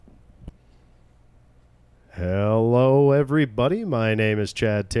Hello, everybody. My name is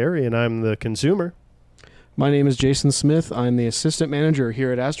Chad Terry, and I'm the consumer. My name is Jason Smith. I'm the assistant manager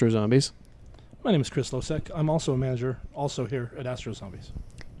here at Astro Zombies. My name is Chris Losek. I'm also a manager, also here at Astro Zombies.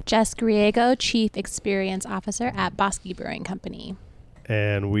 Jess Griego, Chief Experience Officer at Bosky Brewing Company.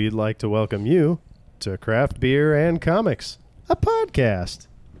 And we'd like to welcome you to Craft Beer and Comics, a podcast.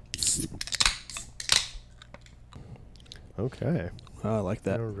 Okay. Oh, I like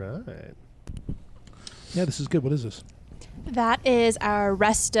that. All right. Yeah, this is good. What is this? That is our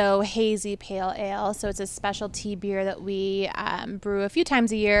Resto Hazy Pale Ale. So it's a specialty beer that we brew a few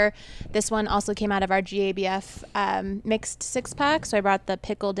times a year. This one also came out of our GABF mixed six-pack. So I brought the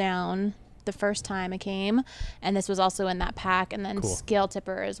pickle down the first time I came, and this was also in that pack. And then Cool. Scale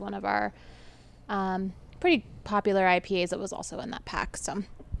Tipper is one of our pretty popular IPAs that was also in that pack. So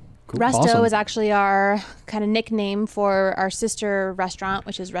Cool. Resto Awesome. is actually our kind of nickname for our sister restaurant,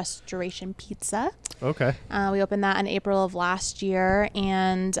 which is Restoration Pizza. Okay. We opened that in April of last year,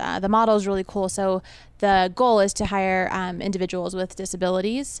 and the model is really cool. So the goal is to hire individuals with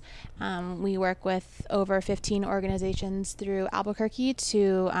disabilities. We work with over 15 organizations through Albuquerque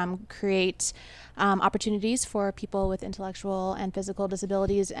to create opportunities for people with intellectual and physical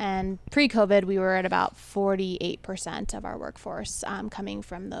disabilities. And pre-COVID, we were at about 48% of our workforce coming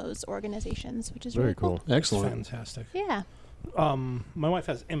from those organizations, which is Very really cool. Excellent. Fantastic. Yeah, My wife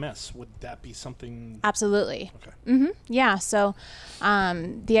has MS. Would that be something? absolutely. Okay. Yeah, so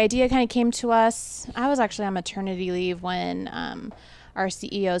the idea kind of came to us. I was actually on maternity leave when our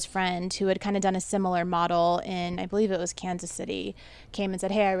CEO's friend, who had kind of done a similar model in, I believe it was Kansas City, came and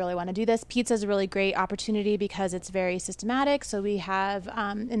said, hey, I really want to do this. Pizza is a really great opportunity because it's very systematic. So we have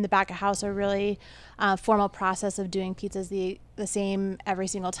in the back of house a really formal process of doing pizzas the same every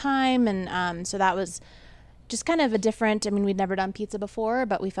single time. And so that was just kind of a different, we'd never done pizza before,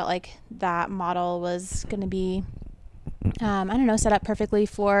 but we felt like that model was going to be, set up perfectly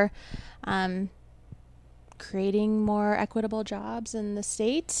for creating more equitable jobs in the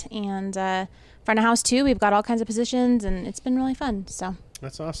state. And front of house too, we've got all kinds of positions, and it's been really fun. So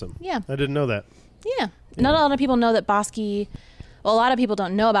That's awesome. yeah. I didn't know that. Yeah. Not a lot of people know that Bosky, well, a lot of people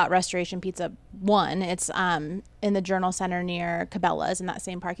don't know about Restoration Pizza 1. It's in the Journal Center near Cabela's in that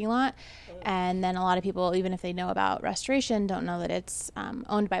same parking lot. And then a lot of people, even if they know about Restoration, don't know that it's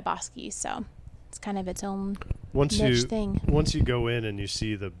owned by Bosky. So it's kind of its own niche thing. Once you go in and you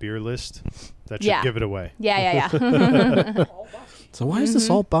see the beer list, that should Yeah. give it away. Yeah. So why is this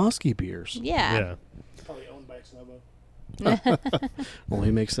all Bosky beers? Yeah. Yeah. It's probably owned by Exnovo. Well,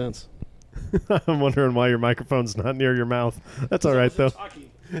 it makes sense. I'm wondering why your microphone's not near your mouth. That's all right, though.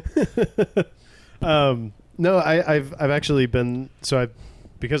 No, I've actually been,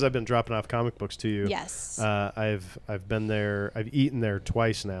 because I've been dropping off comic books to you. Yes. I've been there. I've eaten there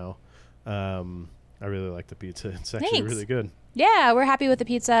twice now. I really like the pizza. It's actually Thanks. really good. Yeah, we're happy with the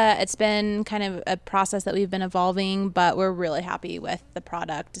pizza. It's been kind of a process that we've been evolving, but we're really happy with the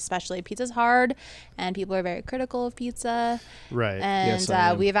product, especially pizza's hard, and people are very critical of pizza. Right. And Yes,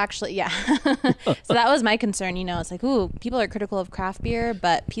 I am. we've actually, so that was my concern. It's like, ooh, people are critical of craft beer,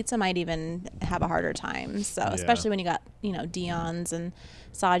 but pizza might even have a harder time. So especially when you got, Dion's and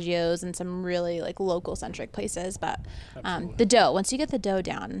Saggio's and some really like local centric places. But the dough, once you get the dough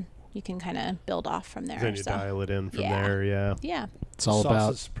down, you can kind of build off from there. Then you so dial it in from Yeah. there, yeah. yeah, It's all Sauce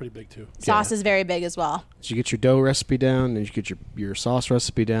about is pretty big too. sauce is very big as well. you get your dough recipe down, and you get your sauce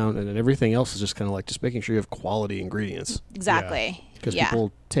recipe down, and then everything else is just kind of like just making sure you have quality ingredients. Exactly. Because Yeah,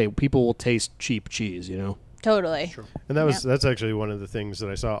 people will taste cheap cheese, totally. Sure. And that's actually one of the things that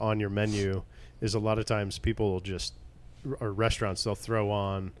I saw on your menu is a lot of times people will just, or restaurants, they'll throw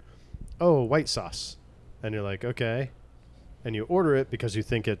on, white sauce. And you're like, okay. And you order it because you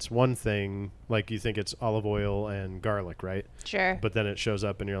think it's one thing, like you think it's olive oil and garlic, right? Sure. But then it shows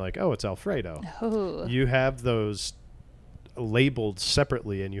up and you're like, oh, it's Alfredo. Ooh. You have those labeled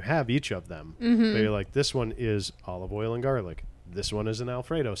separately and you have each of them. Mm-hmm. But you're like, this one is olive oil and garlic. This one is an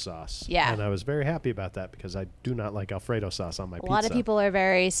Alfredo sauce. Yeah. And I was very happy about that because I do not like Alfredo sauce on my A pizza. lot of people are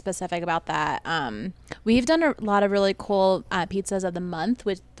very specific about that. We've done a lot of really cool pizzas of the month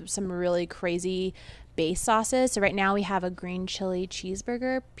with some really crazy base sauces. So right now we have a green chili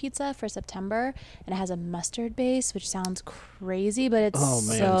cheeseburger pizza for September, and it has a mustard base, which sounds crazy, but it's Oh,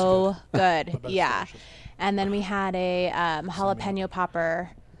 man, so good. bet it's Yeah. delicious. And then we had a jalapeno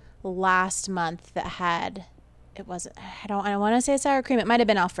popper last month that had, it wasn't, I don't want to say sour cream. It might have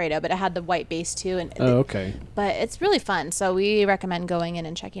been Alfredo, but it had the white base too. And Oh, okay. but it's really fun. So we recommend going in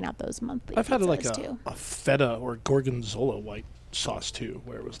and checking out those monthly I've had like pizzas, too. a feta or gorgonzola white sauce too,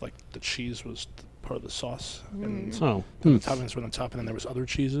 where it was like the cheese was part of the sauce and Oh, the toppings were on the top, and then there was other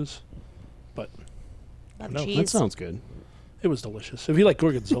cheeses. But Love No, That cheese. sounds good. It was delicious. If you like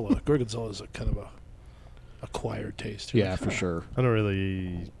gorgonzola, gorgonzola is a kind of a acquired taste. You're Yeah, like, for sure.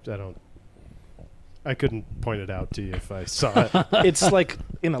 I couldn't point it out to you if I saw it. It's like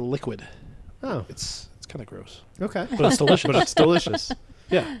in a liquid. Oh, It's kind of gross, okay. but it's delicious. But it's delicious.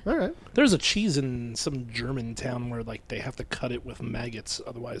 Yeah. All right. There's a cheese in some German town where like they have to cut it with maggots,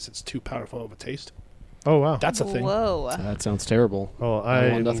 otherwise it's too powerful of a taste. Oh, wow. That's a thing. Whoa. That sounds terrible. Well, I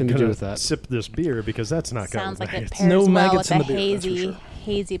I want nothing to do with that. Sip this beer because that's not Sounds going like it to pairs No well with maggots a in the beer, that's for hazy, sure.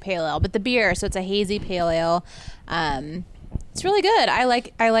 hazy pale ale. But the beer, so it's a hazy pale ale. It's really good. I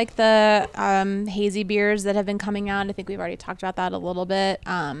like the hazy beers that have been coming out. I think we've already talked about that a little bit.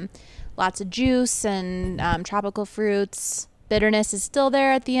 Lots of juice and tropical fruits. Bitterness is still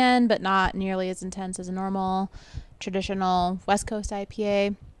there at the end, but not nearly as intense as a normal traditional West Coast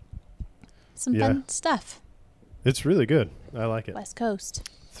IPA. Some Yeah. fun stuff. It's really good. I like it. West Coast.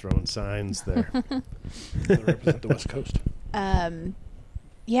 Throwing signs there. They represent the West Coast.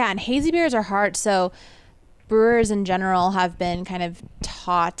 Yeah, and hazy beers are hard. So brewers in general have been kind of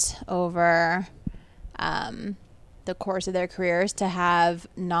taught over the course of their careers to have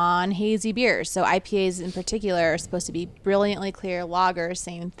non-hazy beers. So IPAs in particular are supposed to be brilliantly clear. Lagers,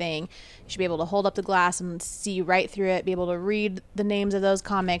 same thing. You should be able to hold up the glass and see right through it, be able to read the names of those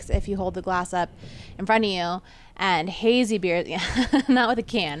comics if you hold the glass up in front of you. And hazy beers, yeah, not with a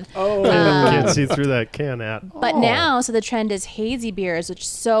can. Oh, Can't see through that can at. But now, so the trend is hazy beers, which is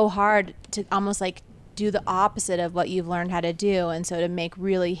so hard to almost like do the opposite of what you've learned how to do. And so to make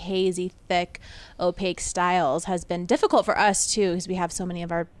really hazy, thick, opaque styles has been difficult for us too, because we have so many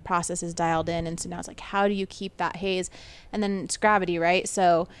of our processes dialed in. And so now it's like, how do you keep that haze? And then it's gravity, right?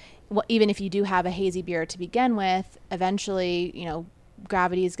 So even if you do have a hazy beer to begin with, eventually,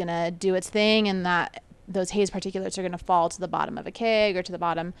 gravity is going to do its thing, and those haze particulates are going to fall to the bottom of a keg or to the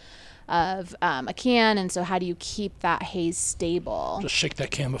bottom of a can. And so how do you keep that haze stable? just shake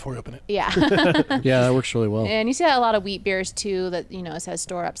that can before you open it. Yeah. Yeah, that works really well. And you see that a lot of wheat beers too, that, it says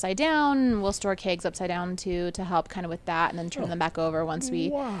store upside down. We'll store kegs upside down too, to help kind of with that, and then turn them back over once we,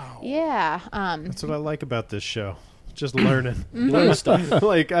 Wow. yeah. That's what I like about this show. Just learning. Learn stuff.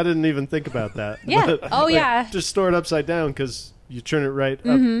 Like, I didn't even think about that. Yeah. But, Oh, like, yeah. Just store it upside down because you turn it right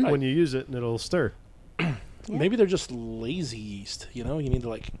up when you use it and it'll stir. Yeah. Maybe they're just lazy yeast. You need to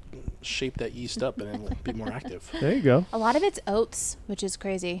like shape that yeast up and it'll be more active. There you go. A lot of it's oats, which is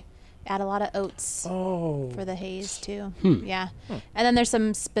crazy. Add a lot of oats Oh. for the haze too. Yeah. And then there's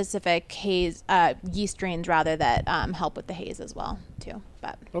some specific haze, yeast strains rather, that help with the haze as well too.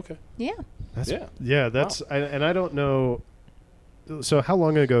 But Okay. yeah. That's and I don't know. So how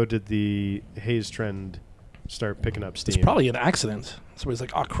long ago did the haze trend start picking up steam? It's probably an accident. Somebody's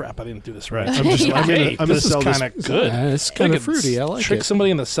like, "Oh crap, I didn't do this right." Right. I'm just. Yeah. I'm Hey, gonna this is sell this. kind of good. It's I kind of could fruity. I like trick it. somebody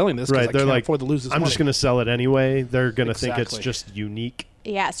into selling this because Right. I They're can't like, afford to lose this I'm money. just going to sell it anyway. They're going to think it's Exactly. just unique.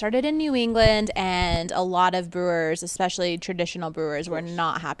 Yeah, it started in New England, and a lot of brewers, especially traditional brewers, were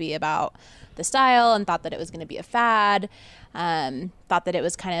not happy about the style and thought that it was going to be a fad, thought that it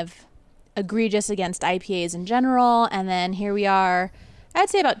was kind of egregious against IPAs in general. And then here we are, I'd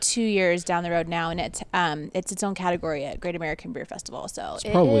say about 2 years down the road now, and it's its own category at Great American Beer Festival. So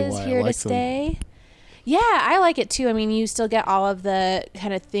it probably is why I here to like them. stay. Yeah, I like it too. I mean, you still get all of the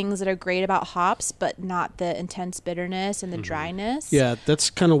kind of things that are great about hops, but not the intense bitterness and the dryness. Yeah,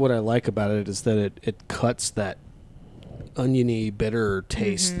 that's kind of what I like about it, is that it cuts that oniony, bitter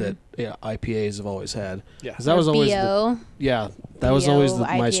taste that IPAs have always had. Yeah. 'Cause that was always BO. that was always BO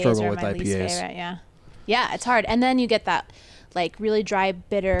my IPAs struggle are with my least IPAs. favorite, yeah. Yeah, it's hard. And then you get that like really dry,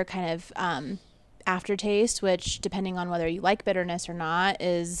 bitter kind of aftertaste, which depending on whether you like bitterness or not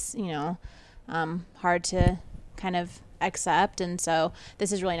is, hard to kind of accept. And so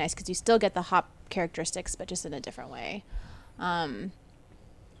this is really nice because you still get the hop characteristics, but just in a different way. I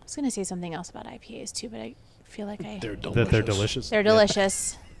was going to say something else about IPAs too, but I feel like They're delicious. That they're delicious. they're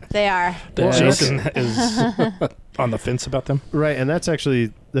delicious. They are. That Well, Jason is on the fence about them. Right, and that's I funny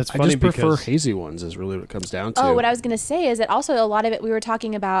just prefer because hazy ones is really what it comes down to. Oh, what I was going to say is that also a lot of it, I think we were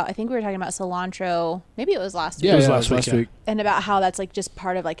talking about cilantro, maybe it was last yeah, week, was yeah, last last week, week. and about how that's like just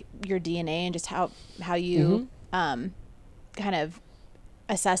part of like your DNA and just how you kind of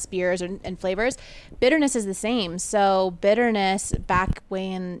assess beers and flavors. Bitterness is the same. So bitterness back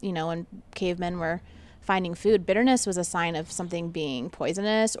when, when cavemen were finding food, bitterness was a sign of something being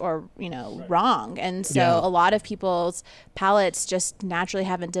poisonous or, wrong. And so Yeah. a lot of people's palates just naturally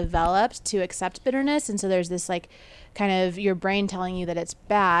haven't developed to accept bitterness. And so there's this like kind of your brain telling you that it's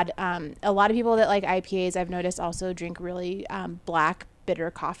bad. A lot of people that like IPAs, I've noticed, also drink really black bitter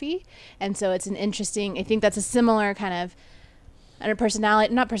coffee. And so it's an interesting, I think that's a similar kind of and a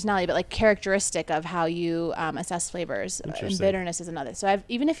personality, not personality, but like characteristic of how you assess flavors. And Interesting. bitterness is another. So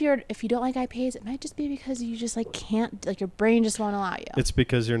even if you don't like IPAs, it might just be because you just like can't, like your brain just won't allow you. It's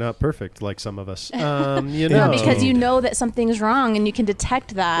because you're not perfect like some of us. No, because you know that something's wrong and you can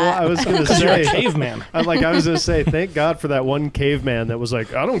detect that. Well, I was going to Because you're a say, caveman. I was going to say, thank God for that one caveman that was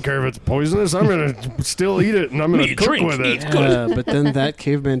like, I don't care if it's poisonous. I'm going to still eat it and I'm going to cook drink, with it. Yeah, but then that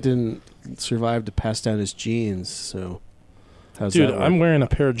caveman didn't survive to pass down his genes. So, how's Dude, that work? I'm wearing a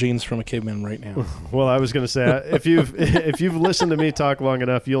pair of jeans from a caveman right now. Well, I was going to say, if you've listened to me talk long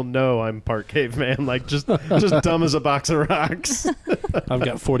enough, you'll know I'm part caveman, like just dumb as a box of rocks. I've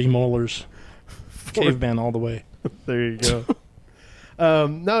got 40 molars. Caveman all the way. There you go.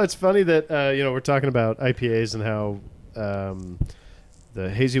 No, it's funny that we're talking about IPAs and how the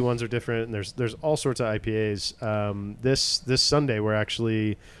hazy ones are different, and there's all sorts of IPAs. This Sunday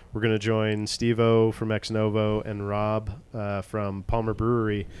we're going to join Steve-O from Ex Novo and Rob from Palmer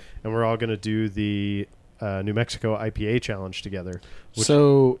Brewery, and we're all going to do the New Mexico IPA challenge together.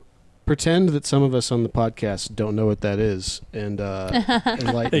 So, pretend that some of us on the podcast don't know what that is, and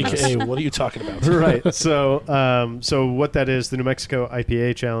enlighten us. AKA, what are you talking about? Right. So what that is, the New Mexico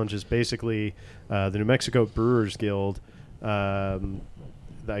IPA challenge is basically the New Mexico Brewers Guild.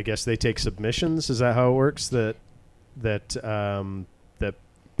 I guess they take submissions. Is that how it works? That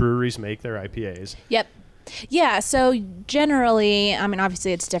breweries make their IPAs. Yep. Yeah. So generally, I mean,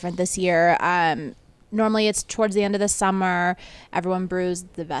 obviously it's different this year. Normally it's towards the end of the summer. Everyone brews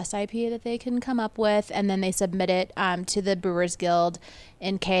the best IPA that they can come up with, and then they submit it to the Brewers Guild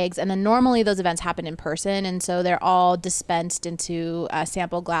in kegs. And then normally those events happen in person, and so they're all dispensed into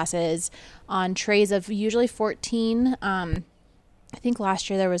sample glasses on trays of usually 14. I think last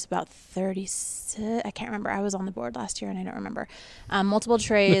year there was about 36. I can't remember. I was on the board last year and I don't remember. Multiple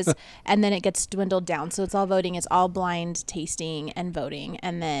trays, and then it gets dwindled down. So it's all voting. It's all blind tasting and voting.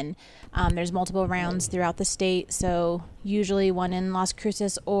 And then there's multiple rounds throughout the state. So usually one in Las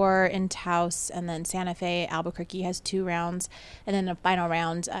Cruces or in Taos, and then Santa Fe, Albuquerque has 2 rounds. And then the final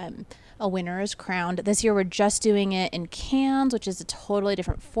round, a winner is crowned. This year we're just doing it in cans, which is a totally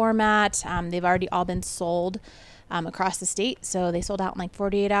different format. They've already all been sold across the state. So they sold out in like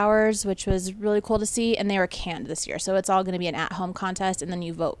 48 hours, which was really cool to see. And they were canned this year. So it's all going to be an at-home contest, and then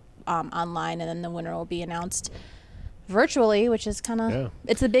you vote online, and then the winner will be announced virtually, which is kind of,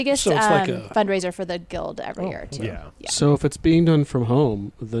 it's the biggest So it's like a fundraiser for the guild every year too. Yeah. So if it's being done from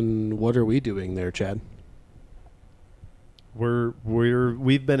home, then what are we doing there, Chad?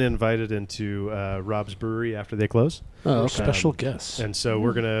 We've been invited into Rob's Brewery after they close. Oh, okay. Special guests. And so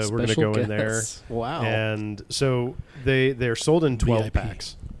we're gonna Special go in there. guests. Wow. And so they're sold in 12 VIP.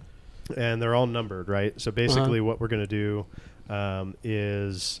 packs, and they're all numbered, right? So basically, what we're gonna do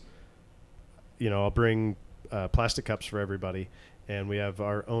is, I'll bring plastic cups for everybody, and we have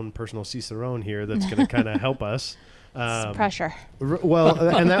our own personal cicerone here that's gonna kind of help us. It's pressure. Well,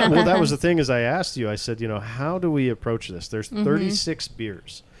 and that was the thing. Is I asked you, I said, how do we approach this? There's 36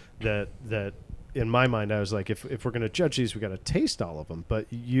 beers that in my mind, I was like, if we're going to judge these, we got to taste all of them. But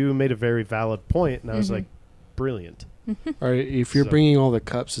you made a very valid point, and I was like, brilliant. All right, if you're bringing all the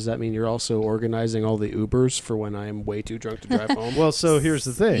cups, does that mean you're also organizing all the Ubers for when I'm way too drunk to drive home? Well, so here's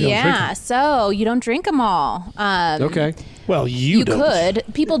the thing. Yeah, so you don't drink them all. Okay. Well, you don't. could.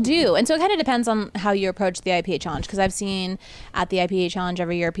 People do. And so it kind of depends on how you approach the IPA challenge, because I've seen at the IPA challenge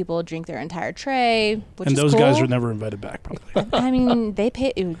every year people drink their entire tray, which And is those cool. guys are never invited back, probably. I mean, they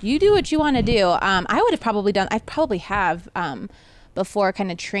pay. You do what you want to do. I would have probably done. I probably have before, kind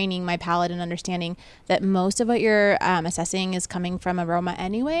of training my palate and understanding that most of what you're assessing is coming from aroma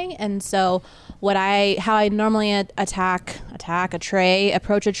anyway. And so, how I normally approach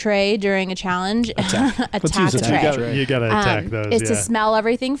a tray during a challenge, attack use a attack. tray. You got to attack those. Is to smell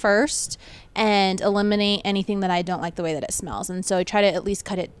everything first and eliminate anything that I don't like the way that it smells. And so I try to at least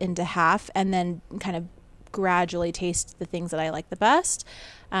cut it into half, and then kind of gradually taste the things that I like the best.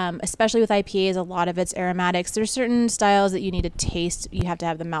 Especially with IPAs, a lot of it's aromatics. There's certain styles that you need to taste. You have to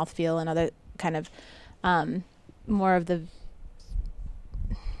have the mouthfeel and other kind of more of the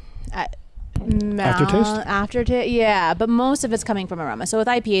Aftertaste? Yeah, but most of it's coming from aroma. So with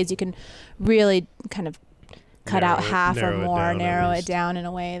IPAs, you can really kind of cut out half or more, narrow it down in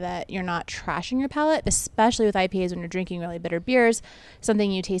a way that you're not trashing your palate, especially with IPAs when you're drinking really bitter beers.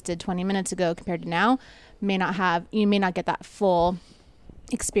 Something you tasted 20 minutes ago compared to now you may not get that full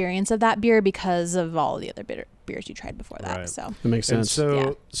experience of that beer because of all the other bitter beers you tried before that. Right. So That makes And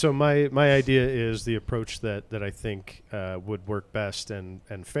sense. so my idea is the approach that I think would work best and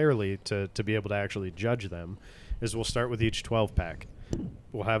fairly to be able to actually judge them is we'll start with each 12 pack.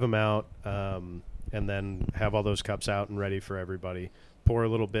 We'll have them out. and then have all those cups out and ready for everybody. Pour a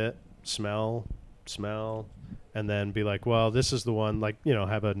little bit, smell, and then be like, well, this is the one, like,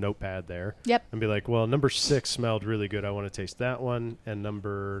 have a notepad there. Yep. And be like, well, number 6 smelled really good. I want to taste that one. And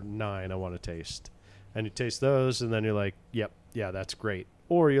number 9, I want to taste. And you taste those, and then you're like, yep, yeah, that's great.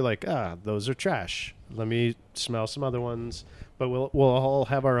 Or you're like, those are trash. Let me smell some other ones. But we'll all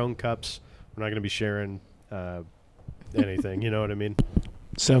have our own cups. We're not going to be sharing anything. You know what I mean?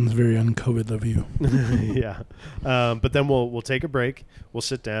 Sounds very un-COVID of you. Yeah. But then we'll take a break. We'll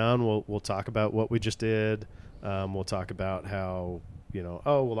sit down. We'll talk about what we just did. We'll talk about how,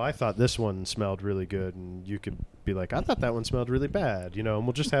 I thought this one smelled really good. And you could be like, I thought that one smelled really bad, and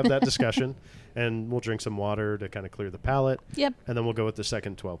we'll just have that discussion, and we'll drink some water to kind of clear the palate. Yep. And then we'll go with the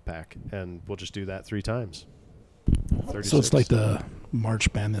second 12-pack, and we'll just do that 3 times. 36. So it's like the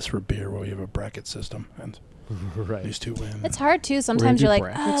March Madness for beer where we have a bracket system, and right. these 2 win. It's hard too. Sometimes do you're like,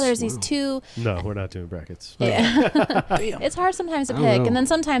 brackets? there's these Wow. 2. No, we're not doing brackets. Yeah. Damn. It's hard sometimes to I don't pick, know. and then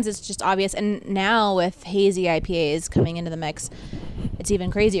sometimes it's just obvious. And now with hazy IPAs coming into the mix, it's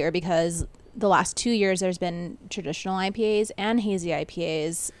even crazier because the last 2 years there's been traditional IPAs and hazy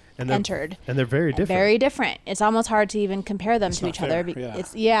IPAs And entered. And they're very different. Very different. It's almost hard to even compare them to not each other. fair, yeah.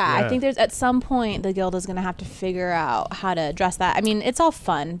 It's I Yeah. think there's at some point the guild is going to have to figure out how to address that. I mean, it's all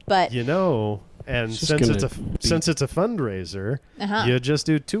fun, but And It's just since gonna since it's a fundraiser, Uh-huh. you just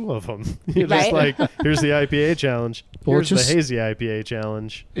do 2 of them. You just Right. like, here's the IPA challenge. Well, Here's just- the hazy IPA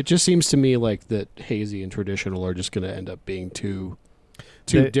challenge. It just seems to me like that hazy and traditional are just going to end up being two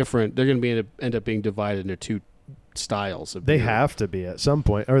They- different. They're going to end up being divided into 2 styles of They beer. have to be at some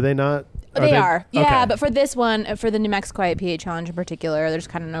point. Are they not? they are. Yeah, Okay. but for this one, for the New Mexico IPA challenge in particular, there's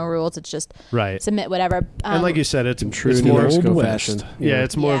kind of no rules. It's just Right. submit whatever. And like you said, it's True it's New more Mexico Old West. fashion. Yeah,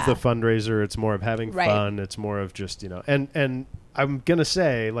 it's more of Yeah. the fundraiser. It's more of having Right. fun. It's more of just, and I'm gonna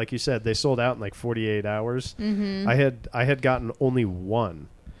say, like you said, they sold out in like 48 hours. Mm-hmm. I had gotten only 1.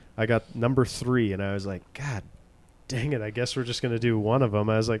 I got number 3, and I was like, God dang it! I guess we're just gonna do 1 of them.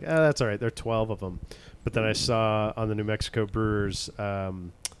 I was like, that's all right. There are 12 of them. But then I saw on the New Mexico Brewers,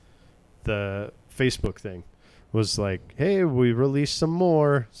 the Facebook thing was like, hey, we released some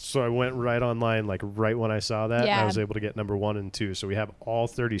more. So I went right online, like right when I saw that, and I Yeah. was able to get number 1 and 2. So we have all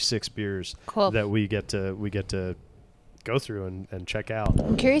 36 beers Cool. that we get to go through and check out.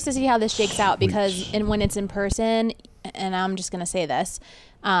 I'm curious to see how this shakes out because when it's in person, and I'm just going to say this,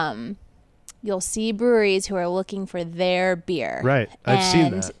 you'll see breweries who are looking for their beer. Right. I've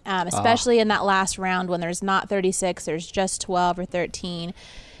seen And, that. especially in that last round when there's not 36, there's just 12 or 13.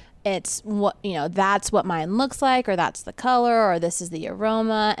 It's what, that's what mine looks like, or that's the color, or this is the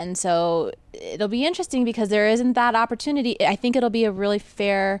aroma. And so it'll be interesting because there isn't that opportunity. I think it'll be a really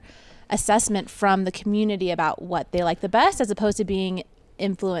fair assessment from the community about what they like the best, as opposed to being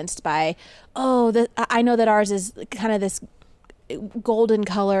influenced by, I know that ours is kind of this golden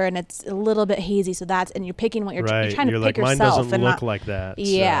color and it's a little bit hazy, so and you're picking what you're Right. trying to You're pick like, mine yourself doesn't and look not, like that. so-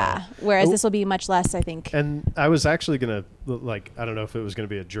 yeah. Whereas Oh. this will be much less, I think. And I was actually going to, like, I don't know if it was going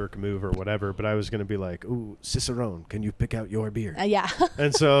to be a jerk move or whatever, but I was going to be like, ooh, Cicerone, can you pick out your beer? Yeah.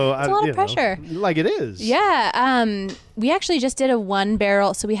 And so It's a lot of pressure. Like it is. Yeah. We actually just did a 1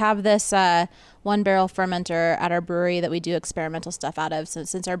 barrel. So we have this 1 barrel fermenter at our brewery that we do experimental stuff out of. So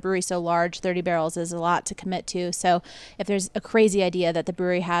since our brewery's so large, 30 barrels is a lot to commit to. So if there's a crazy idea that the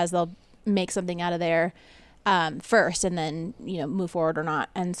brewery has, they'll make something out of there first and then, move forward or not.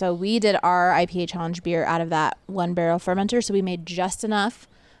 And so we did our IPA challenge beer out of that 1 barrel fermenter. So we made just enough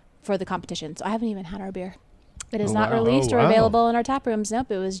for the competition. So I haven't even had our beer. It is Oh, not wow. released Oh, or wow. available in our tap rooms.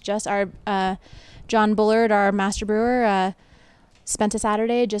 Nope. It was just our John Bullard, our master brewer, spent a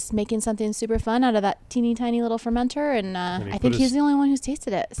Saturday just making something super fun out of that teeny tiny little fermenter, and he I put think his- he's the only one who's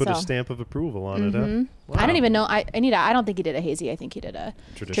tasted it. Put so a stamp of approval on it. Mhm. Huh? I don't Wow. even know. I don't think he did a hazy. I think he did a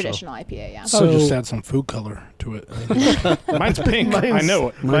traditional IPA. Yeah. I would just So- add some food color to it. Mine's pink. I know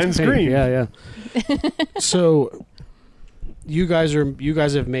it. Mine's pink. green. Yeah. So you guys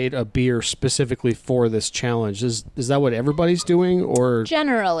have made a beer specifically for this challenge. Is that what everybody's doing, or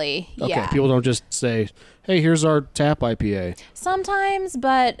Generally, okay, yeah. people don't just say, "Hey, here's our tap IPA." Sometimes,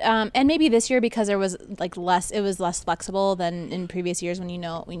 but and maybe this year because there was it was less flexible than in previous years when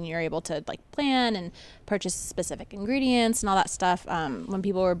you're able to plan and purchase specific ingredients and all that stuff. When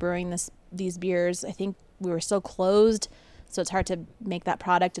people were brewing these beers, I think we were so closed, so it's hard to make that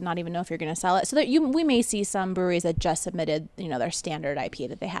product and not even know if you're going to sell it. So we may see some breweries that just submitted their standard IPA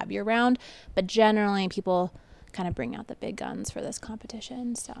that they have year round, but generally people kind of bring out the big guns for this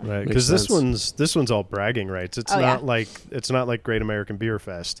competition. So Right, Makes because sense. this one's all bragging rights. It's Oh, yeah. not like Great American Beer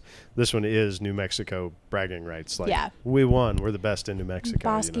Fest. This one is New Mexico bragging rights. Like, Yeah. we won. We're the best in New Mexico.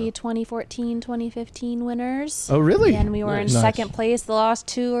 Bosque you know? 2014, 2015 winners. Oh, really? And we were in Nice. second place the last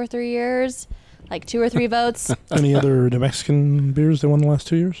 2 or 3 years, like 2 or 3 votes. Any other New Mexican beers they won the last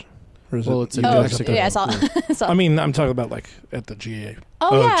 2 years? Or is Well, it it's in you New Oh, guys Mexico. up yeah, there? it's all. I mean, I'm talking about like at the GA. Oh,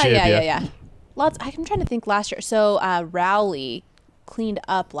 Oh, yeah, Jib, yeah. yeah. Lots. I'm trying to think last year. So Rowley cleaned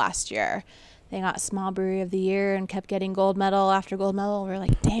up last year. They got Small Brewery of the Year and kept getting gold medal after gold medal. We're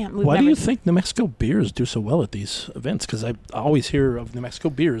like, damn. Why do you think New Mexico beers do so well at these events? Because I always hear of New Mexico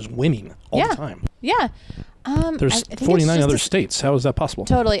beers winning all Yeah. the time. Yeah. There's I think it's 49 just other a- states. How is that possible?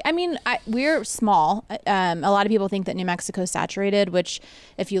 Totally. I mean, we're small. A lot of people think that New Mexico's saturated, which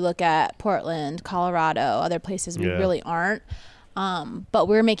if you look at Portland, Colorado, other places, we Yeah. really aren't. But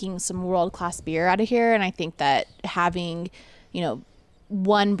we're making some world-class beer out of here. And I think that having,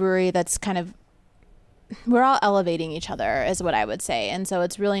 one brewery that's kind of, we're all elevating each other is what I would say. And so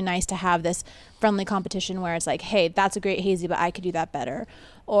it's really nice to have this friendly competition where it's like, hey, that's a great hazy, but I could do that better.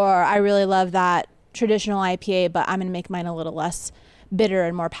 Or I really love that traditional IPA, but I'm going to make mine a little less bitter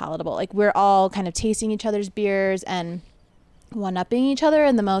and more palatable. Like we're all kind of tasting each other's beers and one-upping each other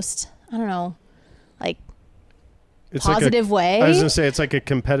in the most, I don't know, like It's positive way. I was going to say it's like a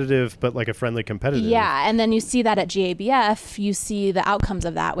competitive, but like a friendly competitive. Yeah, and then you see that at GABF, you see the outcomes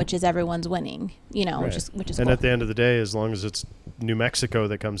of that, which is everyone's winning, Right. which is And cool. at the end of the day, as long as it's New Mexico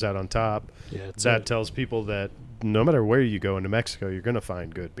that comes out on top, Yeah, that tells people that no matter where you go in New Mexico, you're going to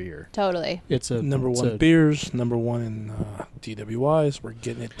find good beer. Totally. it's a Number it's one a- beers, number one in DWIs. We're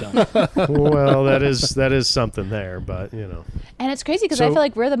getting it done. Well, that is something there, but And it's crazy because I So- feel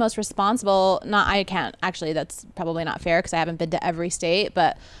like we're the most responsible. I can't actually. That's probably not fair because I haven't been to every state.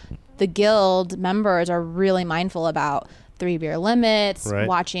 But the guild members are really mindful about 3 beer limits, Right.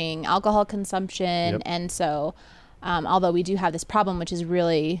 watching alcohol consumption, Yep. and so. Although we do have this problem, which is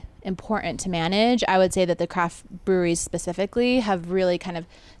really important to manage, I would say that the craft breweries specifically have really kind of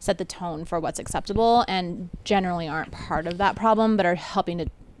set the tone for what's acceptable and generally aren't part of that problem, but are helping to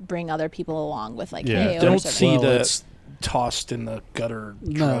bring other people along with like, Yeah. hey, Don't we're serving- see Well, the it's- tossed in the gutter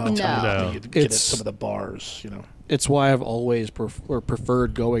No. trout No. you get at It's- some of the bars. It's why I've always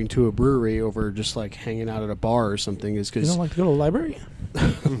preferred going to a brewery over just like hanging out at a bar or something. Is You because don't like to go to the library?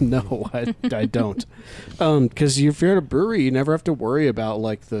 no, I don't. Because if you're at a brewery, you never have to worry about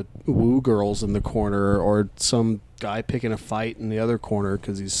like the woo girls in the corner or some guy picking a fight in the other corner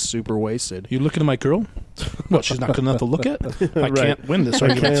because he's super wasted. You looking at my girl? What, she's not good enough to look at? I Right. can't win this I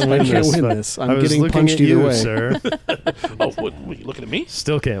argument. can't I win can't this. win but this. I I'm was getting looking punched at either you, way. sir. Oh, what, you looking at me?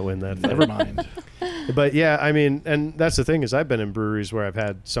 Still can't win that. Never mind. But yeah, I mean, and that's the thing is I've been in breweries where I've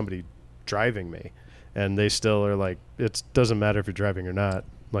had somebody driving me, and they still are like, it doesn't matter if you're driving or not.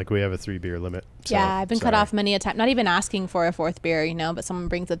 Like we have a 3 beer limit. So, Yeah, I've been cut sorry. off many a time. Not even asking for a 4th beer, but someone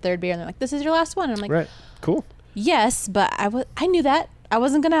brings a 3rd beer and they're like, "This is your last one." And I'm like, Right. Cool. "Yes, but I knew that. I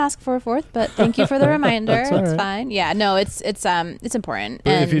wasn't gonna ask for a 4th, but thank you for the reminder. That's all It's right. fine." Yeah, no, it's important.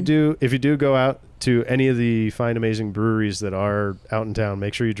 But And if you do go out to any of the fine, amazing breweries that are out in town,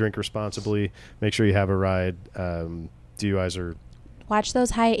 make sure you drink responsibly. Make sure you have a ride. DUIs are watch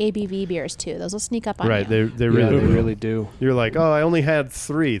those high ABV beers too. Those will sneak up on right. you. They Yeah, really they will. really do. You're like, oh, I only had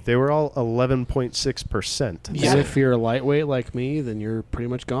 3. They were all 11.6%. Yeah. And if you're a lightweight like me, then you're pretty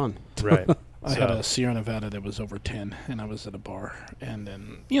much gone. Right. I had a Sierra Nevada that was over 10, and I was at a bar. And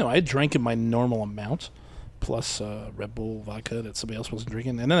then, I drank in my normal amount, plus Red Bull vodka that somebody else wasn't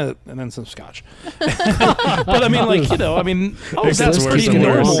drinking, and then some scotch. But I mean, It that's gets worse pretty and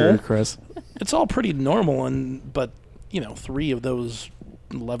worse. normal. Chris. It's all pretty normal, but 3 of those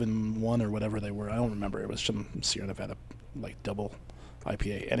 11.1 or whatever they were, I don't remember. It was some Sierra Nevada, like double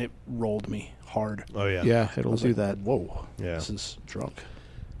IPA, and it rolled me hard. Oh yeah. Yeah, I it'll was do like, that. Whoa, Yeah. this is drunk.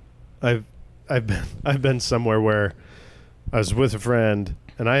 I've been somewhere where I was with a friend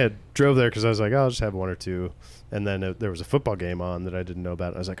and I had drove there because I was like, I'll just have 1 or 2, and then there was a football game on that I didn't know about.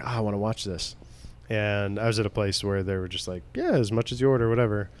 And I was like, I want to watch this, and I was at a place where they were just like, yeah, as much as you order,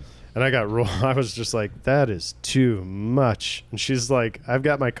 whatever. And I was just like, that is too much. And she's like, I've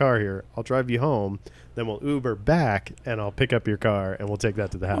got my car here. I'll drive you home. Then we'll Uber back, and I'll pick up your car, and we'll take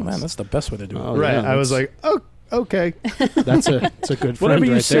that to the house. Oh man, that's the best way to do it. Oh, right. yeah, I was that's- like, oh, okay. That's a good friend Whatever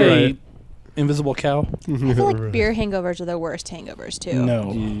you right say, there. right? Invisible Cow. I feel like beer hangovers are the worst hangovers too.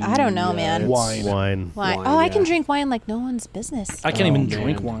 No. I don't know, Yeah, man. it's- Wine. Wine. Wine. Wine, Oh, I can yeah. drink wine like no one's business. I can't Oh, even man.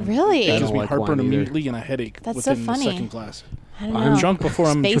 drink wine. Really? It I gives don't me like heartburn wine either. immediately and a headache That's so within the funny. second glass. I don't I'm know. drunk before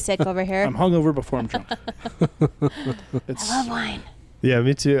Just I'm basic over here. I'm hungover before I'm drunk. I love wine. Yeah,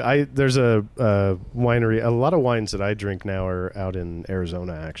 me too. There's a winery. A lot of wines that I drink now are out in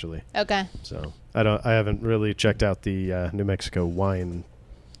Arizona, actually. Okay. So I haven't really checked out the New Mexico wine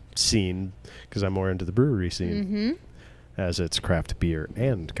scene because I'm more into the brewery scene, Mm-hmm. as it's craft beer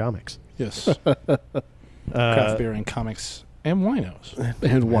and comics. Yes. Craft beer and comics and winos.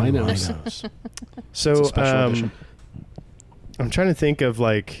 And winos. Winos. So It's a special edition. I'm trying to think of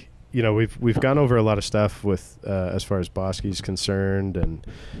we've gone over a lot of stuff with as far as Bosky's concerned and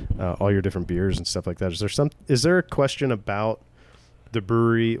all your different beers and stuff like that. Is there a question about the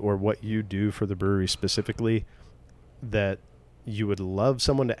brewery or what you do for the brewery specifically that you would love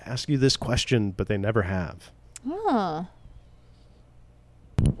someone to ask you this question but they never have? Oh,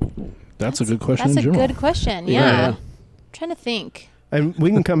 That's a good question that's in a general. good question. Yeah. Yeah. Yeah. Trying to think. And we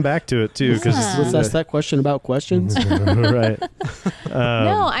can come back to it too because Yeah. Let's ask that question about questions. right.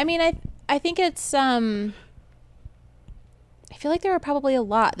 No, I mean, I think it's I feel like there are probably a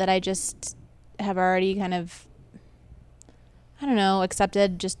lot that I just have already kind of, I don't know,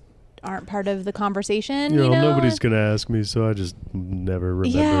 accepted, just aren't part of the conversation. You know, nobody's gonna ask me, so I just never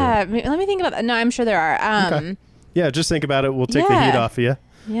remember. Yeah, let me think about that. No, I'm sure there are. Okay. Yeah, just think about it. We'll take the heat Yeah. off of you.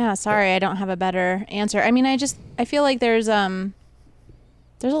 Yeah, sorry, I don't have a better answer. I mean, I feel like there's a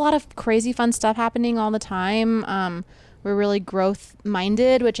lot of crazy fun stuff happening all the time. We're really growth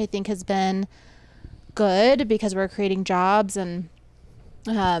minded, which I think has been good because we're creating jobs and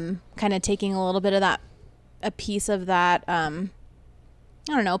kind of taking a little bit of a piece of that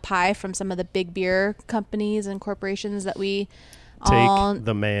I don't know, pie from some of the big beer companies and corporations that we all Take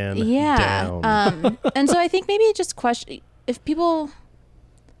the man yeah. down. And so I think maybe just if people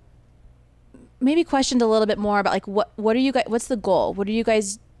maybe questioned a little bit more about like what are you guys, what's the goal? What are you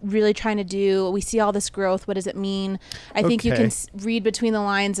guys really trying to do? We see all this growth. What does it mean? I think you Okay. can read between the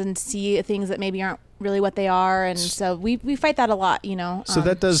lines and see things that maybe aren't really what they are. And so we fight that a lot, you know? So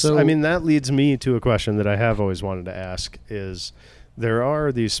that does. So- I mean, that leads me to a question that I have always wanted to ask: is there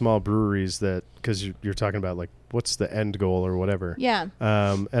are these small breweries that, because you're talking about like what's the end goal or whatever. yeah.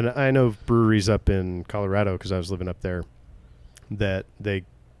 And I know breweries up in Colorado because I was living up there that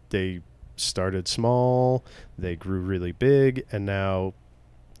they started small, they grew really big, and now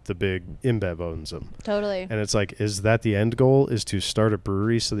the big InBev owns them. Totally. And it's like, is that the end goal? Is to start a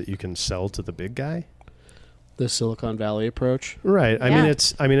brewery so that you can sell to the big guy? The Silicon Valley approach. Right. I Yeah. mean,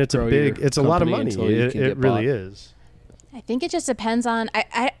 it's a Grow big, your it's a lot of company money. until you It, can it get really bought. is. I think it just depends on.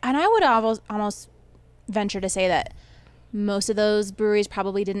 I would almost venture to say that most of those breweries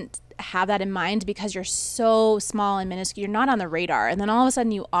probably didn't have that in mind because you're so small and minuscule. You're not on the radar, and then all of a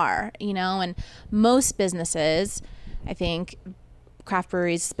sudden you are. You know, and most businesses, I think, craft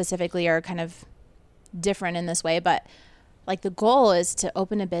breweries specifically, are kind of different in this way. But like the goal is to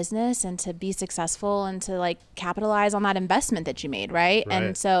open a business and to be successful and to like capitalize on that investment that you made, right? Right.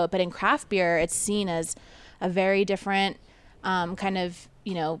 And so, but in craft beer, it's seen as a very different kind of,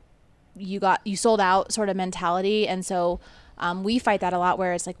 you know, you sold out sort of mentality. And so we fight that a lot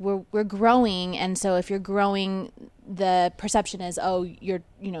where it's like we're growing, and so if you're growing, the perception is, oh, you're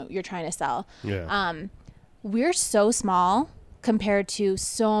trying to sell. Yeah. We're so small compared to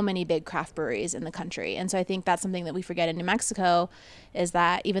so many big craft breweries in the country. And so I think that's something that we forget in New Mexico, is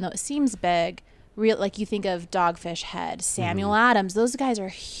that even though it seems big, like you think of Dogfish Head, Samuel Adams, those guys are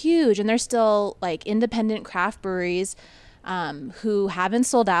huge, and they're still like independent craft breweries who haven't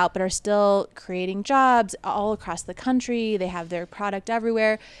sold out but are still creating jobs all across the country. They have their product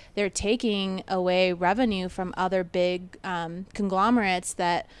everywhere. They're taking away revenue from other big conglomerates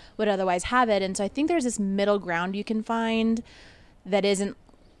that would otherwise have it. And so I think there's this middle ground you can find that isn't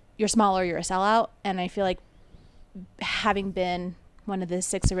you're small or you're a sellout. And I feel like having been one of the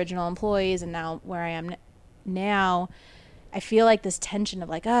 6 original employees and now where I am now, I feel like this tension of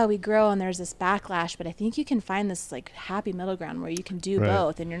like, oh, we grow and there's this backlash, but I think you can find this like happy middle ground where you can do Right.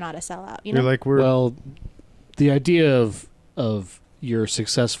 both and you're not a sellout. You You're know? like, we're Well, the idea of you're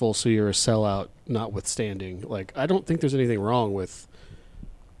successful, so you're a sellout, notwithstanding, like I don't think there's anything wrong with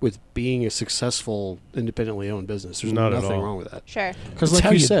being a successful, independently owned business. There's Not at nothing all. wrong with that. Sure. Because, That's like how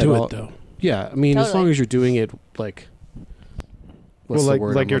you you said, do all- it, though. yeah, I mean, as Totally. long as you're doing it like, what's well, the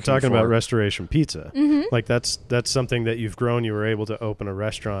word like I'm you're looking talking about for? Restoration Pizza. Mm-hmm. Like that's something that you've grown. You were able to open a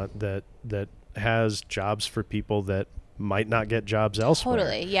restaurant that has jobs for people that might not get jobs elsewhere.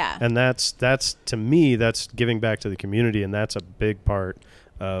 Totally. Yeah. And that's to me, that's giving back to the community, and that's a big part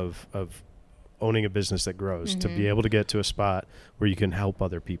of owning a business that grows, to be able to get to a spot where you can help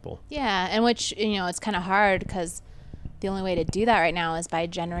other people. Yeah, and which, you know, it's kind of hard because the only way to do that right now is by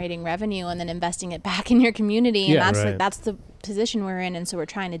generating revenue and then investing it back in your community. And Yeah, that's the position we're in. And so we're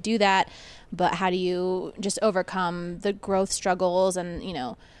trying to do that. But how do you just overcome the growth struggles and, you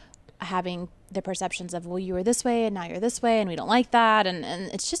know, having the perceptions of, well, you were this way and now you're this way and we don't like that. And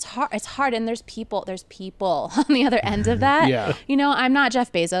it's just hard. It's hard. And there's people on the other end of that. Yeah. You know, I'm not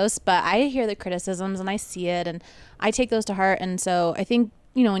Jeff Bezos, but I hear the criticisms and I see it and I take those to heart. And so I think,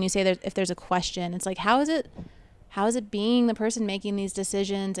 you know, when you say if there's a question, it's like, how is it being the person making these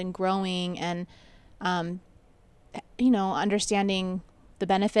decisions and growing and, you know, understanding the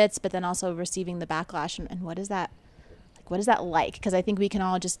benefits, but then also receiving the backlash and what is that? What is that like? Because I think we can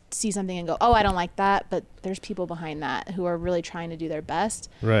all just see something and go, oh, I don't like that. But there's people behind that who are really trying to do their best.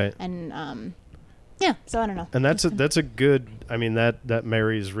 Right. And, yeah, so I don't know. And that's a good, I mean, that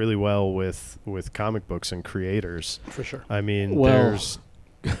marries really well with comic books and creators. For sure. I mean, Well, there's,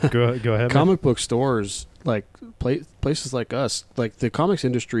 go ahead. Comic book stores, like places like us, like the comics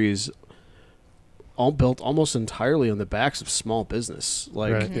industry is all built almost entirely on the backs of small business.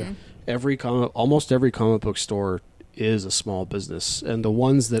 Like Right. almost every comic book store is a small business, and the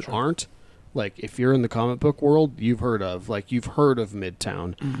ones that aren't, like if you're in the comic book world, you've heard of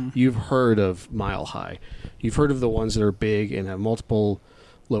Midtown, you've heard of Mile High, you've heard of the ones that are big and have multiple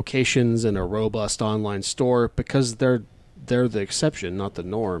locations and a robust online store, because they're the exception, not the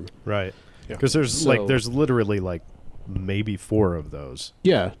norm. Right. Yeah. Because there's literally like maybe 4 of those.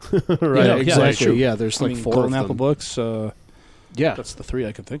 Yeah, Right. yeah, Yeah, exactly. true. Yeah, there's like 4 Golden of Apple them. Books. Yeah, That's the 3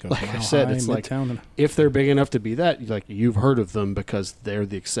 I could think of. Like I Mile said, High, it's like- Midtown, and if they're big enough to be that, like you've heard of them because they're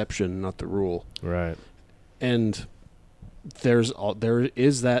the exception, not the rule. Right. And there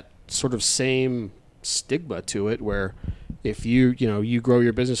is that sort of same stigma to it, where if you grow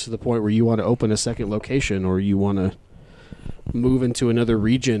your business to the point where you want to open a second location or you want to move into another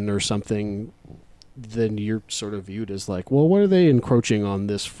region or something, then you're sort of viewed as like, well, what are they encroaching on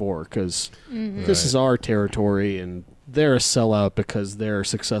this for? Because this Right. is our territory, and they're a sellout because they're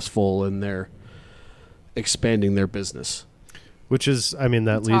successful and they're expanding their business. Which is, I mean,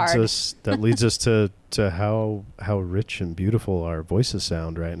 It's hard. leads us to how rich and beautiful our voices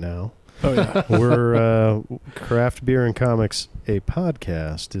sound right now. oh yeah, We're Craft Beer and Comics, a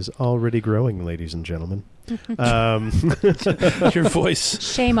podcast, is already growing, ladies and gentlemen. your voice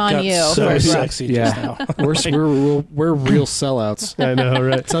Shame on got you. so Right. sexy just Yeah. now. We're real sellouts. I know,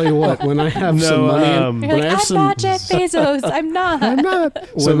 right? Tell you what, when I have No, some money, um, You're when like, I have I'm some, not Jeff Bezos. I'm not. I'm not.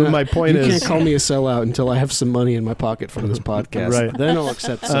 So when my point you is, can't call me a sellout until I have some money in my pocket from this podcast. Right. Then I'll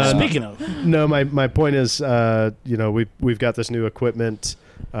accept sellout. Speaking of, no, my point is, we've got this new equipment.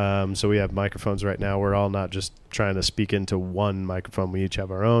 So we have microphones right now. We're all not just trying to speak into one microphone. We each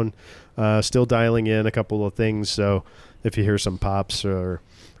have our own. Still dialing in a couple of things. So if you hear some pops or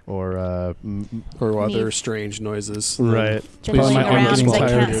or other Me. strange noises. right, Jiggling my around arm because I is can't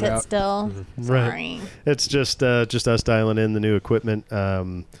tired. sit Out. still. Right. Sorry. it's just us dialing in the new equipment.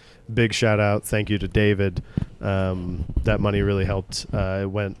 Big shout out, thank you to David. That money really helped. It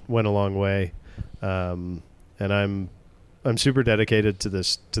went a long way, and I'm super dedicated to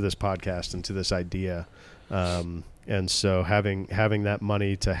this podcast and to this idea. And so having that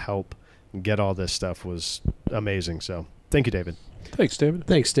money to help get all this stuff was amazing. So thank you, David. thanks, David.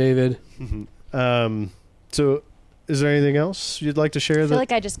 Thanks, David. So is there anything else you'd like to share? I feel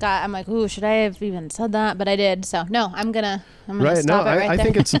like I'm like, ooh, should I have even said that? But I did. So no, I'm gonna Right. stop No, it right I there.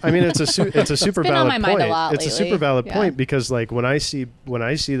 think it's a super been on valid my mind point. a lot It's a lately. super valid Yeah. point because like when I see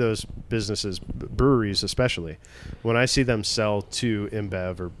those businesses, breweries especially, when I see them sell to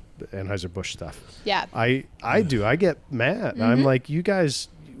InBev or Anheuser-Busch stuff, yeah. I get mad. Mm-hmm. I'm like, you guys,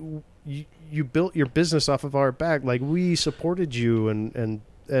 you built your business off of our back. Like we supported you and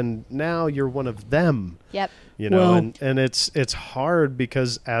now you're one of them. Yep. You know, Well- and it's hard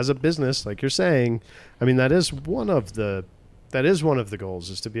because as a business, like you're saying, I mean that is one of the goals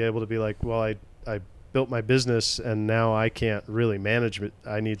is to be able to be like, well, I built my business and now I can't really manage it.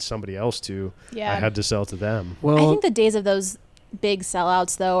 I need somebody else to. Yeah. I had to sell to them. Well, I think the days of those big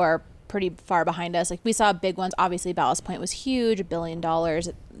sellouts though are pretty far behind us. Like we saw big ones. Obviously, Ballast Point was huge, $1 billion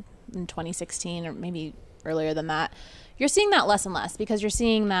in 2016, or maybe earlier than that. You're seeing that less and less because you're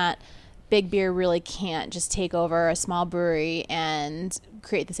seeing that big beer really can't just take over a small brewery and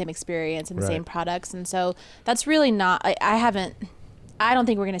create the same experience and the Right. same products. And so that's really not. I don't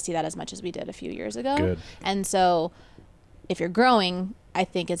think we're going to see that as much as we did a few years ago. Good. And so if you're growing, I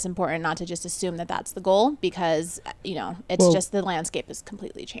think it's important not to just assume that that's the goal because, it's Well- just the landscape has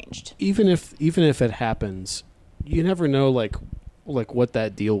completely changed. even if it happens, you never know like what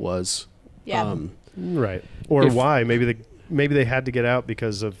that deal was. Yeah. Right. Or If- why? Maybe they had to get out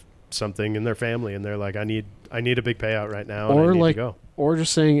because of something in their family, and they're like, I need a big payout right now, Or and I need like, to go. or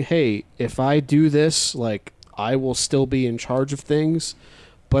just saying, hey, if I do this, like, I will still be in charge of things,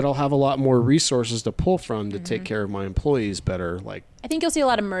 but I'll have a lot more resources to pull from to take care of my employees better. Like, I think you'll see a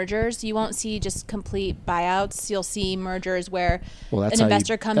lot of mergers. You won't see just complete buyouts. You'll see mergers where well, that's an how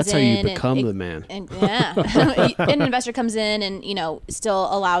investor you, comes that's in. how you become the man. And yeah, an investor comes in and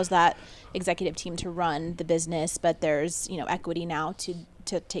still allows that executive team to run the business, but there's equity now to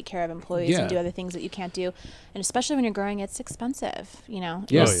take care of employees and do other things that you can't do. And especially when you're growing, it's expensive.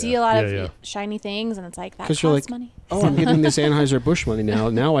 You see a lot of shiny things, and it's like that costs you're like, money. Oh, I'm getting this Anheuser-Busch money now.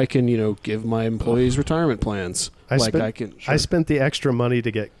 Now I can, give my employees retirement plans. I spent the extra money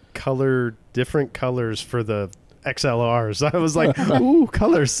to get different colors for the XLRs. I was like, ooh,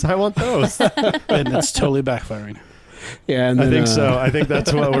 colors. I want those. And it's totally backfiring. Yeah, and then, I think so. I think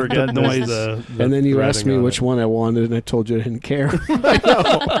that's what we're getting. noise. And then you asked me which one I wanted, and I told you I didn't care.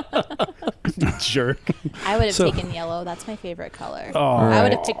 Jerk. I would have taken yellow. That's my favorite color. Oh, I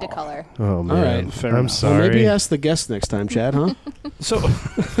would have picked a color. Oh man, All right, fair I'm enough. sorry. Well, maybe ask the guest next time, Chad, huh? So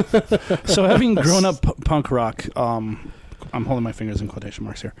having grown up punk rock, I'm holding my fingers in quotation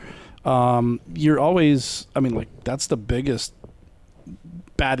marks here. You're always, that's the biggest,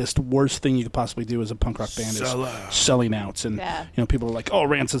 baddest, worst thing you could possibly do as a punk rock band is selling out. And people are like, oh,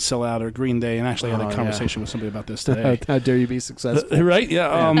 Rancid sell out, or Green Day, and I actually had a conversation with somebody about this today. How dare you be successful? Right?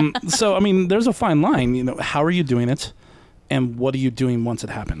 Yeah. So there's a fine line. How are you doing it, and what are you doing once it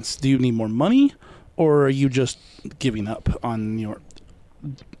happens? Do you need more money, or are you just giving up on your?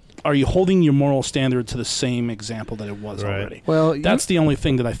 Are you holding your moral standard to the same example that it was already? Well, that's the only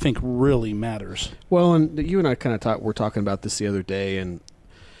thing that I think really matters. Well, and you and I kind of were talking about this the other day, and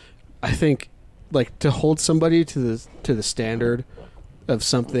I think, like, to hold somebody to the standard of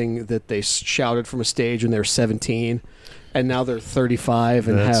something that they shouted from a stage when they were 17, and now they're 35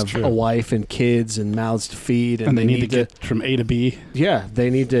 and have a wife and kids and mouths to feed, and they need to get from A to B. Yeah, they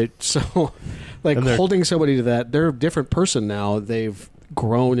need to. So, like, holding somebody to that, they're a different person now. They've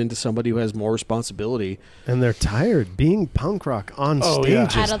grown into somebody who has more responsibility, and they're tired. Being punk rock on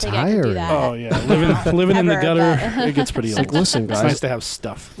stage is I don't think tiring. I could do that. Oh yeah, living in the gutter, it gets pretty old. like, listen, guys, it's nice to have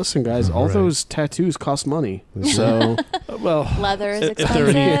stuff. Listen, guys, all those tattoos cost money. So, leather is if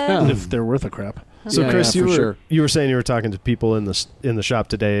expensive. if they're worth a crap. So, Chris, for sure. you were saying you were talking to people in the shop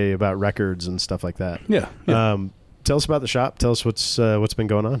today about records and stuff like that. Yeah. Tell us about the shop. Tell us what's been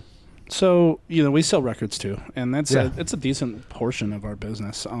going on. So, we sell records too, and that's it's a decent portion of our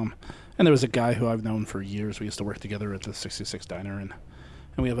business. And there was a guy who I've known for years. We used to work together at the 66 Diner, and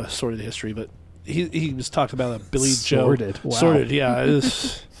we have a sordid history, but he was talking about a Billy Joe. Sordid. Wow. Sordid, yeah. It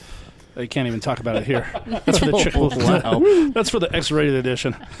is, I can't even talk about it here. That's for the That's for the X-rated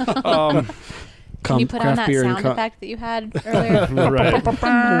edition. Can you put on that sound effect that you had earlier? Right.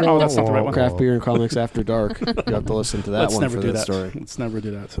 Oh, that's not the right one. Craft Beer and Comics After Dark. You have to listen to that Let's one never for do that story. Let's never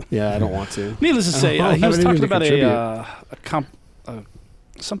do that. Yeah, I don't want to. Needless to say, he was talking about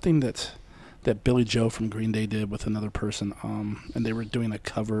something that Billy Joe from Green Day did with another person, and they were doing a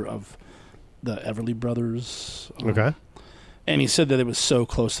cover of the Everly Brothers. Okay. And he said that it was so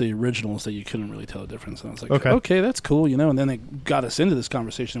close to the originals that you couldn't really tell the difference. And I was like, okay, that's cool, And then it got us into this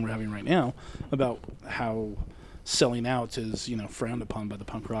conversation we're having right now about how selling out is, frowned upon by the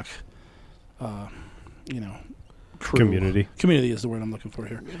punk rock, crew. Community is the word I'm looking for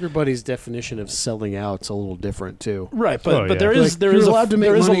here. Everybody's definition of selling out's a little different too. Right, but there is you're allowed to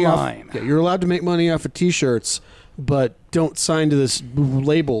make money a line. Yeah, you're allowed to make money off of T-shirts, but don't sign to this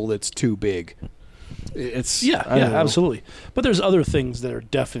label that's too big. It's absolutely. But there's other things that are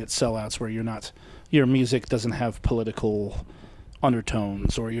definite sellouts where your music doesn't have political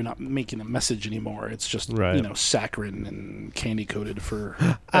undertones, or you're not making a message anymore. It's just saccharine and candy coated for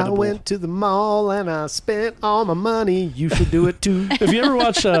I went to the mall and I spent all my money. You should do it too. If you ever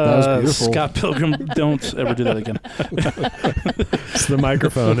watch Scott Pilgrim, don't ever do that again. It's the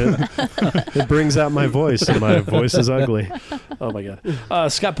microphone. It brings out my voice, and my voice is ugly. Oh my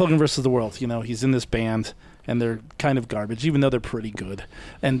god. Scott Pilgrim versus the World. He's in this band, and they're kind of garbage, even though they're pretty good.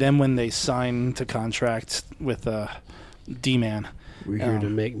 And then when they sign to contract with D-Man, we're here to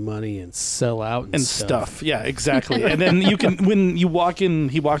make money and sell out and stuff. Yeah, exactly. And then when you walk in,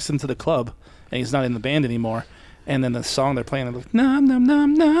 he walks into the club, and he's not in the band anymore. And then the song they're playing, they're like, nom, nom,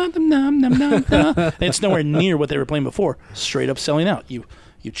 nom, nom, nom, nom, nom, nom. And it's nowhere near what they were playing before. Straight up selling out. You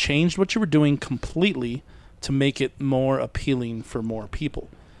changed what you were doing completely to make it more appealing for more people.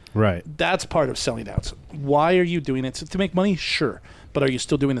 Right. That's part of selling out. Why are you doing it? To make money? Sure. But are you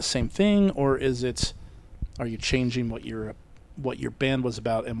still doing the same thing, or are you changing what your band was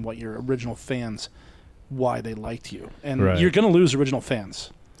about and what your original fans, why they liked you? And you're going to lose original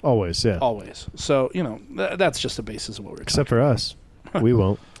fans. Always, yeah. always. So that's just the basis of what we're Except talking. for us. We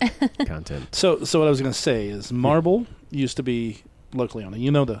won't. Content. So what I was going to say is Marble used to be locally owned.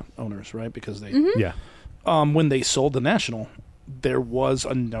 You know the owners, right? Because they Yeah. when they sold the National, there was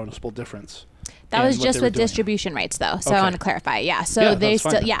a noticeable difference. That in was what just they were with doing. distribution rights, though. So Okay. I want to clarify. Yeah. So Yeah, they that's fine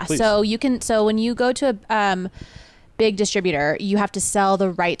still, then. yeah. Please. So you can, so when you go to a big distributor, you have to sell the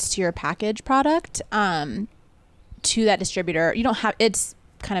rights to your package product to that distributor. You don't have, it's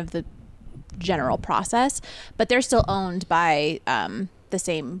kind of the general process, but they're still owned by the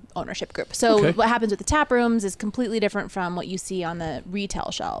same ownership group. So Okay. what happens with the tap rooms is completely different from what you see on the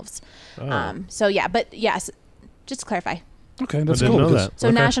retail shelves. Oh. So yeah, but yes, just to clarify. Okay, that's I didn't cool. know because that. So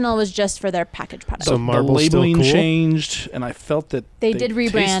Okay. National was just for their package product. So the Marble's still labeling cool? changed, and I felt that They did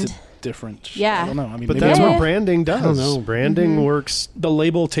rebrand. tasted different. Yeah. I don't know. I mean, But maybe that's I'm what wrong. branding does. I don't know. Branding works. The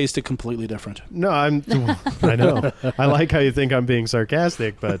label tasted completely different. No, I know. I like how you think I'm being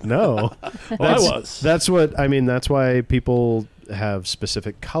sarcastic, but no. I was. That's what I mean. That's why people have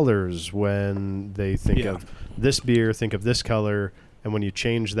specific colors when they think Yeah. of this beer. Think of this color, and when you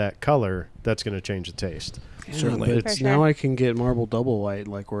change that color, that's going to change the taste. Certainly. But For it's, sure. now I can get Marble Double White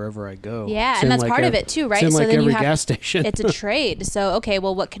like wherever I go. Yeah, It's and in that's like part of ev- it too, right? It's in So like then you every have- gas station. It's a trade. So, okay,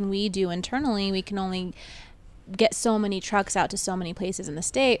 well, what can we do internally? We can only get so many trucks out to so many places in the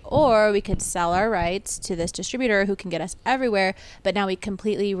state, or we could sell our rights to this distributor who can get us everywhere, but now we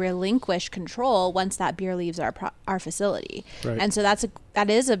completely relinquish control once that beer leaves our facility. Right. And so that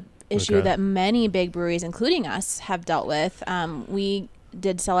is a issue Okay. that many big breweries, including us, have dealt with. We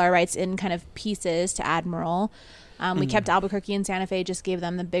did sell our rights in kind of pieces to Admiral. We kept Albuquerque and Santa Fe, just gave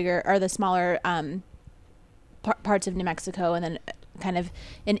them the bigger or the smaller parts of New Mexico, and then kind of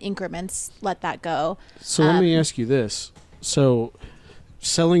in increments let that go. So let me ask you this. So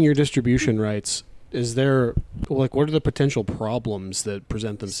selling your distribution rights, is there like what are the potential problems that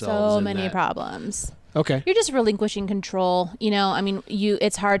present themselves? So in many that? problems. Okay. You're just relinquishing control. I mean,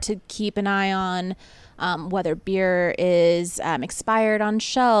 it's hard to keep an eye on whether beer is expired on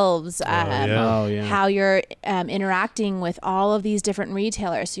shelves, yeah. Oh yeah. how you're interacting with all of these different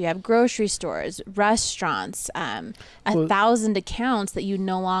retailers. So you have grocery stores, restaurants, 1,000 accounts that you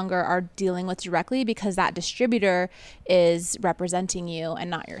no longer are dealing with directly because that distributor is representing you and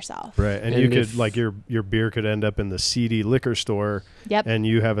not yourself. Right, and And you could if- like your beer could end up in the seedy liquor store, Yep. and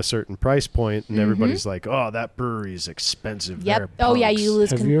you have a certain price point, and everybody's like, "Oh, that brewery's expensive." Yep. They're Oh yeah, punks." you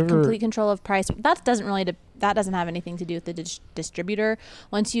lose Have you ever- complete control of price. That doesn't have anything to do with the distributor.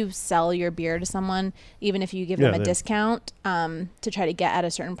 Once you sell your beer to someone, even if you give them Yeah, a then- discount to try to get at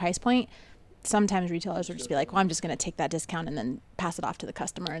a certain price point, sometimes retailers will just be like, "Well, I'm just going to take that discount and then pass it off to the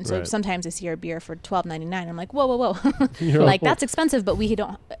customer." And so Right. sometimes I see our beer for $12.99. I'm like, "Whoa, You're like that's expensive." But we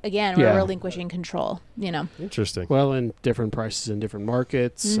don't. Again, we're Yeah. relinquishing control. Interesting. Well, and different prices in different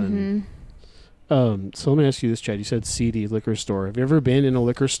markets. And Mm-hmm. so let me ask you this, Chad. You said seedy liquor store. Have you ever been in a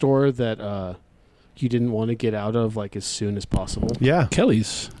liquor store that you didn't want to get out of like as soon as possible? Yeah,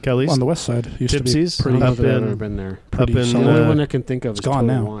 Kelly's Kelly's. on the west side used Tipsy's? to be I pretty. don't know Up that I've in- ever been there. pretty up in, The solid. only uh, one I can think of is it's gone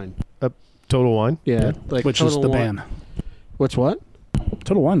Total now. Wine. Total Wine. Yeah, like which is Total the Wine. man. What's what?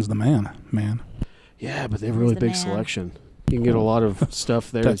 Total Wine's the man. Yeah, but they have He's really the big man. selection. You can get a lot of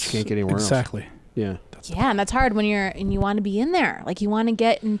stuff there that you can't get anywhere exactly. else. Yeah. Yeah, and that's hard when you want to be in there. Like you want to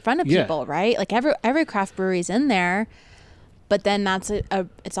get in front of Yeah. people, right? Like every craft brewery's in there, but then that's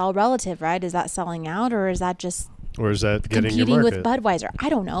it's all relative, right? Is that selling out or is that just Or is that getting your competing market? with Budweiser? I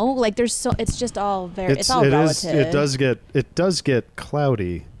don't know. Like it's just all it's all relative. It does get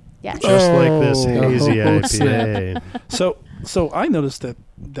cloudy, Yeah. just like this Oh. hazy Oh, IPA. So I noticed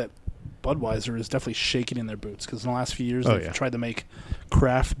that Budweiser is definitely shaking in their boots because in the last few years Oh, they've yeah. tried to make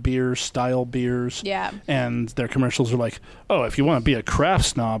craft beer style beers. Yeah. And their commercials are like, oh, if you want to be a craft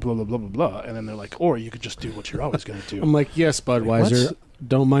snob, blah blah blah blah blah, and then they're like, or you could just do what you're always going to do. I'm like, yes, Budweiser. What?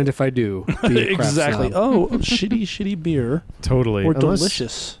 Don't mind if I do. Be a craft Exactly. snob. Oh, shitty beer Totally. or Unless-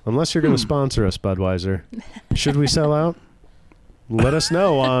 delicious. Unless you're going to sponsor us, Budweiser. Should we sell out? Let us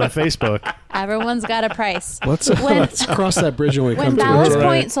know on Facebook. Everyone's got a price. Let's When- let's cross that bridge when we When come to Ballast it. Right.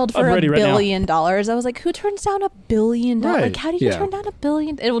 Point sold for I'm $1 ready right now. billion, I was like, who turns down $1 billion? Right. Like, how do you Yeah. turn down $1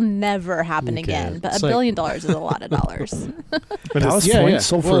 billion? It will never happen Okay. again. But It's $1 like- billion is a lot of dollars. Ballast yeah, Point yeah.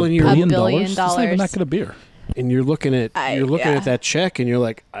 sold Well, for and $1 you're- billion. $1 billion. That's not even that good a beer. And you're looking at yeah. that check, and you're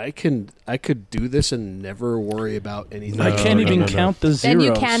like, I could do this and never worry about anything. No, I can't no, even no, no. count the zeros. Then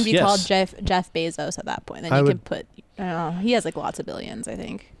you can be Yes. called Jeff Bezos at that point. Then I you would- can put. I don't know. He has like lots of billions, I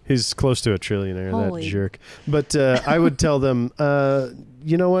think. He's close to a trillionaire, Holy- that jerk. But I would tell them,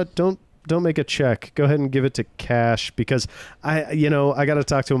 you know what? Don't don't make a check. Go ahead and give it to cash because I got to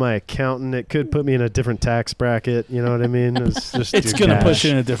talk to my accountant. It could put me in a different tax bracket. You know what I mean? It's going to push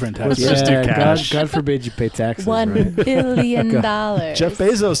you in a different tax Let's bracket. just do cash. God forbid you pay taxes. $1 right? billion. Jeff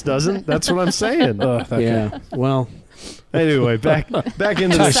Bezos doesn't. That's what I'm saying. Yeah. Well, Anyway, back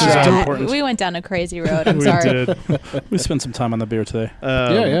into the Sorry, show. we went down a crazy road. I'm We sorry. did. We spent some time on the beer today.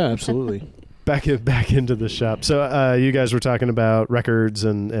 yeah, absolutely. Back into the shop. So you guys were talking about records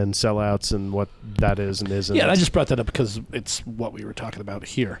and sellouts and what that is and isn't. Yeah, and I just brought that up because it's what we were talking about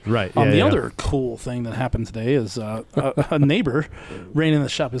here. Right. The other cool thing that happened today is a neighbor ran in the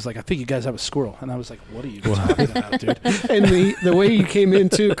shop. Is like, I think you guys have a squirrel, and I was like, what are you talking about, dude? And the way he came in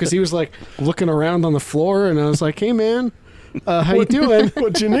too, because he was like looking around on the floor, and I was like, "Hey, man, how you doing?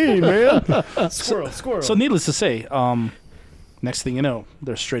 What you need, man? Squirrel. So needless to say, next thing you know,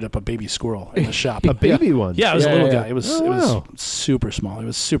 there's straight up a baby squirrel in the shop. a baby one. Yeah, it was a Yeah, little yeah. guy. It was Oh, it was wow. super small. It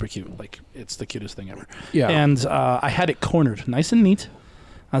was super cute. Like, it's the cutest thing ever. Yeah. And I had it cornered, nice and neat.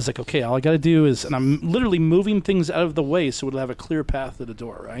 I was like, okay, all I got to do is, and I'm literally moving things out of the way so it'll have a clear path to the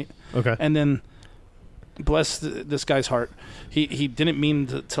door, right? Okay. And then, bless this guy's heart, he didn't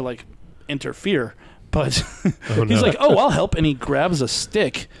mean to like interfere, but Oh, he's no. like, oh, I'll help, and he grabs a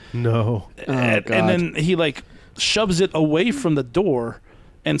stick, No. and God. then he like shoves it away from the door.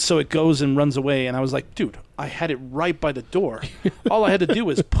 And so it goes and runs away. And I was like, dude, I had it right by the door. All I had to do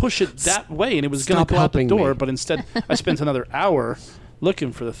was push it that way, and it was going Stop to go out the helping door. me. But instead, I spent another hour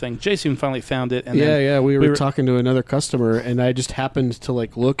looking for the thing. Jason finally found it. And yeah, then yeah. We were talking to another customer, and I just happened to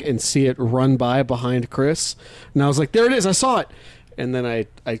like look and see it run by behind Chris, and I was like, "There it is! I saw it!" And then I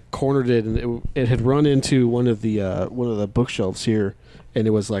cornered it, and it had run into one of the bookshelves here, and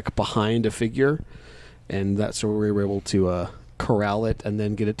it was like behind a figure, and that's where we were able to corral it and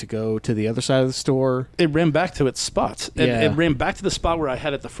then get it to go to the other side of the store. it ran back to its spot. Yeah. It ran back to the spot where I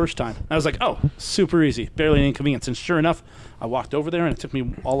had it the first time. I was like, oh, super easy, barely an inconvenience. And sure enough, I walked over there, and it took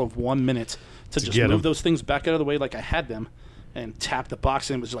me all of 1 minute to just get move 'em. those things back out of the way like I had them, and tap the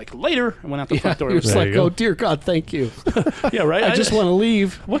box, and it was like, later, and went out the front door. It It was was There like, you go. "Oh dear God, thank you! yeah, right? I just want to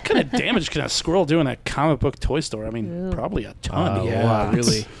leave." What kind of damage can a squirrel do in a comic book toy store? I mean, Ooh. probably a ton. Yeah. Wow,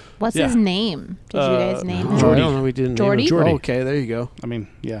 really. What's Yeah. his name? Did you guys name him? Oh, I Jordy. don't know. We didn't. Jordy? Name him. Jordy. Oh, okay, there you go. I mean,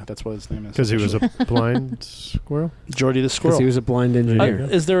 yeah, that's what his name is. Because he was a blind squirrel. Jordy the Because squirrel. he was a blind engineer.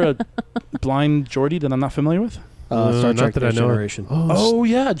 Is there a blind Jordy that I'm not familiar with? Star not Trek that I Next know. Generation. Oh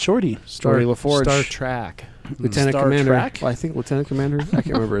yeah, Jordy. Jordy LaForge. Star Trek. Lieutenant Star Commander. Trek? Well, I think Lieutenant Commander. I can't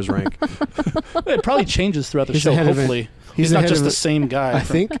remember his rank. It probably changes throughout the He's show. the head of it. Hopefully, He's he's the not head just of the it. same guy.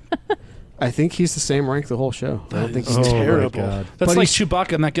 I think he's the same rank the whole show. I don't think That's he's Oh, my terrible. God. That's But like he's-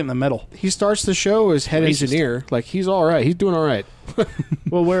 Chewbacca not getting the medal. He starts the show as head Racist. engineer. Like, he's all right. He's doing all right.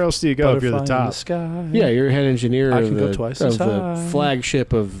 Well, where else do you go if you're the Butterfly in top? sky. Yeah, you're head engineer I of, can go the, twice of as the high.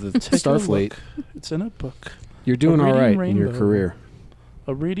 flagship of the Take a Starfleet. look. It's in a book. You're doing A all reading right in your rainbow. career.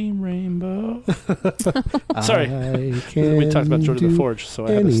 A reading rainbow. Sorry. I We talked about can Jordy do- LaForge, so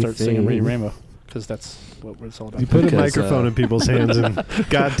I had to start singing Reading anything. Rainbow because that's what it's all about. You put a Because, microphone in people's hands, and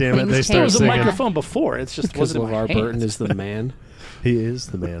God damn it, Things they change. start There was a singing. microphone before. It's just Because wasn't in my LeVar hand. Burton is the man, He is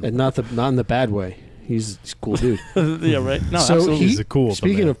the man. and not in the bad way. He's a cool dude. Yeah, right. No, So absolutely. He's a cool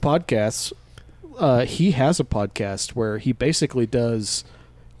Speaking man. of podcasts, he has a podcast where he basically does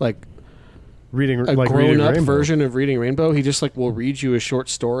like Reading a like grown Reading up Rainbow. version of Reading Rainbow. He just like will read you a short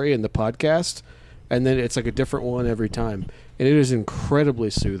story in the podcast, and then it's like a different one every time, and it is incredibly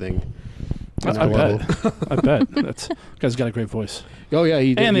soothing. And I love it. bet. I bet. That's guy's got a great voice. Oh yeah,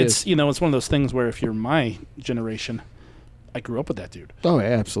 he did. And he it's is. it's one of those things where if you're my generation, I grew up with that dude. Oh yeah,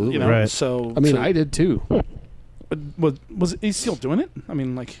 absolutely. You know, Right. so I mean, so- I did too. was he still doing it? I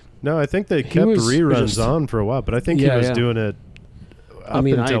mean, like No, I think they He kept was reruns just- on for a while, but I think Yeah, he was yeah. doing it up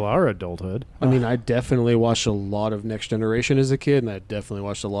mean, until our adulthood. I mean, I definitely watched a lot of Next Generation as a kid, and I definitely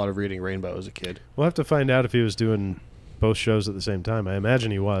watched a lot of Reading Rainbow as a kid. We'll have to find out if he was doing both shows at the same time. I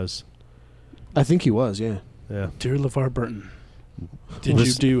imagine he was. I think he was, yeah. Yeah. dear LeVar Burton, did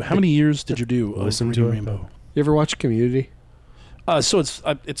Listen- you do how many years did you do of Listen Reading to it. Rainbow? You ever watch Community? So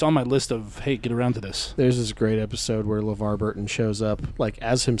it's on my list of hey, get around to this. There's this great episode where LeVar Burton shows up like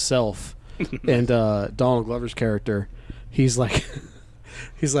as himself, and Donald Glover's character, he's like,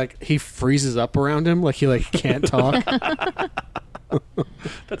 he freezes up around him, like he like can't talk.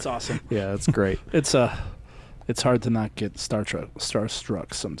 That's awesome. Yeah, that's great. It's hard to not get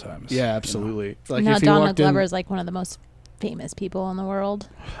starstruck sometimes. Yeah, absolutely. Like now if he Donald walked in, Glover is like one of the most famous people in the world.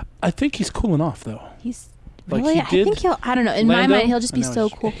 I think he's cooling off though. He's Like really. he I did think he'll. I don't know. In my Lando? mind, he'll just be I know so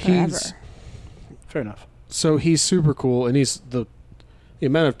he's- cool forever. he's- Fair enough. so he's super cool, and he's the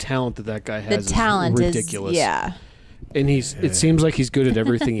amount of talent that guy The has talent is ridiculous. is yeah. And it seems like he's good at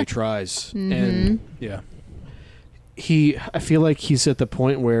everything he tries. And Yeah. I feel like he's at the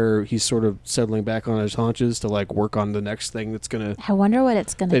point where he's sort of settling back on his haunches to like work on the next thing I wonder what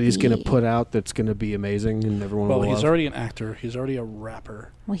it's gonna be. that he's gonna put out that's gonna be amazing and everyone Well, will he's love. already an actor. He's already a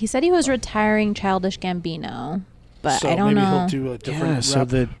rapper. Well, he said he was retiring Childish Gambino, but so I don't maybe know. he'll do a different so rap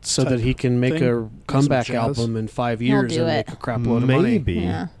that he can make thing, a comeback jazz. album in 5 He'll years do and it. make a crap load of money. Maybe.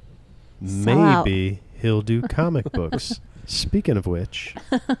 Yeah. Sell out. Maybe he'll do comic books. Speaking of which,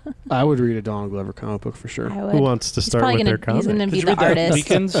 I would read a Donald Glover comic book for sure. I would. who wants to He's start probably with gonna, their he's comic? gonna Did be you the read that artist.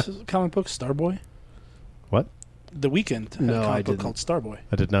 Weekend's comic book, Starboy? What? The Weekend had No, a I comic book didn't. called Starboy.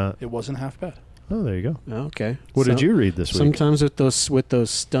 I did not. It wasn't half bad. Oh, there you go. Okay. What did you read this week? Sometimes with those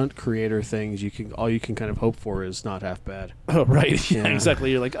stunt creator things, all you can kind of hope for is not half bad. Oh, right. Yeah, Yeah.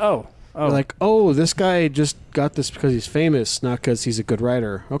 exactly. You're like, oh. You're like, oh, this guy just got this because he's famous, not because he's a good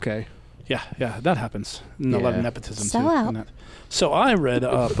writer. Okay. Yeah, that happens. And a lot of Yeah. nepotism Sell too. out. in that. So I read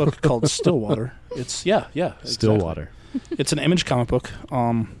a book called Stillwater. It's exactly. Stillwater. It's an Image comic book.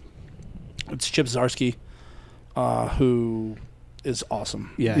 It's Chip Zdarsky, who is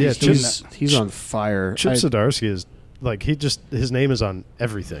awesome. Yeah. Yeah, He's on fire. Chip Zdarsky is like his name is on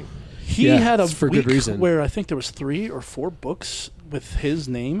everything. He Yeah, had a it's for week good reason. where I think there was 3 or 4 books with his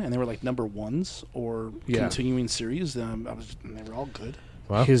name, and they were like number ones or Yeah. continuing series. And they were all good.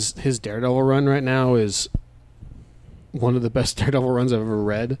 Wow. His Daredevil run right now is one of the best Daredevil runs I've ever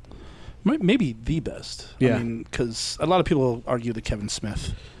read. Maybe the best. Yeah. I mean, because a lot of people argue the Kevin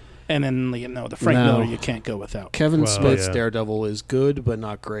Smith, and then the Frank No. Miller you can't go without. Kevin Well, Smith's yeah. Daredevil is good, but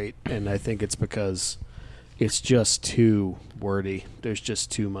not great, and I think it's because it's just too wordy. There's just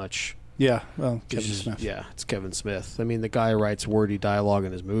too much. Yeah, well, Kevin It's just- Smith. Yeah, it's Kevin Smith. I mean, the guy writes wordy dialogue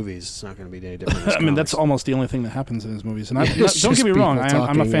in his movies. It's not going to be any different. in his I mean, that's comics. almost the only thing that happens in his movies. And It's don't just get me wrong, people I'm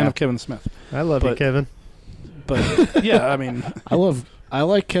a talking, fan yeah. of Kevin Smith. I love you, but- Kevin. But yeah, I mean, I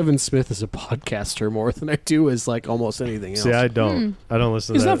like Kevin Smith as a podcaster more than I do as like almost anything else. See, I don't. I don't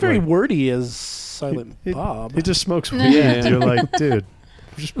listen he's to that. not very like, wordy as Silent he- Bob. He just smokes weed. Yeah. You're like, dude,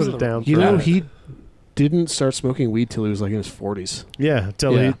 just put Isn't it down. You for a know, minute. he didn't start smoking weed till he was like in his 40s. Yeah,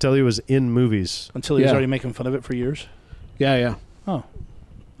 till Yeah. he was in movies. Until he was Yeah. already making fun of it for years. Yeah, yeah.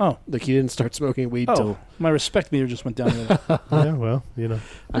 Oh, Like he didn't start smoking weed till my respect meter just went down. Yeah, well, you know.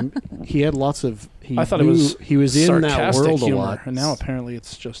 he had lots of. I thought it was he was in that sarcastic world humor, a lot. and now apparently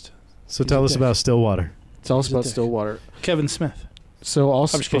it's just So He's tell a us dick. about Stillwater. It's all he's a about dick. Stillwater. Kevin Smith. So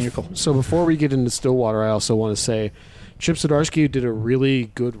also, I'm just kidding, you're cool. So before we get into Stillwater, I also want to say, Chip Zdarsky did a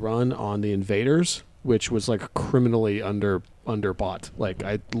really good run on The Invaders, which was like criminally underbought. Like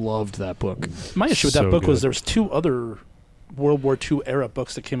I loved that book. My issue with So that book was good. there was 2 other World War II era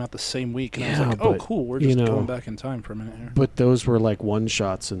books that came out the same week, and I was Yeah, like, oh, but, cool, we're you just know, going back in time for a minute here. But those were like one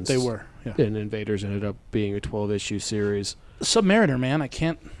shots, and They were, yeah. And Invaders ended up being a 12-issue series. Submariner, man, I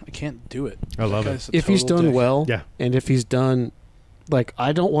can't do it. I love That it. guy's a If he's total done dick. well, Yeah. and if he's done, like,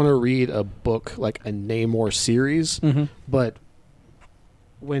 I don't want to read a book like a Namor series, Mhm. but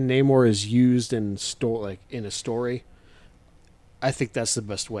when Namor is used in in a story, I think that's the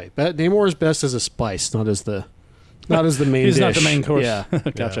best way. But Namor is best as a spice, not as the main. He's dish. not the main course. Yeah,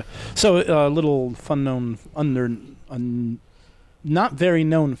 Gotcha. So a little not very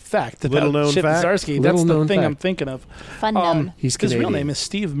known fact about Little known Chip fact? Zdarsky. Little That's the known thing I'm fact. thinking of. Fun known. he's His Canadian. real name is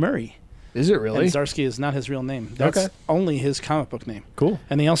Steve Murray. Is it really? And Zdarsky is not his real name. That's Okay. only his comic book name. Cool.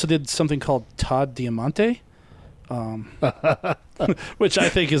 And he also did something called Todd Diamante, which I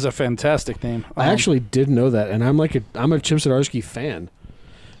think is a fantastic name. I actually did know that, and I'm a Chip Zdarsky fan.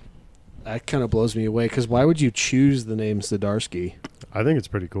 That kind of blows me away because why would you choose the name Zdarsky? I think it's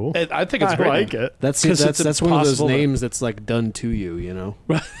pretty cool. I think it's I great. like it. That's 'Cause it's that's one of those impossible to- names that's like done to you, you know.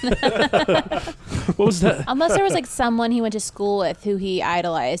 What was that? Unless there was like someone he went to school with who he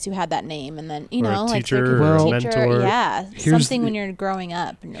idolized who had that name, and then Or a like teacher or a teacher, mentor. yeah, Here's something the- when you're growing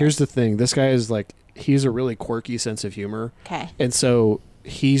up. And you're Here's the thing: this guy is like he's a really quirky sense of humor, okay. and so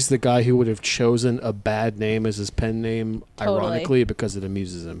he's the guy who would have chosen a bad name as his pen name, Totally. ironically, because it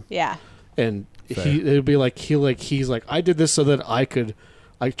amuses him. Yeah. And Fair. it'd be like he's like I did this so that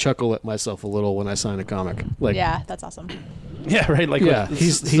I chuckle at myself a little when I sign a comic. Like Yeah, that's awesome. Yeah, right. Like yeah, what-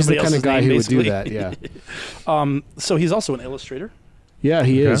 he's the somebody kind of else's guy name, who would do basically. that. Yeah, So he's also an illustrator, yeah,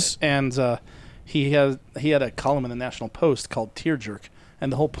 he Okay. is. and he had a column in the National Post called Tear Jerk,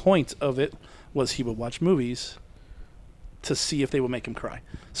 and the whole point of it was he would watch movies to see if they would make him cry.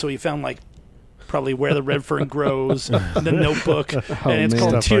 So he found like probably Where the Red Fern Grows, The Notebook, and it's man.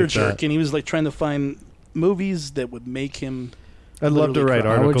 called Stuff Tear like Jerk, that. and he was like trying to find movies that would make him. I'd love to literally write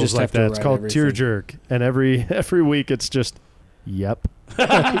cry. I would articles just like have to that. It's write called everything. Tear Jerk, and every week it's just Yep.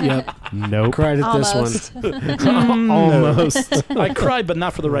 Yep. Nope. Cried at Almost. this one. Almost. I cried, but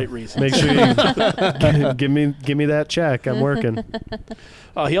not for the right reason. Make sure you give me that check. I'm working.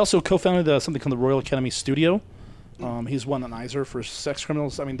 He also co-founded something called the Royal Academy Studio. He's won an Eisner for Sex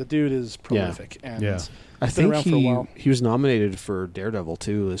Criminals. I mean, the dude is prolific. And Yeah. I he's been think around for a while. he was nominated for Daredevil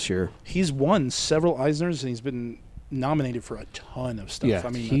too this year. He's won several Eisners, and he's been nominated for a ton of stuff. Yeah, I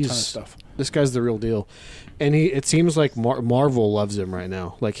mean, a ton of he's- stuff. This guy's the real deal, and it seems like Marvel loves him right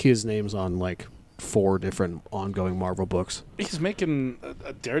now. Like his name's on like 4 different ongoing Marvel books. He's making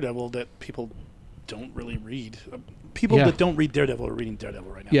a Daredevil that people don't really read. People Yeah. that don't read Daredevil are reading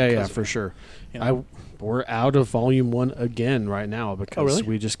Daredevil right now. Yeah, because of for him, sure. you know? We're out of volume 1 again right now because really?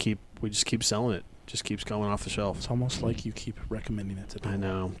 we just keep selling it. Just keeps going off the shelf. It's almost like you keep recommending it to people. I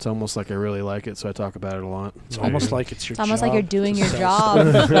know. It's almost like I really like it, so I talk about it a lot. It's almost like it's your It's almost like job you're doing to your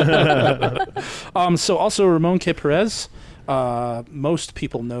sell job. So also Ramon K. Perez. Most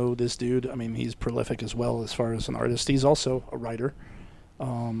people know this dude. I mean, he's prolific as well as far as an artist. He's also a writer.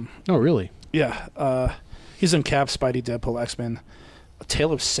 Oh, really? Yeah. He's in Cap, Spidey, Deadpool, X-Men. A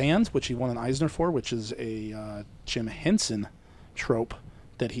Tale of Sand, which he won an Eisner for, which is a Jim Henson trope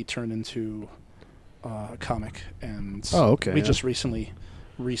that he turned into a comic. And Oh, okay. we yeah. just recently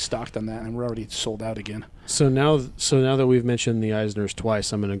restocked on that, and we're already sold out again. So now that we've mentioned the Eisners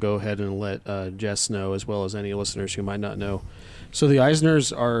twice, I'm going to go ahead and let Jess know, as well as any listeners who might not know. So the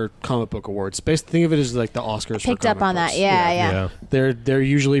Eisners are comic book awards. Basically, think of it as like the Oscars. Picked for up comic on that. books. Yeah. They're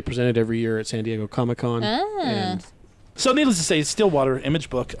usually presented every year at San Diego Comic-Con. Ah. And So needless to say, Stillwater Image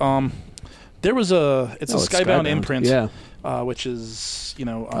Book. There was it's a Skybound imprint, Yeah, which is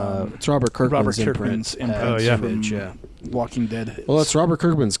it's Robert Kirkman's Kirkman's imprint. imprint Oh, yeah. from Image, yeah. Walking Dead. Well, it's Robert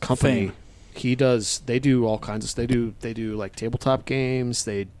Kirkman's company. Fame. They do all kinds of. They do like tabletop games.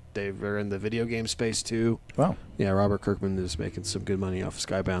 They're in the video game space too. Wow. Yeah, Robert Kirkman is making some good money off of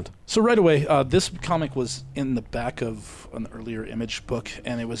Skybound. So right away, this comic was in the back of an earlier Image book,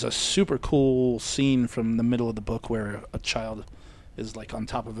 and it was a super cool scene from the middle of the book where a child is like on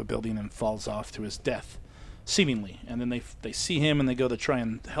top of a building and falls off to his death, seemingly. And then they see him and they go to try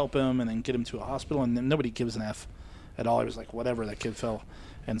and help him and then get him to a hospital, and then nobody gives an F at all. It was like, whatever, that kid fell.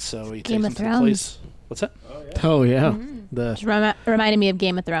 And so he Game takes of him to the Thrones. place. What's that? Oh yeah, Mm-hmm. the Just reminded me of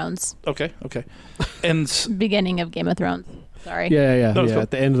Game of Thrones. Okay. And Beginning of Game of Thrones. Sorry. yeah. No, it's cool.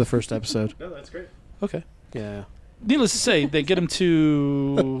 At the end of the first episode. No, that's great. okay. Yeah. Needless to say, they get him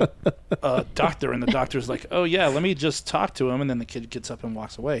to a doctor, and the doctor's like, "Oh yeah, let me just talk to him." And then the kid gets up and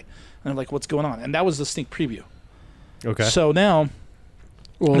walks away. And they're like, "What's going on?" And that was the sneak preview. Okay. So now,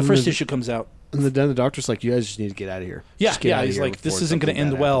 Well, when the and first issue comes out, and then the doctor's like, "You guys just need to get out of here." yeah, Just get out of he's here like, "This before isn't going to something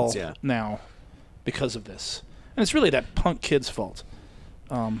end bad well happens." Yeah. now because of this." And it's really that punk kid's fault.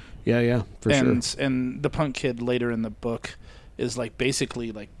 Yeah, for sure. And the punk kid later in the book is like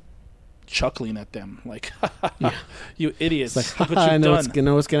basically like chuckling at them, like, Yeah. "You idiots! It's like, Look what I you've know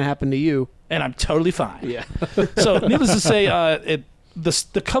done." what's going to happen to you. And I'm totally fine. Yeah. So, needless to say,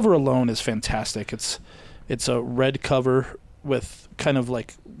 the cover alone is fantastic. It's a red cover with kind of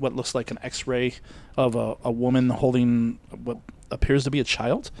like what looks like an X-ray of a woman holding what appears to be a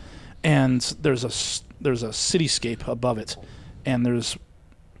child, and there's a cityscape above it, and there's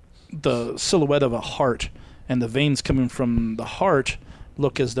the silhouette of a heart, and the veins coming from the heart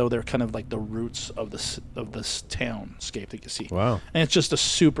look as though they're kind of like the roots of this townscape that you see. Wow. And it's just a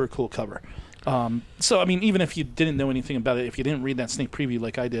super cool cover. So, I mean, even if you didn't know anything about it, if you didn't read that sneak preview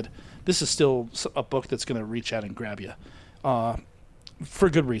like I did, this is still a book that's going to reach out and grab you for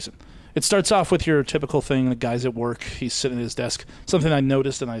good reason. It starts off with your typical thing. The guy's at work. He's sitting at his desk. Something I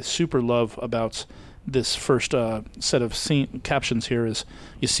noticed and I super love about this first set of captions here is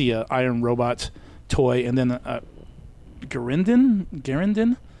you see an Iron Robot toy and then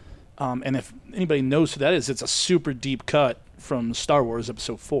Garandin. And if anybody knows who that is, it's a super deep cut from Star Wars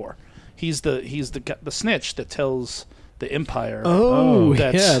Episode 4. He's the snitch that tells the Empire. Oh,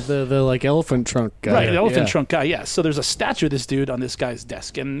 that's- yeah, the like elephant trunk guy. Right, the elephant Yeah. trunk guy, yeah. So there's a statue of this dude on this guy's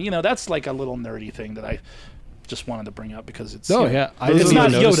desk. And, that's like a little nerdy thing that I just wanted to bring up because it's... Oh, yeah. I it's didn't not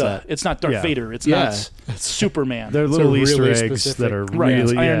even notice Yoda. that. It's not Darth Yeah. Vader. It's Yeah. not Superman. They're It's little a really Easter eggs specific- that are Right,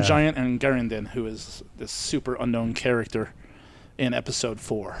 it's really... Iron yeah. Giant and Garandin, who is this super unknown character in Episode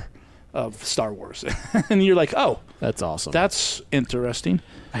 4 of Star Wars. And you're like, oh, That's awesome. that's interesting.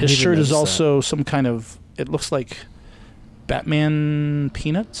 I His didn't even shirt is notice also some kind of... It looks like Batman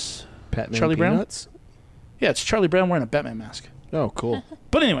Peanuts. Batman Charlie Brown? Peanuts? Yeah, it's Charlie Brown wearing a Batman mask. Oh, cool.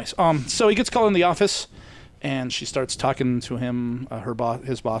 But anyways, so he gets called in the office, and she starts talking to him,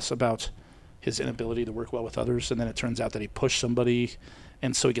 his boss, about his inability to work well with others, and then it turns out that he pushed somebody,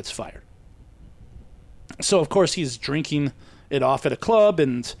 and so he gets fired. So of course he's drinking it off at a club,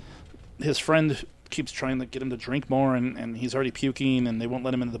 and his friend keeps trying to get him to drink more, and he's already puking, and they won't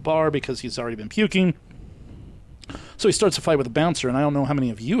let him into the bar because he's already been puking. So he starts a fight with a bouncer, and I don't know how many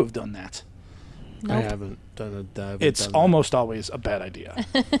of you have done that. I Nope. haven't done it. It's almost always a bad idea.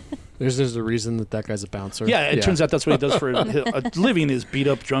 There's a reason that guy's a bouncer. Yeah, it turns out that's what he does for a living, is beat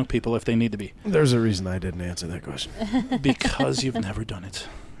up drunk people if they need to be. There's a reason I didn't answer that question. Because you've never done it.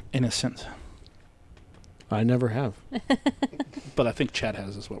 Innocent. I never have. But I think Chad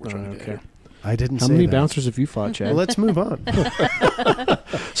has, is what we're trying to get Okay. here. I didn't How say many that. bouncers have you fought, Chad? Well, let's move on.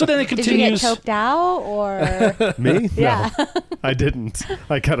 So then it Did you get continues. choked out or? Me? Yeah. No, I didn't.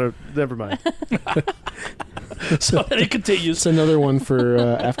 I kind of, never mind. So then it continues. It's another one for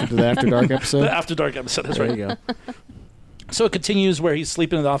after the After Dark episode. The After Dark episode, that's There right. you go. So it continues where he's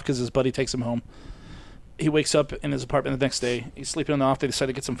sleeping it off because his buddy takes him home. He wakes up in his apartment the next day. He's sleeping it off. They decide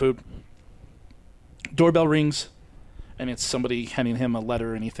to get some food. Doorbell rings, and it's somebody handing him a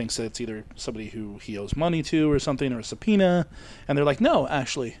letter, and he thinks that it's either somebody who he owes money to or something, or a subpoena. And they're like, no,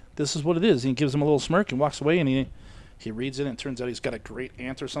 actually, this is what it is. And he gives him a little smirk and walks away, and he reads it, and it turns out he's got a great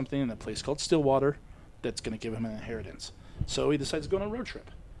aunt or something in a place called Stillwater that's going to give him an inheritance. So he decides to go on a road trip.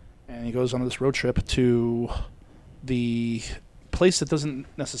 And he goes on this road trip to the place that doesn't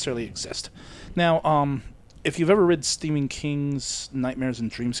necessarily exist. Now, if you've ever read Stephen King's Nightmares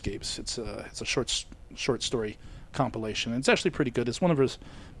and Dreamscapes, it's a short story compilation. It's actually pretty good. It's one of his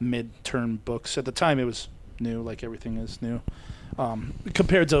mid-term books. At the time, it was new, like everything is new.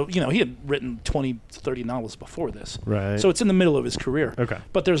 Compared to, he had written 20, 30 novels before this. Right. So it's in the middle of his career. Okay.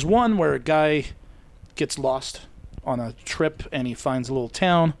 But there's one where a guy gets lost on a trip and he finds a little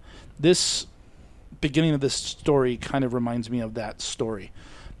town. This beginning of this story kind of reminds me of that story.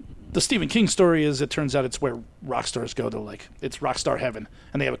 The Stephen King story is, it turns out it's where rock stars go to, it's rock star heaven,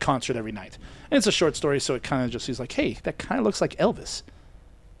 and they have a concert every night. And it's a short story, so it kind of just, he's like, hey, that kind of looks like Elvis.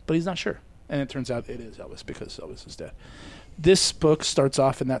 But he's not sure. And it turns out it is Elvis because Elvis is dead. This book starts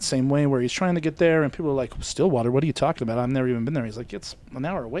off in that same way where he's trying to get there, and people are like, Stillwater, what are you talking about? I've never even been there. He's like, it's an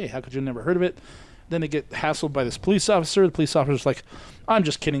hour away. How could you have never heard of it? Then they get hassled by this police officer. The police officer's like, I'm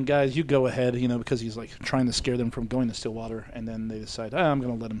just kidding, guys. You go ahead, because he's like trying to scare them from going to Stillwater. And then they decide, I'm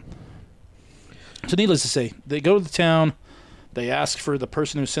going to let him. So needless to say, they go to the town. They ask for the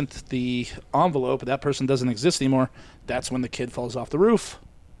person who sent the envelope. That person doesn't exist anymore. That's when the kid falls off the roof.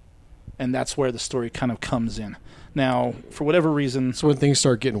 And that's where the story kind of comes in. Now, for whatever reason... So when things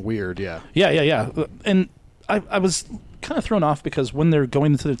start getting weird, yeah. Yeah. And I was kind of thrown off because when they're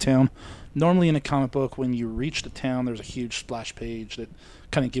going into the town, normally in a comic book, when you reach the town, there's a huge splash page that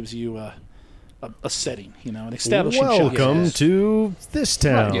kind of gives you a setting, an establishing shot. Welcome Yes. to this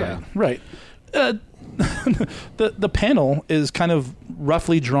town. Yeah. Right. The panel is kind of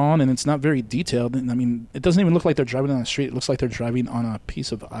roughly drawn, and it's not very detailed. I mean, it doesn't even look like they're driving down the street. It looks like they're driving on a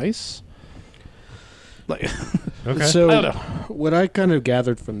piece of ice. Like, Okay. So I don't know. what I kind of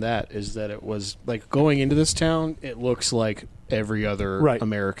gathered from that is that it was like going into this town, it looks like every other Right.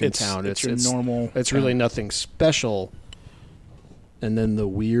 American town. It's your normal. It's really nothing special. And then the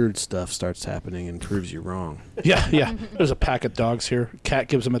weird stuff starts happening and proves you wrong. Yeah. There's a pack of dogs here. Cat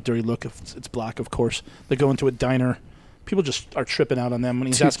gives them a dirty look. If it's black, of course. They go into a diner. People just are tripping out on them when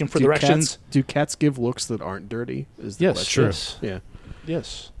he's asking for directions. Do cats give looks that aren't dirty? Is the Yes, question. yes, Yeah.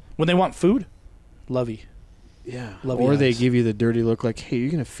 yes. When they want food, lovey. Yeah. Lovey Or they eyes. give you the dirty look like, hey, you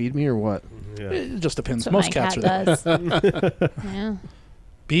going to feed me or what? Yeah. It just depends. That's what Most my cats cat are that. does. Yeah.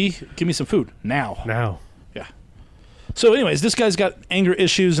 B, give me some food now. Now. So, anyways, this guy's got anger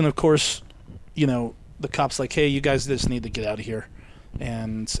issues, and of course, the cop's like, "Hey, you guys just need to get out of here."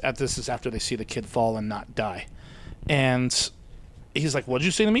 And this is after they see the kid fall and not die, and he's like, "What'd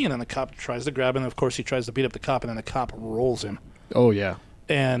you say to me?" And then the cop tries to grab him, and of course, he tries to beat up the cop, and then the cop rolls him, Oh, yeah.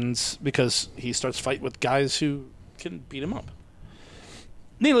 and because he starts fighting with guys who can beat him up.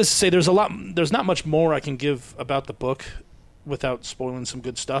 Needless to say, there's not much more I can give about the book without spoiling some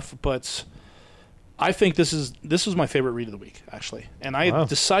good stuff, but I think this was my favorite read of the week, actually. And I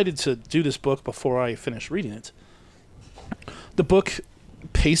decided to do this book before I finished reading it. The book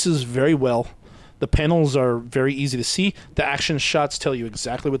paces very well. The panels are very easy to see. The action shots tell you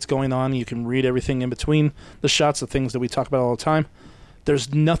exactly what's going on. You can read everything in between the shots, the things that we talk about all the time.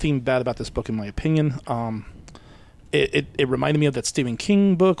 There's nothing bad about this book, in my opinion. It reminded me of that Stephen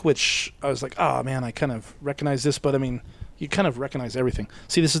King book, which I was like, oh, man, I kind of recognize this, but I mean... You kind of recognize everything.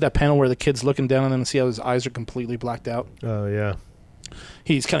 See, this is that panel where the kid's looking down on him and see how his eyes are completely blacked out. Oh, yeah.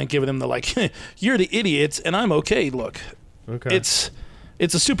 He's kind of giving him the, you're the idiot, and I'm okay look. Okay. It's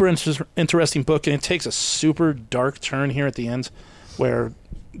a super interesting book, and it takes a super dark turn here at the end where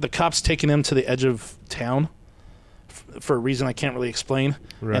the cop's taking him to the edge of town for a reason I can't really explain.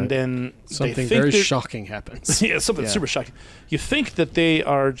 Right. And then Something they think very they're- shocking happens. yeah, something Yeah. super shocking. You think that they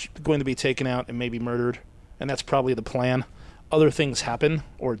are going to be taken out and maybe murdered, and that's probably the plan. Other things happen,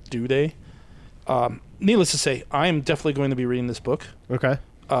 or do they? Needless to say, I am definitely going to be reading this book. Okay.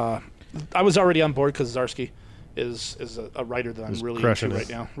 I was already on board because Zdarsky is a writer that I'm He's really crushing into it.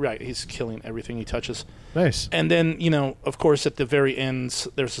 right now. Right, he's killing everything he touches. Nice. And then, of course, at the very end,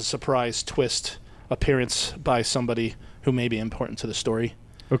 there's a surprise twist appearance by somebody who may be important to the story,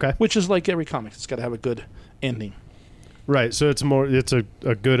 Okay. which is like every comic. It's got to have a good ending. Right. So it's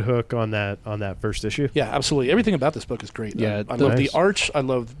a good hook on that first issue. Yeah, absolutely. Everything about this book is great. Yeah, I love the nice. art. I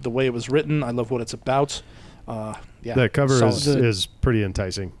love the way it was written. I love what it's about. Yeah, The cover solid. is pretty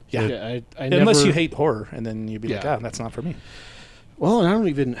enticing. Yeah. It- I Unless never, you hate horror, and then you'd be like, Yeah. that's not for me. Well, and I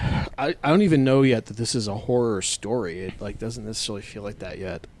don't even know yet that this is a horror story. It like doesn't necessarily feel like that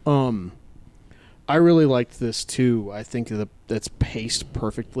yet. I really liked this too. I think that it's paced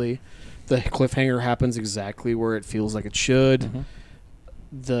perfectly. The cliffhanger happens exactly where it feels like it should. Mhm.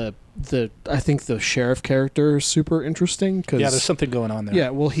 I think the sheriff character is super interesting because Yeah, there's something going on there. yeah,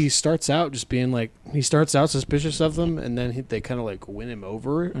 well, he starts out just being like he starts out suspicious of them, and then they kind of like win him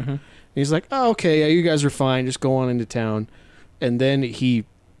over. Mhm. He's like, "Oh, okay, yeah, you guys are fine. Just go on into town." And then he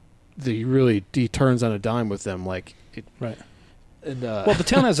turns on a dime with them, like, Right. and, Well, the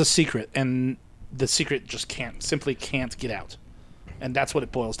town has a secret, and the secret just simply can't get out. And that's what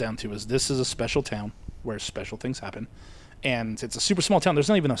it boils down to, is this is a special town where special things happen. And it's a super small town. There's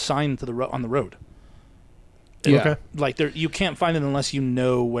not even a sign to on the road. yeah, Okay. Like, you can't find it unless you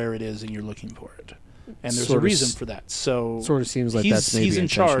know where it is and you're looking for it. And there's Sort a of reason for that. So sort of seems like that's maybe he's in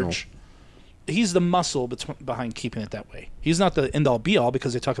intentional. charge. He's the muscle behind keeping it that way. He's not the end all be all,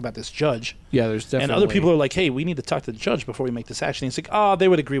 because they talk about this judge. Yeah, there's definitely And other people are like, hey, we need to talk to the judge before we make this action. He's like, oh, they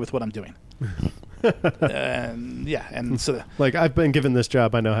would agree with what I'm doing. And yeah, and so Like, I've been given this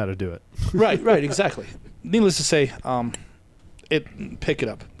job. I know how to do it. right, exactly. Needless to say, pick it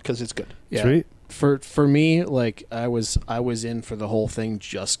up because it's good. yeah. Sweet. For me, like I was in for the whole thing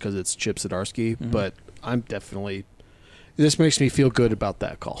just because it's Chip Zdarsky, Mhm. but I'm definitely. This makes me feel good about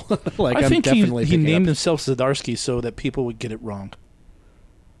that call. Like I I'm think definitely he picking named up, himself Zdarsky so that people would get it wrong.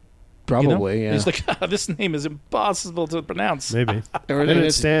 probably. You know? Yeah, He's like, this name is impossible to pronounce. Maybe. Or- And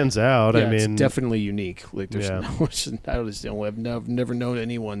it stands out. yeah, I mean, it's definitely unique. Like there's Yeah. no, I just don't. I've never known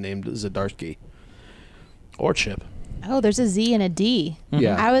anyone named Zdarsky. Or Chip. Oh, there's a Z and a D.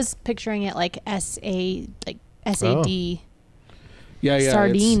 Yeah, I was picturing it like SAD yeah,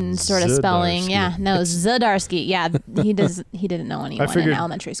 sardine sort of spelling. Zdarsky. Yeah, no, Zdarsky. Yeah, he didn't know anyone in figured-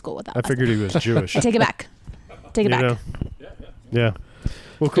 elementary school with that. I last figured he was Jewish. name. Take it back. Take it You back. know? Yeah.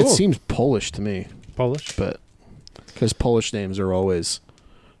 Well, cool. It seems Polish to me, Polish. but because Polish names are always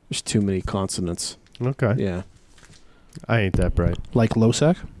there's too many consonants. Okay. Yeah, I ain't that bright. Like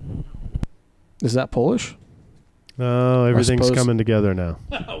Losak? is that Polish? Oh, everything's suppose- coming together now.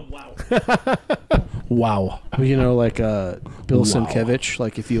 Oh, wow. Wow. Well, you know, like Bill Wow. Sienkiewicz.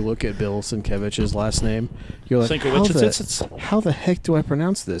 Like if you look at Bill Sienkiewicz's last name, you're like, Sienkiewicz. how the heck do I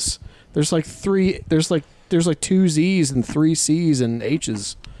pronounce this? There's like there's like two Z's and three C's and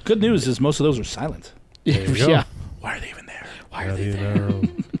H's. Good news is most of those are silent. There you go. Yeah. Why are they even there? Why How are do they you there? know?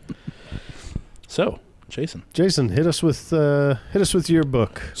 So, Jason. Jason, hit us with your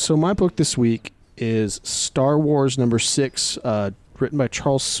book. So my book this week is Star Wars #6, written by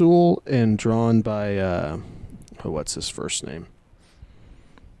Charles Soule and drawn by what's his first name?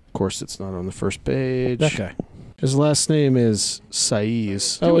 Of course, it's not on the first page. That guy. His last name is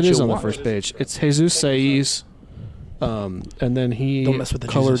Saiz. Do Oh, what it is you on want. the first page. It's Jesus Saiz. And then he Don't mess with the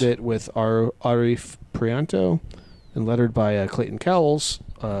colored Jesus. it with Arif Prianto and lettered by Clayton Cowles,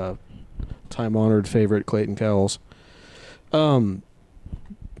 time-honored favorite Clayton Cowles.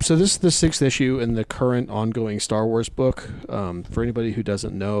 So this is the 6th issue in the current ongoing Star Wars book. For anybody who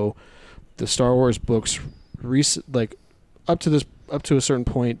doesn't know, the Star Wars books, up to a certain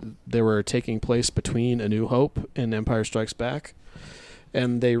point, they were taking place between A New Hope and Empire Strikes Back,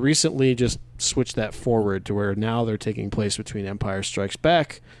 and they recently just switched that forward to where now they're taking place between Empire Strikes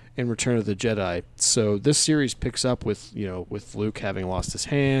Back and Return of the Jedi. So this series picks up with Luke having lost his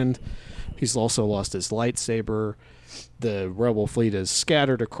hand. He's also lost his lightsaber. The Rebel fleet is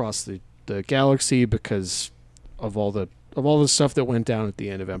scattered across the galaxy because of all the stuff that went down at the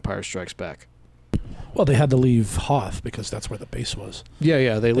end of Empire Strikes Back. Well, they had to leave Hoth because that's where the base was.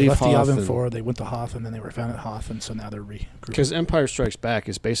 Yeah, they They leave left the Hoth Yavin 4, they went to Hoth, and then they were found at Hoth, and so now they're regrouping. because Empire Strikes Back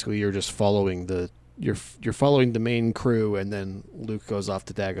is basically you're just following you're following the main crew, and then Luke goes off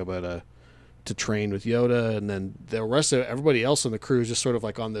to Dagobah to train with Yoda, and then the rest of everybody else in the crew is just sort of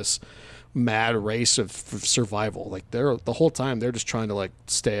like on this mad race of survival. Like they're the whole time they're just trying to like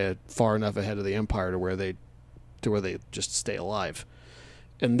stay far enough ahead of the Empire to where they just stay alive.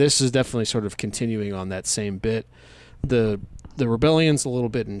 And this is definitely sort of continuing on that same bit. The rebellion's a little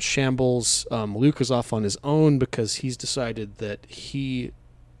bit in shambles. Luke is off on his own because he's decided that he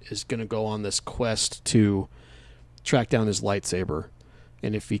is going to go on this quest to track down his lightsaber.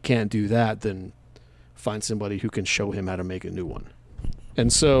 And if he can't do that, then find somebody who can show him how to make a new one.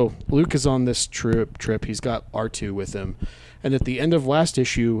 And so Luke is on this trip. He's got R2 with him. And at the end of last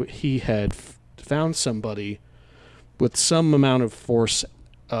issue, he had found somebody with some amount of force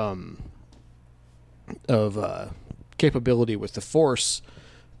capability with the Force,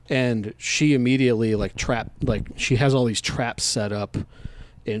 and she immediately she has all these traps set up,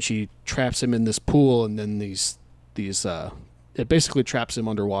 and she traps him in this pool, and then these it basically traps him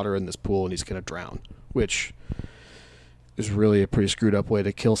underwater in this pool, and he's gonna drown, which is really a pretty screwed up way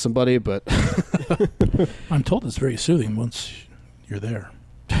to kill somebody, but I'm told it's very soothing once you're there.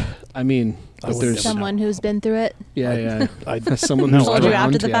 I mean, but there's someone who's been through it. Yeah. Someone No, who's Told you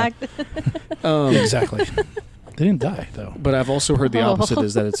after the drowned, fact. Exactly. They didn't die though. But I've also heard the opposite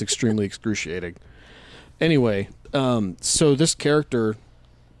is that it's extremely excruciating. Anyway, so this character,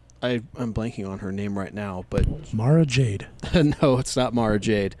 I'm blanking on her name right now, but Mara Jade. no, it's not Mara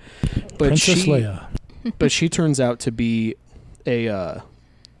Jade. But Princess Leia. But she turns out to be a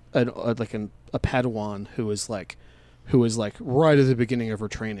Padawan who was like right at the beginning of her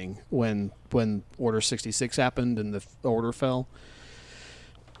training when Order 66 happened and the Order fell.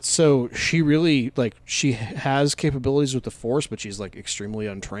 So she really she has capabilities with the Force, but she's like extremely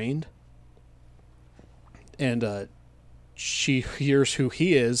untrained. And she hears who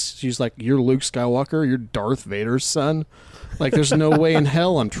he is. She's like, "You're Luke Skywalker. You're Darth Vader's son. Like, there's no way in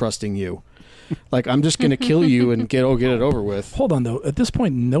hell I'm trusting you. Like, I'm just gonna kill you and get it over with." Hold on though. At this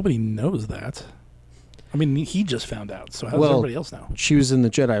point, nobody knows that. I mean, he just found out. So how does everybody else know? She was in the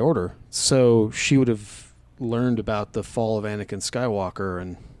Jedi Order, so she would have learned about the fall of Anakin Skywalker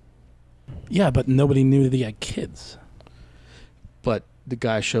and. Yeah, but nobody knew that he had kids. But the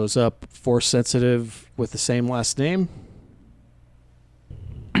guy shows up, Force sensitive, with the same last name.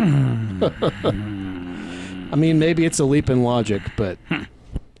 I mean, maybe it's a leap in logic, but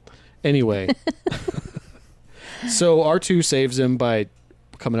anyway. So R2 saves him by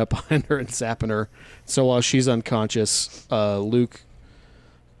coming up behind her and zapping her. So while she's unconscious, Luke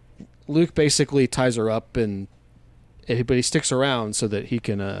basically ties her up, but he sticks around so that he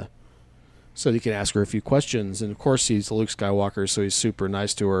can ask her a few questions. And of course, he's Luke Skywalker, so he's super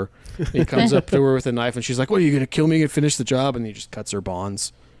nice to her. He comes up to her with a knife, and she's like, "What, are you going to kill me and finish the job?" And he just cuts her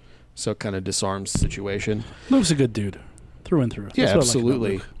bonds. So it kind of disarms the situation. Luke's a good dude, through and through. Yeah, That's what absolutely.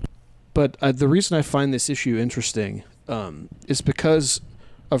 I like about But the reason I find this issue interesting is because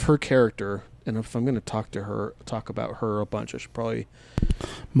of her character. And if I'm going to talk about her a bunch, I should probably...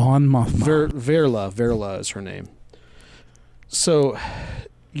 Mon Mothma. Verla is her name. So,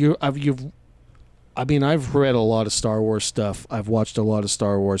 I've read a lot of Star Wars stuff. I've watched a lot of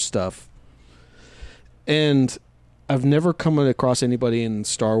Star Wars stuff. And I've never come across anybody in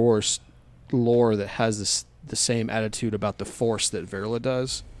Star Wars lore that has the same attitude about the Force that Verla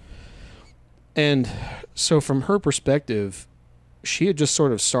does. And so from her perspective, she had just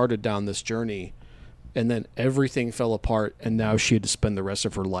sort of started down this journey, and then everything fell apart, and now she had to spend the rest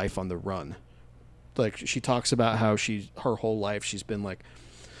of her life on the run. Like, she talks about how her whole life she's been like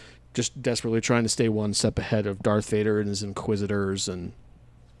just desperately trying to stay one step ahead of Darth Vader and his Inquisitors, and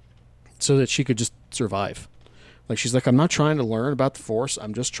so that she could just survive. Like, she's like, "I'm not trying to learn about the Force,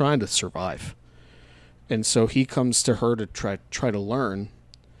 I'm just trying to survive." And so he comes to her to try to learn,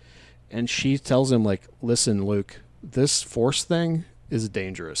 and she tells him, like, "Listen, Luke, this Force thing is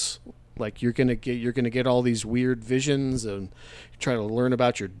dangerous. Like, you're gonna get all these weird visions and try to learn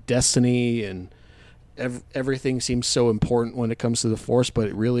about your destiny, and everything seems so important when it comes to the Force,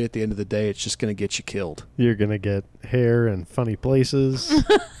 but really at the end of the day, it's just gonna get you killed. You're gonna get hair in funny places."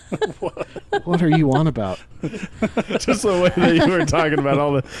 What are you on about? Just the way that you were talking about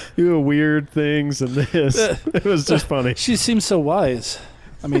all the weird things and this. It was just funny. She seems so wise.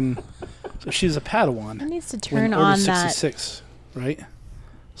 I mean, so she's a Padawan. It needs to When turn Order on 66, right?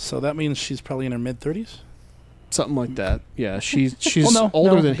 So that means she's probably in her mid-30s? Something like that. Yeah, she's Well,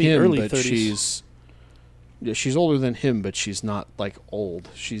 older than the him, early but 30s. she's older than him, but she's not like old.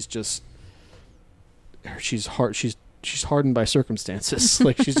 She's hardened by circumstances.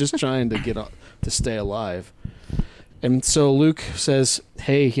 Like, she's just trying to to stay alive. And so Luke says,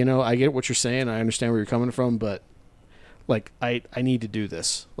 "Hey, I get what you're saying. I understand where you're coming from, but like I need to do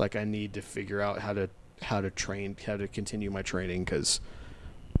this. Like I need to figure out how to train, how to continue my training, because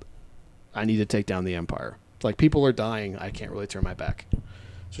I need to take down the Empire. Like people are dying, I can't really turn my back.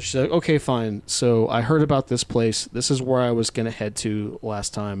 So she's like, okay, fine. So I heard about this place. This is where I was going to head to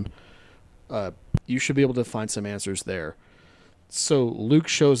last time. You should be able to find some answers there. So Luke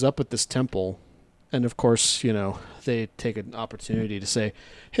shows up at this temple, and of course, you know, they take an opportunity to say,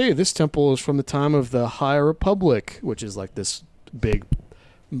 hey, this temple is from the time of the High Republic, which is like this big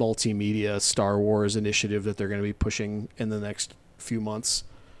multimedia Star Wars initiative that they're going to be pushing in the next few months.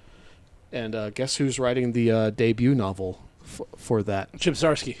 And guess who's writing the debut novel for that? Chip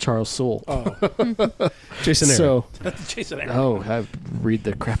Zdarsky. Charles Soule. Oh, Jason Aaron. So, Jason Aaron. I read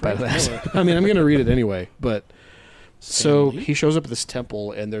the crap out of that. I mean, I'm going to read it anyway, but so Stanley? he shows up at this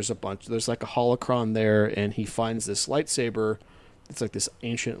temple, and there's like a holocron there, and he finds this lightsaber. It's like this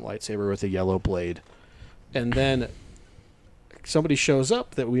ancient lightsaber with a yellow blade. And then somebody shows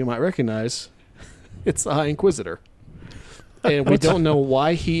up that we might recognize. It's the High Inquisitor. And we don't know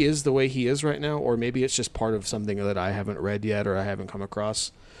why he is the way he is right now, or maybe it's just part of something that I haven't read yet or I haven't come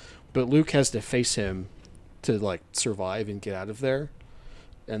across. But Luke has to face him to like survive and get out of there.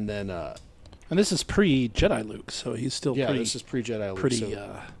 And then And this is pre-Jedi Luke, so he's still yeah, pretty, this is pre-Jedi Luke. pretty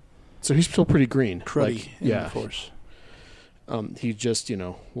So he's still pretty green. cruddy Like, in yeah. the Force. He just,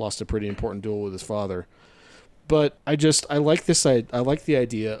 lost a pretty important duel with his father. But I like this. I like the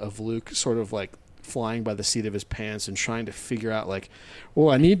idea of Luke sort of like flying by the seat of his pants and trying to figure out like, well,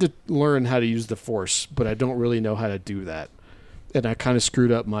 I need to learn how to use the Force, but I don't really know how to do that. And I kind of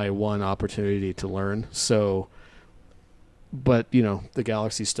screwed up my one opportunity to learn. So, but the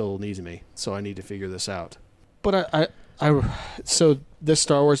galaxy still needs me, so I need to figure this out. But so this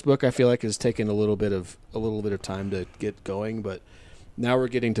Star Wars book I feel like has taken a little bit of time to get going, but now we're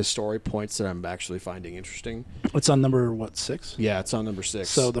getting to story points that I'm actually finding interesting. It's on number 6? Yeah, it's on number 6.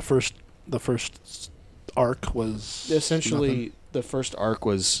 So the first arc was essentially nothing? the first arc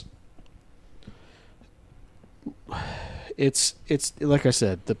was. It's like I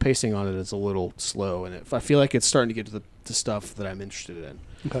said, the pacing on it is a little slow, and I feel like it's starting to get to the stuff that I'm interested in.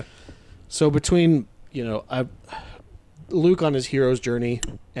 Okay. So between Luke on his hero's journey,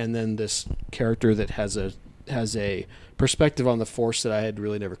 and then this character that has a perspective on the Force that I had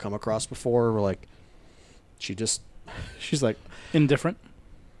really never come across before. Where like, she's like Indifferent.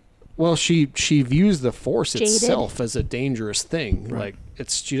 Well, she views the Force Jaded. itself as a dangerous thing. Right. Like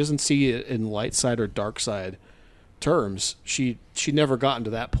she doesn't see it in light side or dark side terms. She never gotten to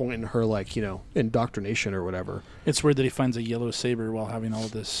that point in her indoctrination or whatever. It's weird that he finds a yellow saber while having all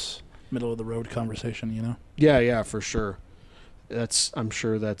this middle of the road conversation. Yeah, for sure. I'm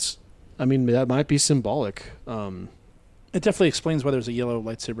sure that might be symbolic. It definitely explains why there's a yellow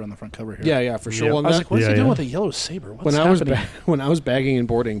lightsaber on the front cover here. Yeah, for sure. Yeah. Well, I was like, what's he Yeah, doing yeah. with a yellow saber? What's when happening? I was bagging and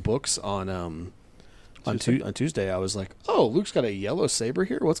boarding books on Tuesday, I was like, "Oh, Luke's got a yellow saber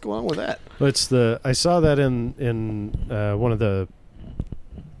here. What's going on with that?" I saw that in one of the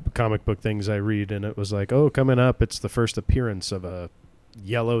comic book things I read, and it was like, oh, coming up, it's the first appearance of a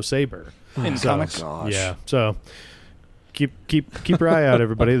yellow saber In So, comics? Gosh. Yeah, so keep your eye out,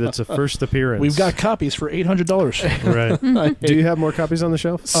 everybody. That's a first appearance. We've got copies for $800. right. Do you have more copies on the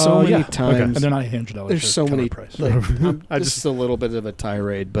shelf? So many yeah. times. And they're not $800. There's so many. Price. Like, I this just- is a little bit of a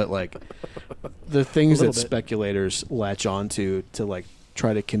tirade, but like the things A that little bit. speculators latch onto to like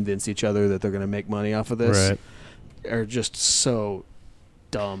try to convince each other that they're going to make money off of this Right. are just so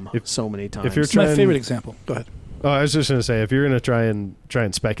dumb. So many times. if you're It's my trying- favorite example. Go ahead. Oh, I was just going to say, if you're going to try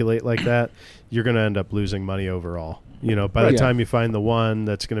and speculate like that, you're going to end up losing money overall. By the Yeah. time you find the one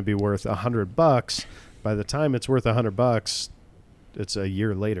that's going to be worth $100, by the time it's worth $100, it's a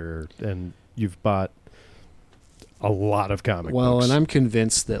year later, and you've bought a lot of comic books. and I'm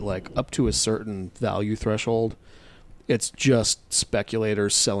convinced that like up to a certain value threshold, it's just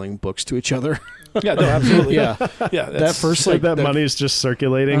speculators selling books to each other. Yeah, no, absolutely. Yeah. Yeah. That first It's like that the- money is just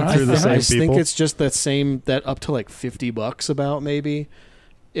circulating Uh-huh. through the I same just people. think it's just that up to like $50 about maybe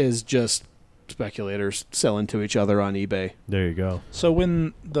is just speculators selling to each other on eBay. There you go. So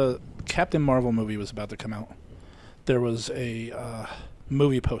when the Captain Marvel movie was about to come out, there was a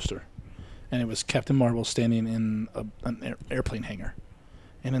movie poster, and it was Captain Marvel standing in an airplane hangar,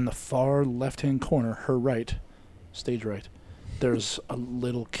 and in the far left-hand corner, her right, stage right, there's a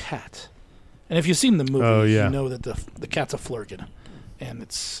little cat. And if you've seen the movie, Oh, yeah. you know that the cat's a Flurgan, and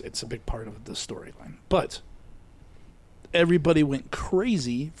it's a big part of the storyline. But everybody went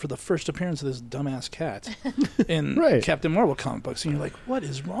crazy for the first appearance of this dumbass cat in Right. Captain Marvel comic books, and you're like, what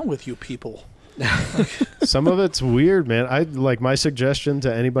is wrong with you people? Some of it's weird, man. My suggestion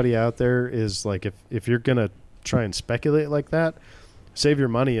to anybody out there is like if you're gonna try and speculate like that, save your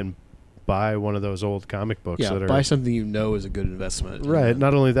money and buy one of those old comic books Yeah, that are buy something you know is a good investment. right.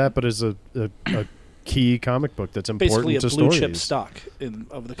 Not only that, but as a key comic book that's important Basically, a to blue stories. chip stock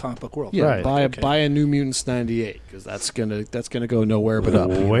of the comic book world. Yeah, Right. buy a New Mutants 98 because that's gonna go nowhere but up.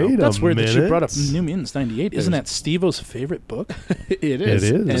 you know? Wait That's a weird that you brought up minute. New Mutants '98. Isn't that Steve-O's favorite book? It is. It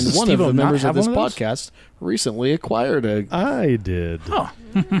is. And Does one of Steve-O the not members of have this one of those? podcast recently acquired a. I did. Huh.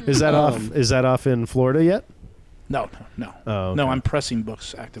 Is that off? Is that off in Florida yet? No. Oh, No, okay. I'm pressing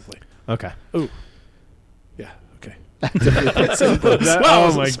books actively. Okay. Yeah, okay. That-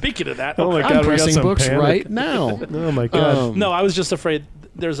 Well, oh my. speaking of that, Oh my okay. God, I'm we got pressing some books panic. right now. Oh my god. No, I was just afraid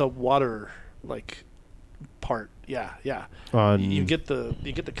there's a water part. Yeah. On You get the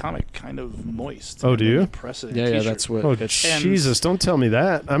comic kind of moist. Oh, and do then you? press it in Yeah, a yeah, t-shirt. that's what. Oh it's, And- Jesus! Don't tell me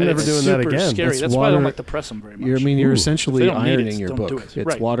that. I'm And never it's doing that super again. Scary. It's That's why I don't water- like to press them very much. I mean, you're Ooh. essentially If they don't need ironing it, your don't book. do it. It's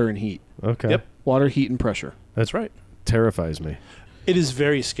Right. water and heat. Okay. Yep. Water, heat, and pressure. That's right. Terrifies me. It is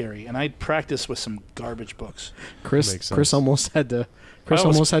very scary, and I practice with some garbage books. Chris Makes Chris sense. almost had to. Chris I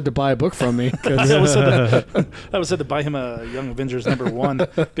was- almost had to buy a book from me. 'cause- I was had to buy him a Young Avengers #1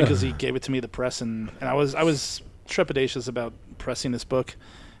 because he gave it to me to press, and I was trepidatious about pressing this book,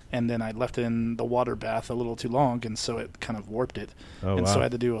 and then I left it in the water bath a little too long, and so it kind of warped it, Oh and wow. so I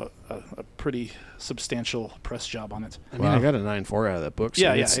had to do a pretty substantial press job on it. I mean, I got a 9.4 out of that book. So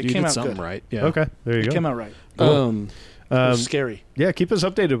Yeah, it's- it you came did out something good. right. Yeah. Okay. There you It go. came out right. Um, It Um, was scary. yeah, keep us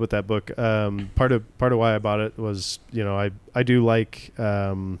updated with that book. Part of why I bought it was, I do like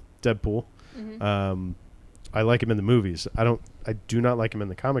Deadpool. I like him in the movies. I do not like him in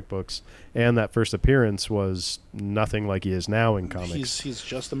the comic books. And that first appearance was nothing like he is now in comics. He's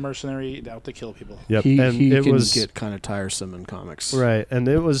just a mercenary out to kill people. Yep. he and he it can was get kind of tiresome in comics. right, and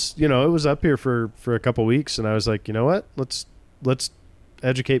it was it was up here for a couple weeks, and I was like, you know what? Let's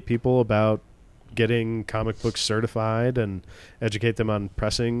educate people about getting comic books certified and educate them on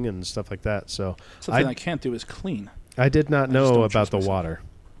pressing and stuff like that. So Something I can't do is clean. I did not I just know don't about trust the myself. water.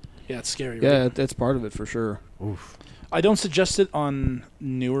 Yeah, it's scary. Right? Yeah, that's part of it for sure. Oof. I don't suggest it on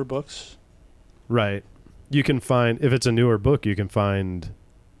newer books. Right. You can find, if it's a newer book, you can find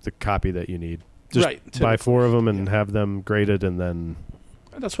the copy that you need. Just Right, buy typically. 4 of them and Yeah. have them graded, and then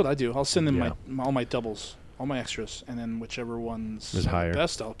That's what I do. I'll send them Yeah. all my doubles, all my extras, and then whichever ones Is are higher. the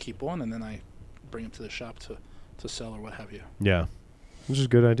best, I'll keep one, and then I bring them to the shop to sell or what have you. yeah, which is a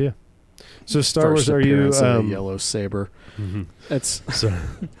good idea. So Star First Wars, are you? appearance of a yellow saber. Mhm. It's So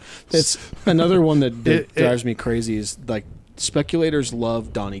it's another one that It- drives me crazy. Is like speculators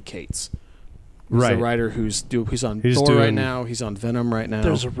love Donny Cates. He's right. the writer who's on He's Thor right doing- now. He's on Venom right now.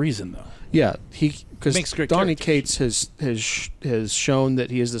 There's a reason though. Yeah, because Makes great Donny characters. Cates has shown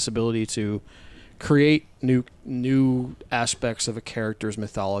that he has this ability to create new aspects of a character's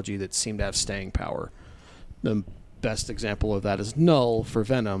mythology that seem to have staying power. The best example of that is Null for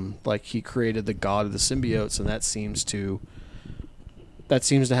Venom. Like he created the god of the symbiotes, and that seems to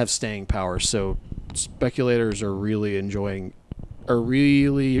have staying power. So speculators are really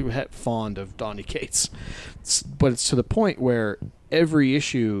fond of Donny Cates. But it's to the point where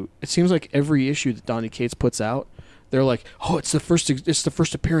it seems like every issue that Donny Cates puts out, they're like, oh, it's the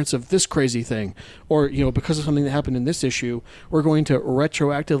first appearance of this crazy thing, or because of something that happened in this issue, we're going to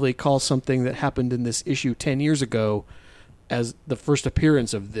retroactively call something that happened in this issue 10 years ago as the first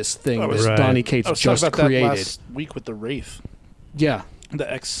appearance of this thing I that was- Right. Donny Cates I was talking just about created. that last week with the Wraith, Yeah,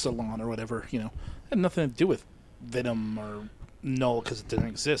 the X Salon or whatever. Had nothing to do with Venom or Null because it didn't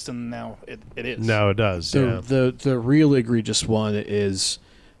exist, and now it is. now it does. Yeah. the real egregious one is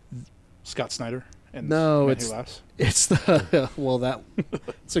Scott Snyder. And No, Man it's- Who Laughs. it's the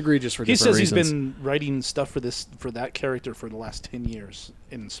it's egregious for He different says reasons. he's been writing stuff for that character for the last 10 years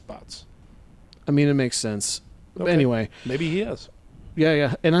in spots. I mean, it makes sense. Okay. Anyway, Maybe he has.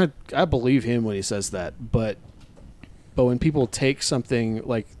 yeah, and I believe him when he says that, but when people take something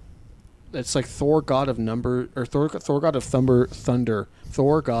like it's like Thor God of Thunder, Thor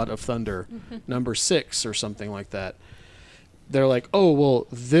God of Thunder, number 6 or something like that. They're like, oh well,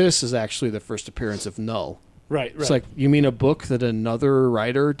 this is actually the first appearance of Null. Right. It's like, you mean a book that another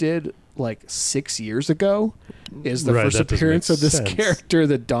writer did like 6 years ago is the Right, first that doesn't appearance make of this sense. character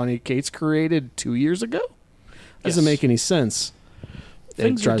that Donny Cates created 2 years ago? Doesn't Yes. make any sense.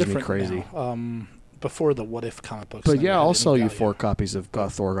 Things It drives are me different crazy. now. Before the What If comic books. But then yeah, they I'll had sell you value. 4 copies of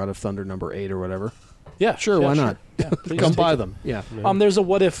Thor God of Thunder number 8 or whatever. Yeah, Sure, yeah, why not? Yeah, please Come take buy it. them. Yeah. There's a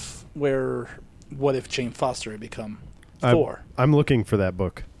What If where What If Jane Foster had become Thor. I'm looking for that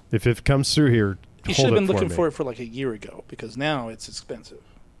book. If it comes through here, You should hold have been it for looking me. for it for like a year ago because now it's expensive.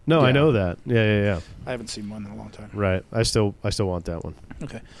 No, I Yeah. know that. Yeah. I haven't seen one in a long time. Right. I still want that one.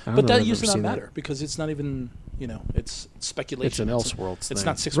 Okay, I don't but know, that I've used to never not seen that. matter because it's not even It's speculation. It's an Elseworlds It's thing.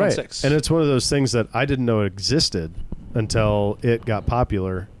 not 616. And it's one of those things that I didn't know existed until it got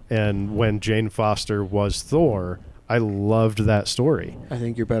popular. And when Jane Foster was Thor, I loved that story. I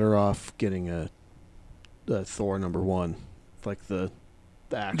think you're better off getting a Thor #1, like the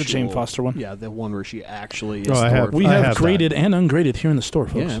actual, The Jane Foster one? Yeah, the one where she actually is Oh, I Thor. have- We I have have graded and ungraded here in the store,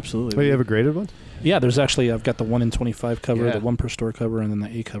 folks. Yeah, absolutely. Oh, you have a graded one? Yeah, there's actually, I've got the 1 in 25 cover, Yeah. the 1 per store cover, and then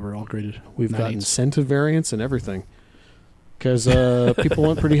the A cover all graded. We've got 9/8. incentive variants and everything. Because people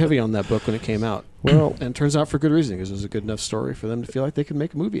went pretty heavy on that book when it came out. Well, And it turns out for good reason, because it was a good enough story for them to feel like they could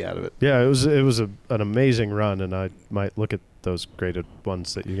make a movie out of it. yeah, it was an amazing run, and I might look at those graded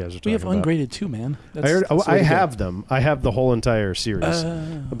ones that you guys are talking We have about. ungraded too, man. I have them. I have the whole entire series.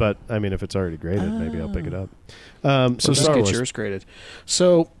 But I mean, if it's already graded, maybe I'll pick it up. So So just Star get Wars. yours graded.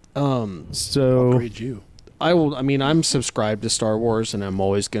 So, So Grade you. I'm subscribed to Star Wars, and I'm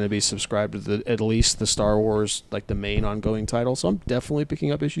always going to be subscribed to at least the Star Wars, like the main ongoing title. So I'm definitely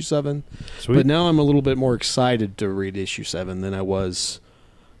picking up issue 7. sweet. But now I'm a little bit more excited to read issue 7 than I was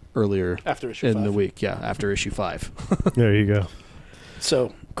earlier After issue in 5. the week. Yeah, after issue 5. there you go.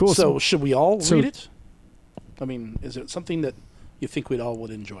 So, Cool. So, should we all So- read it? I mean, is it something that you think we'd all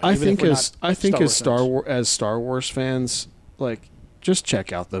would enjoy? I even if think we're as not Star Wars fans, like, just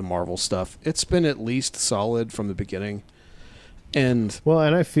check out the Marvel stuff. It's been at least solid from the beginning, and Well,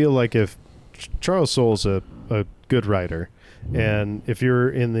 and I feel like if Charles Soule's a good writer, and if you're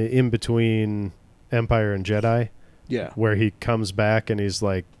in the in between Empire and Jedi, yeah, where he comes back and he's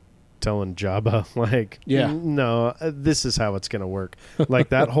like telling Jabba, like, Yeah. no, this is how it's gonna work. Like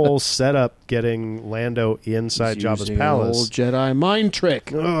that whole setup, getting Lando inside he's Jabba's using an palace. old Jedi mind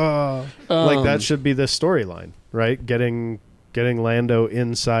trick. Ugh. Like that should be the storyline, right? Getting Lando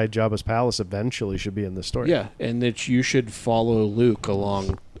inside Jabba's palace eventually should be in the story. Yeah, and that you should follow Luke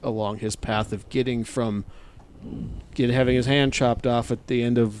along his path of getting from having his hand chopped off at the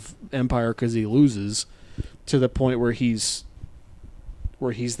end of Empire because he loses, to the point where he's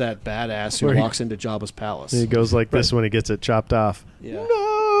that badass who Where he- walks into Jabba's palace. He goes like this when he gets it chopped off. Yeah.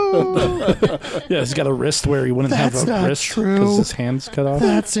 Yeah, he's got a wrist where he wouldn't have That's a not wrist true. because his hand's cut off.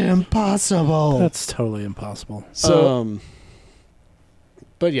 That's impossible. That's totally impossible. So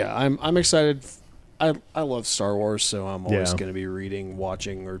but yeah, I'm excited. I love Star Wars, so I'm always Yeah. going to be reading,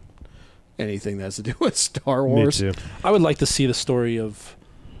 watching, or anything that has to do with Star me Wars. too. I would like to see the story of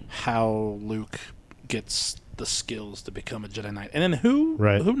how Luke gets the skills to become a Jedi Knight, and then who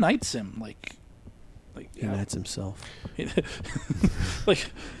knights him? Like He knights himself. like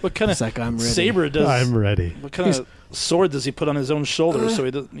what kind It's of like, I'm ready. saber does? I'm ready. What kind of sword does he put on his own shoulder so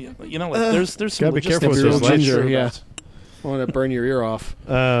he doesn't? Like there's some Gotta be careful logistics with those I'm not legs. sure Yeah. about. I want to burn your ear off.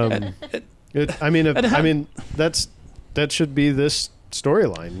 I mean, that should be this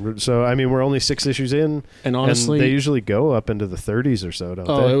storyline. So I mean, we're only 6 issues in, And honestly, and they usually go up into the 30s or so, don't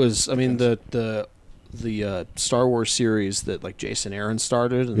they? it was. I mean, the Star Wars series that like Jason Aaron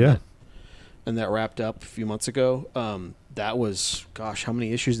started, and that wrapped up a few months ago. That was, gosh, how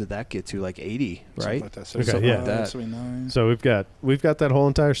many issues did that get to? Like 80, Something right? like that. Okay, yeah. like that. 79. So we've got that whole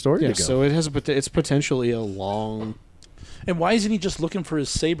entire story Yeah. to go. So it has it's potentially a long. And why isn't he just looking for his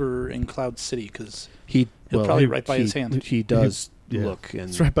saber in Cloud City? Because He'll probably right by his hand. He does Yeah. look, and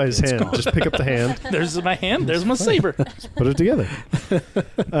it's right by his it's hand. gone. Just pick up the hand, there's my hand. There's my saber. put it together.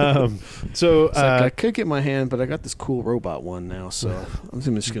 So It's like, I could get my hand, but I got this cool robot one now, so I'm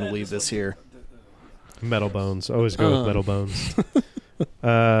just going to leave this here. Metal Bones. Always go with Um. Metal Bones.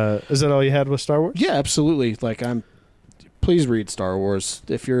 Is that all you had with Star Wars? Yeah, absolutely. Like, please read Star Wars.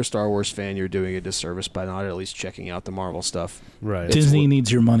 If you're a Star Wars fan, you're doing a disservice by not at least checking out the Marvel stuff. Right. Disney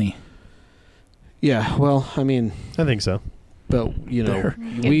needs your money. Yeah, well, I mean, I think so. but you know, There.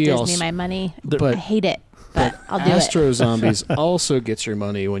 Give we Disney also, my money. I but hate it, but I'll do it. Astro Zombies also gets your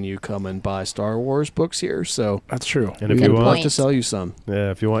money when you come and buy Star Wars books here. So That's true. And if we you would want, love point. to sell you some. yeah,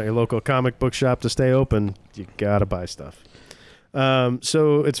 if you want your local comic book shop to stay open, you gotta buy stuff.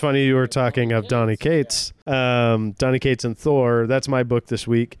 So it's funny you were talking of Donny Cates. Donny Cates and Thor. That's my book this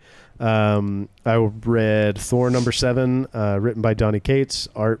week. I read Thor #7, written by Donny Cates,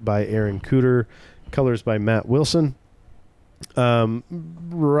 art by Aaron Cooter, colors by Matt Wilson.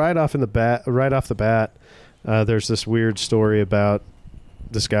 Right off the bat, there's this weird story about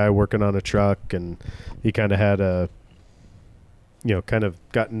this guy working on a truck, and he kind of had kind of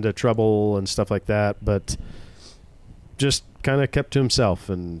got into trouble and stuff like that, but just kind of kept to himself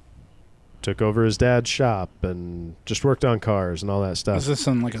and took over his dad's shop and just worked on cars and all that stuff. Is this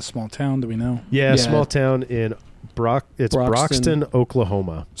in like a small town? Do we know? Yeah, Yeah. small town in Broxton,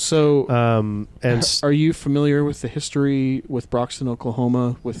 Oklahoma. So, And are you familiar with the history with Broxton,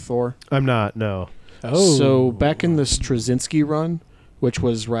 Oklahoma, with Thor? I'm not, no. Oh. So back in the Straczynski run, which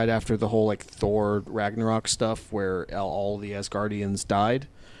was right after the whole like Thor Ragnarok stuff, where all the Asgardians died.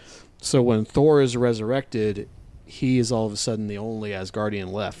 So when Thor is resurrected, he is all of a sudden the only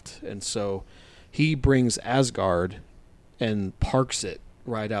Asgardian left, and so he brings Asgard and parks it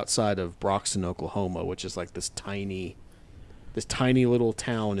right outside of Broxton, Oklahoma, which is like this tiny little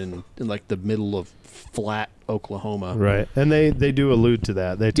town in like the middle of flat Oklahoma. Right. And they do allude to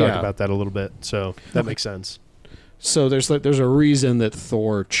that. They talk Yeah. about that a little bit. So that makes sense. So there's a reason that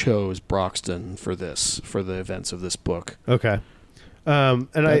Thor chose Broxton for the events of this book. Okay. And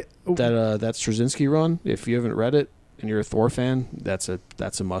That Straczynski run, if you haven't read it and you're a Thor fan, that's a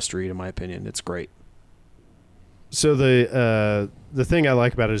must read in my opinion. It's great. So the thing I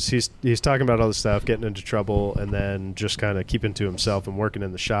like about it is he's talking about all this stuff, getting into trouble, and then just kind of keeping to himself and working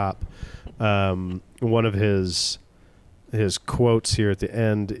in the shop. One of his quotes here at the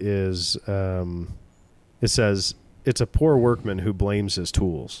end is it says, "It's a poor workman who blames his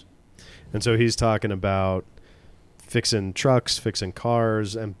tools," and so he's talking about fixing trucks, fixing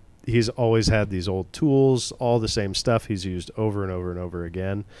cars, and he's always had these old tools, all the same stuff he's used over and over and over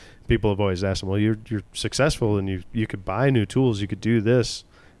again. People have always asked him, well, you're successful and you could buy new tools, you could do this.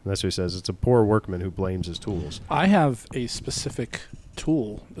 And that's what he says. It's a poor workman who blames his tools. I have a specific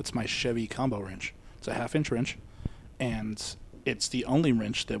tool. That's my Chevy combo wrench. It's a 1/2-inch wrench, and it's the only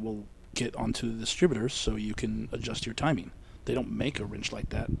wrench that will get onto the distributors so you can adjust your timing. They don't make a wrench like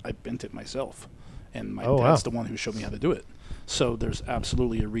that. I bent it myself, and my dad's the one who showed me how to do it. So there's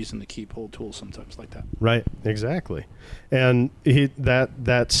absolutely a reason to keep old tools sometimes like that. Right, exactly. And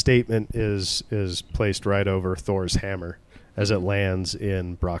that statement is placed right over Thor's hammer as it lands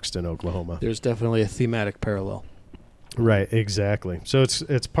in Broxton, Oklahoma. There's definitely a thematic parallel. Right, exactly. So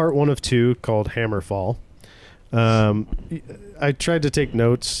it's part 1 of 2 called Hammerfall. I tried to take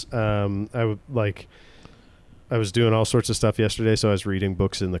notes. I was doing all sorts of stuff yesterday, so I was reading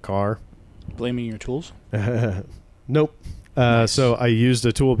books in the car. Blaming your tools? Nope. Nice. So I used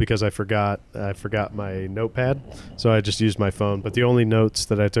a tool because I forgot my notepad, so I just used my phone. But the only notes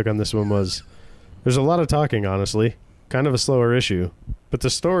that I took on this one was, there's a lot of talking, honestly. Kind of a slower issue. But the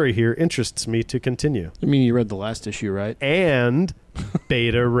story here interests me to continue. I mean, you read the last issue, right? And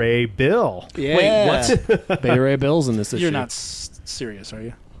Beta Ray Bill. Yeah. Wait, what? Beta Ray Bill's in this issue. You're not serious, are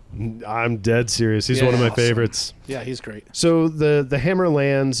you? I'm dead serious. He's Yeah, one of my awesome. favorites. Yeah, he's great. So the hammer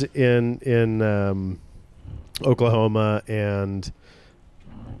lands in Oklahoma, and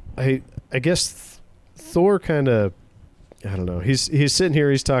I guess Thor kind of, I don't know. He's sitting here.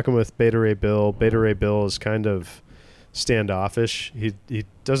 He's talking with Beta Ray Bill. Beta Ray Bill is kind of standoffish. He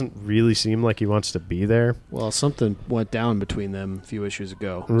doesn't really seem like he wants to be there. Well, something went down between them a few issues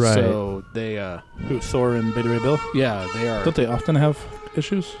ago. Right. So they, Who, Thor and Beta Ray Bill? yeah, they are. Don't they often have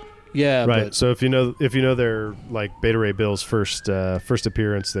issues? Yeah, Right. but So if you know their like Beta Ray Bill's first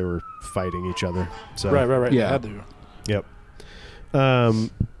appearance, they were fighting each other. So Right. Yeah. They had to. Yep.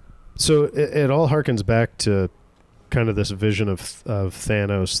 So it all harkens back to kind of this vision of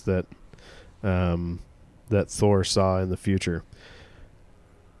Thanos that Thor saw in the future,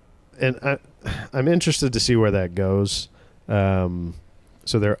 and I'm interested to see where that goes.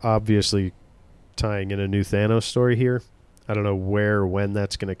 So they're obviously tying in a new Thanos story here. I don't know where or when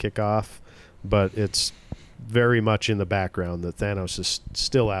that's going to kick off, but it's very much in the background that Thanos is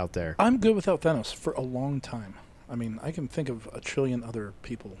still out there. I'm good without Thanos for a long time. I mean, I can think of a trillion other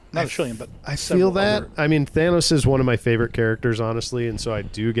people. Not a trillion, but I several feel that. other- I mean, Thanos is one of my favorite characters, honestly, and so I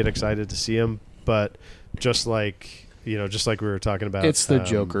do get excited to see him. But just like we were talking about, it's the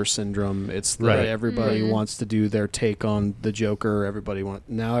Joker syndrome. It's the Right. everybody Mhm. wants to do their take on the Joker. Everybody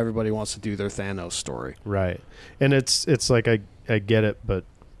wants to do their Thanos story. right? And it's like I get it, but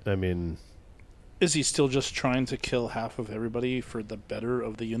I mean, Is he still just trying to kill half of everybody for the better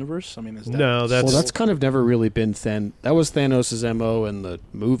of the universe? I mean, is that No, that's- Well, that's kind of never really been That was Thanos' MO in the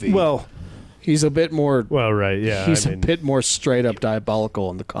movie. well, he's a bit more. well, right? Yeah, he's I mean, a bit more straight up diabolical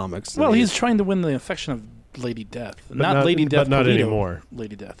in the comics. than well, he he's is- trying to win the affection of Lady Death, not- Lady but Death, not Polito, anymore.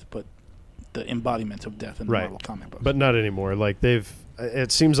 Lady Death, but the embodiment of death in the Right. Marvel comic books. but not anymore. Like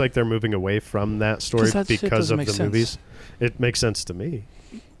it seems like they're moving away from that story Because that shit because doesn't of make the sense. movies. It makes sense to me,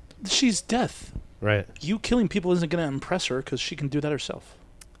 she's death. right? You killing people isn't going to impress her because she can do that herself.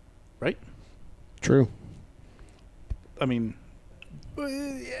 True. I mean,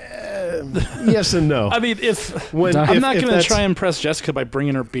 Yes and no. I mean, if When I'm if- not if going to that's- try and impress Jessica by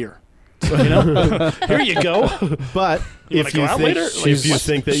bringing her beer, you know, here you go. But You if wanna go you out think later? Like, if you what?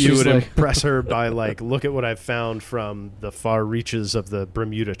 think that you She's would like- impress her by like, look at what I've found from the far reaches of the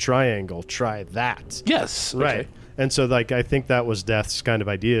Bermuda Triangle, try that. Yes, Right. okay. And so, like, I think that was Death's kind of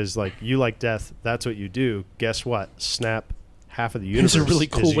idea is, like, you like Death, that's what you do. Guess what? Snap half of the universe. It's a really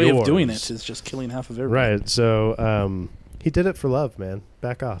cool is way of doing yours. it. Is just killing half of everybody. Right. So he did it for love, man.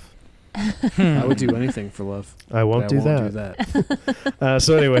 Back off. I would do anything for love. I won't, but do, I won't that. do that.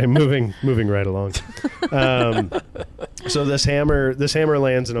 So anyway, moving right along. So this hammer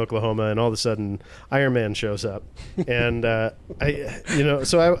lands in Oklahoma, and all of a sudden, Iron Man shows up, and I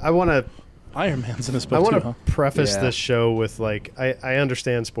want to. Iron Man's in this I book want too, to huh? preface Yeah. this show with, like, I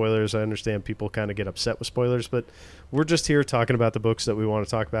understand spoilers. I understand people kind of get upset with spoilers, but we're just here talking about the books that we want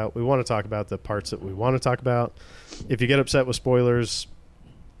to talk about. We want to talk about the parts that we want to talk about. If you get upset with spoilers,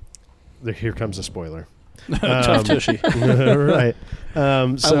 here comes a spoiler. Tough tushy. Right.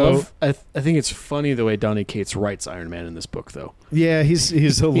 So I think it's funny the way Donny Cates writes Iron Man in this book, though. yeah, he's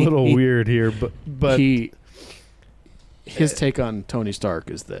a little weird here, but his take on Tony Stark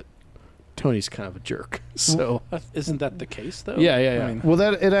is that Tony's kind of a jerk. So Isn't that the case though? Yeah. I mean, well,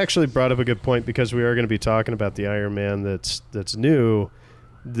 that it actually brought up a good point, because we are going to be talking about the Iron Man that's new.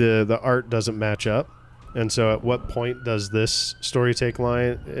 The art doesn't match up, and so at what point does this story take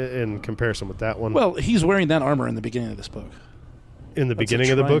line in comparison with that one? well, he's wearing that armor in the beginning of this book. in the that's a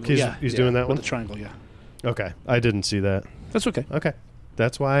beginning of the book, triangle. he's Yeah, doing that With one. the triangle, yeah. Okay, I didn't see that. That's okay. Okay,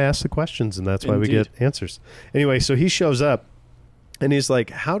 that's why I asked the questions, and that's why we Indeed. get answers. Anyway, so he shows up, and he's like,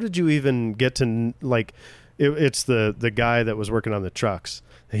 "How did you even get to like?" It's the guy that was working on the trucks.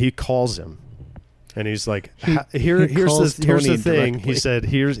 He calls him, and he's like, "Here's calls the Tony thing." directly. He said,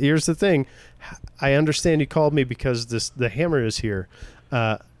 "Here's the thing. I understand you called me because the hammer is here.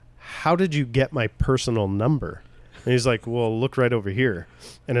 How did you get my personal number?" And he's like, "Well, look right over here,"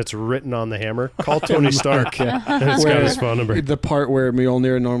 and it's written on the hammer. Call Tony Stark, and it's got his phone number. the part where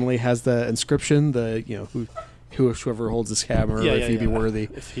Mjolnir normally has the inscription, whoever holds his hammer, if he be worthy.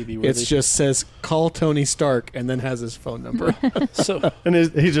 If he be worthy. It just says, call Tony Stark, and then has his phone number. so And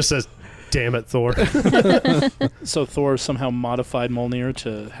he just says, "Damn it, Thor." so Thor somehow modified Mjolnir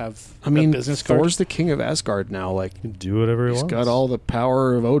to have I mean, a business card. Thor's the king of Asgard now. Like, Do whatever he he's wants. got all the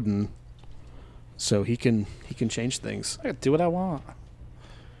power of Odin, so he can change things. I can do what I want.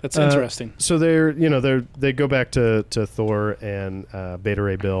 That's Uh, interesting. So they go back to Thor and Beta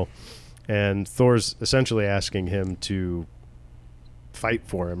Ray Bill, and Thor's essentially asking him to fight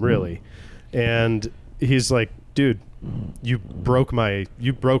for him, really. And he's like, "Dude, you broke my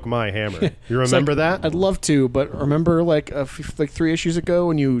hammer. You It's remember like, that?" I'd love to, but remember like 3 issues ago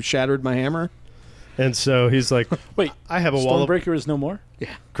when you shattered my hammer? And so he's like, Wait, "I have a wall of Stormbreaker is no more?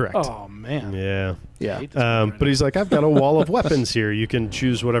 correct." Oh, man. Yeah. Yeah. Hate this movie right But now. he's like, "I've got a wall of weapons here. You can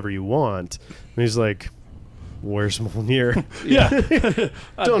choose whatever you want." And he's like, "Where's Mjolnir?" Yeah.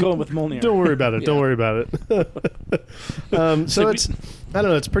 I'm Don't- going with Mjolnir. Don't worry about it. Don't Yeah. worry about it. So like it's, I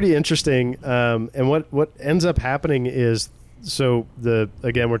don't know, it's pretty interesting. And what ends up happening is, so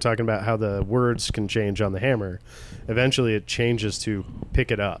again, we're talking about how the words can change on the hammer. Eventually it changes to pick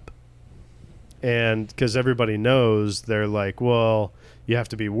it up. And because everybody knows, they're like, well, you have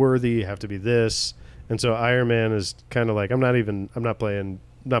to be worthy, you have to be this. And so Iron Man is kind of like, I'm not playing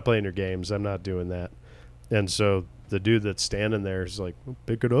your games. I'm not doing that. And so the dude that's standing there is like,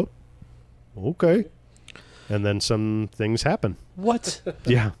 pick it up. Okay. And then some things happen. What?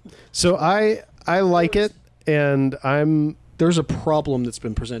 Yeah. So I like it, and There's a problem that's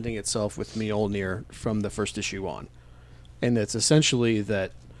been presenting itself with Mjolnir from the first issue on. And it's essentially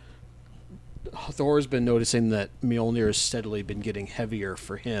that Thor's been noticing that Mjolnir has steadily been getting heavier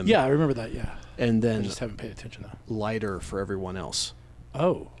for him. Yeah, I remember that, yeah. And I then just haven't paid attention, though. lighter for everyone else.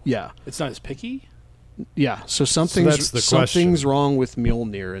 Oh. Yeah. It's not as picky? Yeah. So that's the something's wrong with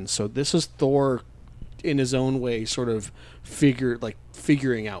Mjolnir. And so this is Thor in his own way sort of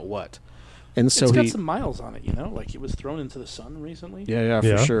figuring out what. And so It's got he some miles on it, you know? Like, it was thrown into the sun recently. Yeah,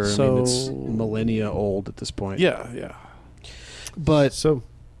 Yeah. for sure. I mean, it's So- millennia old at this point. Yeah. But so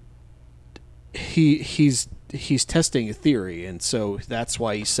he's testing a theory, and so that's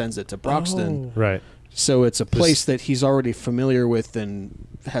why he sends it to Broxton. right. So it's a place that he's already familiar with and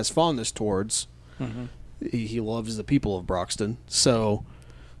has fondness towards. Mm-hmm. He loves the people of Broxton. So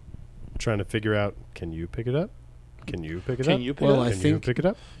Trying to figure out, can you pick it up? Can you pick it Can up? you pick Well, it up? I Can you think- pick it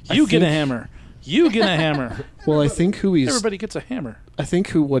up? You get a think- hammer. You get a hammer. well, I think Everybody gets a hammer.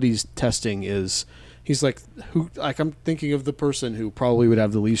 what he's testing is he's like I'm thinking of the person who probably would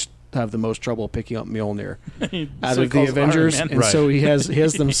have the most trouble picking up Mjolnir out So he of the calls Avengers, Iron Man. and Right. so he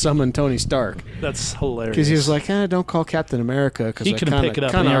has them summon Tony Stark. That's hilarious. Because he was like, don't call Captain America because He I can kind pick it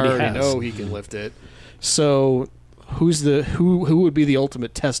up, of and he already already has. know he can lift it. So who would be the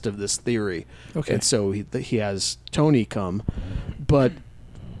ultimate test of this theory? Okay. And so he has Tony come, but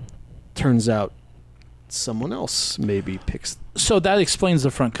turns out someone else maybe picks. So that explains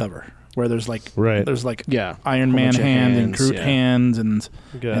the front cover, where there's like Right. Yeah, Iron Whole Man bunch of hand and hands, Groot yeah. hand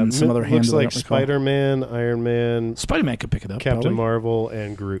and some other hands. Looks that I like don't recall. Spider-Man, Iron Man, Spider-Man could pick it up. Captain probably. Marvel,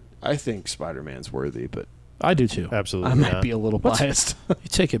 and Groot. I think Spider-Man's worthy, but I do too. Absolutely I might not. be a little biased. You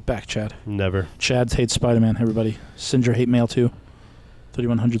take it back, Chad. Never. Chad hates Spider-Man. Everybody, Cinder hate mail too.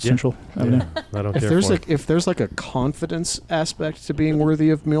 3100 Yeah. Central Avenue. Yeah, I don't if care there's for like if there's like a confidence aspect to being worthy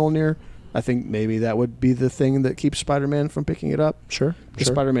of Mjolnir, I think maybe that would be the thing that keeps Spider-Man from picking it up. Sure. Because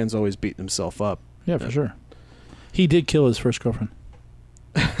Sure. Spider-Man's always beating himself up. Yeah, for sure. He did kill his first girlfriend.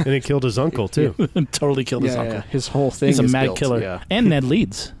 And he killed his uncle too. Totally killed his uncle. His whole thing He's a is mad built, killer. Yeah, And Ned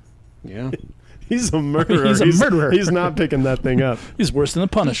Leeds. yeah. He's a murderer. He's a murderer. He's not picking that thing up. He's worse than the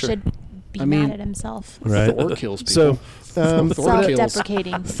He Punisher. should be I mean- mad at himself. Right. Thor kills people. So, Thor kills.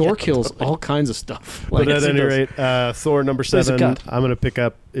 Self-deprecating. Thor kills all kinds of stuff. but Like, at any rate, Thor number He's a 7. gut. I'm going to pick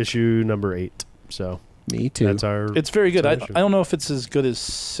up issue number 8. So me too. that's our. It's very good. I Punisher. don't know if it's as good as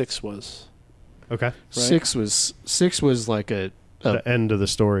 6 was. Okay. Six was like a The end of the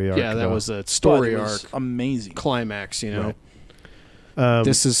story arc. yeah, that though. was a story But it was arc amazing. climax. You know, Right.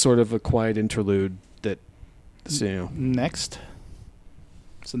 this is sort of a quiet interlude that, you know, Next.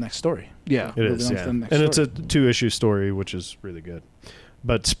 It's the next story. yeah. It is, moving on yeah. to the next And it's a story. 2-issue story, which is really good.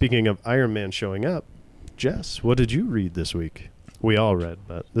 But speaking of Iron Man showing up, Jess, what did you read this week? We all read,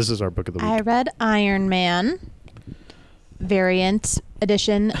 but this is our book of the week. I read Iron Man variant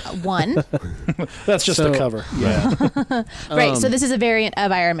edition 1. That's just So- the cover. Yeah. Right, so this is a variant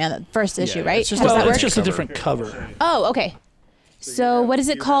of Iron Man, the first issue, yeah, right? it's just How does Well, that it's work? just a different cover. Oh, okay. So what is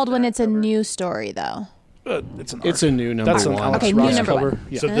it called when it's a new story, though? It's an It's arc. a new number That's an one. Alex Okay, new Ross number cover. one.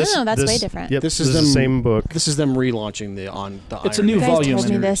 Yeah. So Oh, that's way different. Yep, This this is is the them- same book. This is them relaunching the It's a Iron new Man. You guys volume. told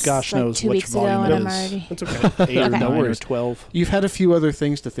me and this gosh like knows 2 which weeks ago, volume and it I'm is. already... That's okay. 8 or Okay. 9 or worries. 12. You've had a few other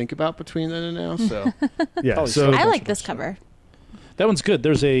things to think about between then and now, so Yeah. Probably So I like this cover. That one's good.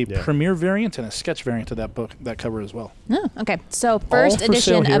 There's a Yeah. premiere variant and a sketch variant of that book, that cover as well. Oh, okay. So first for sale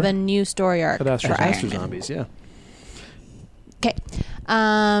edition of here a new story arc at Astro for Astro Iron Man. Zombies, yeah. Okay.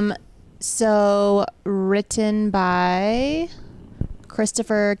 So written by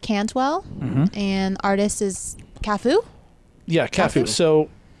Christopher Cantwell, and artist is Cafu. Yeah, Cafu. Cafu.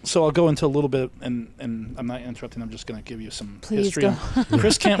 So I'll go into a little bit, and I'm not interrupting. I'm just going to give you some Please history. go.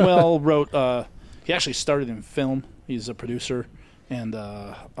 Chris Cantwell wrote. He actually started in film. He's a producer and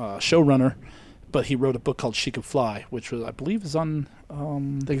showrunner, but he wrote a book called She Could Fly, which was, I believe, is on. I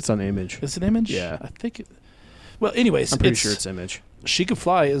think it's on Image. Is it Image? Yeah. I think. Well, anyways, I'm pretty sure it's Image. She Could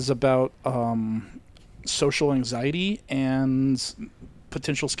Fly is about social anxiety and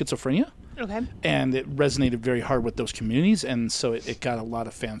potential schizophrenia. Okay. And it resonated very hard with those communities, and so it got a lot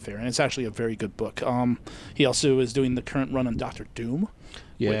of fanfare. And it's actually a very good book. He also is doing the current run on Doctor Doom.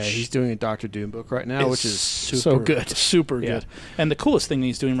 Yeah, which he's doing a Doctor Doom book right now, which is super, so good. super Yeah. good. And the coolest thing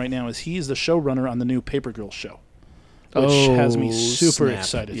he's doing right now is he's the showrunner on the new Paper Girls show, which has me super snap.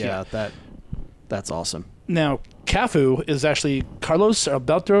 excited. Yeah, that's awesome. Now, Cafu is actually Carlos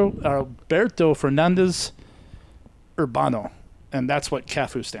Alberto Fernandez Urbano, and that's what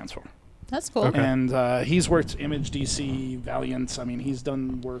Cafu stands for. That's cool. Okay. And he's worked Image, DC, Valiant. I mean, he's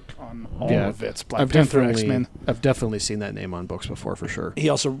done work on all Yeah, of it. Black Panther, X-Men. I've definitely seen that name on books before for sure. He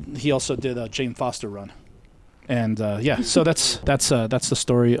also did a Jane Foster run, and yeah. So that's the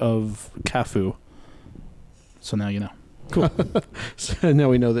story of Cafu. So now you know. Cool. So now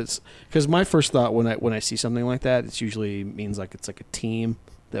we know that's because my first thought when I see something like that, it usually means like it's like a team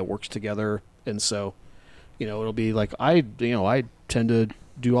that works together, and so it'll be like I tend to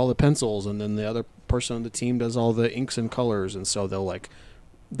do all the pencils, and then the other person on the team does all the inks and colors, and so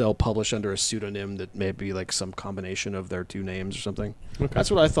they'll publish under a pseudonym that may be like some combination of their two names or something. Okay.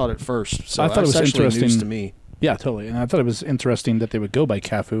 That's what I thought at first. So I thought it was actually interesting news to me. Yeah, totally. And I thought it was interesting that they would go by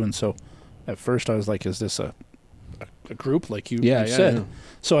Cafu, and so at first I was like, "Is this a group like you said?" Yeah.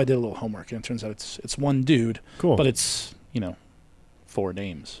 So I did a little homework, and it turns out it's one dude, cool. but it's 4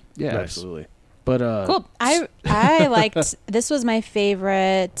 names. Yeah, Nice. absolutely. But Cool. I liked this. Was my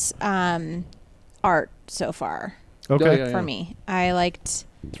favorite art so far Okay. Yeah. for me. I liked.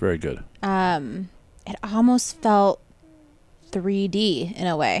 It's very good. It almost felt 3D in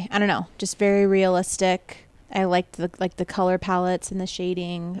a way. I don't know, just very realistic. I liked the color palettes and the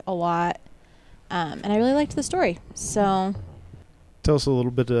shading a lot, and I really liked the story. So Tell us a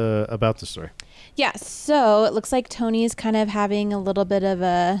little bit about the story. yeah, so it looks like Tony's kind of having a little bit of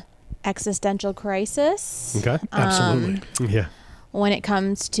a existential crisis. Okay. Absolutely. Yeah. When it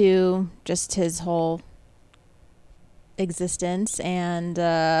comes to just his whole existence, and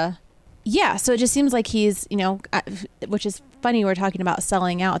yeah, so it just seems like he's which is funny we're talking about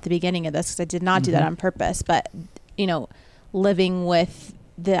selling out at the beginning of this, because I did not do that on purpose. But, living with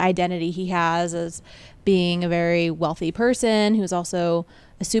the identity he has as being a very wealthy person who's also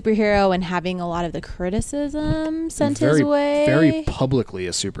a superhero, and having a lot of the criticism sent his way. Very publicly a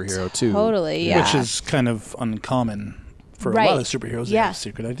superhero, too. Totally, yeah. Which is kind of uncommon for a lot of superheroes. They have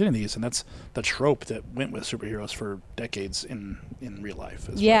secret identities, and that's the trope that went with superheroes for decades in real life.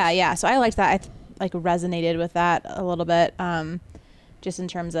 Yeah. So I liked that. I resonated with that a little bit, just in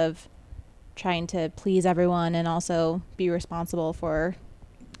terms of trying to please everyone and also be responsible for.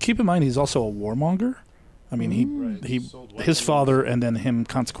 Keep in mind, he's also a warmonger. I mean, his father and then him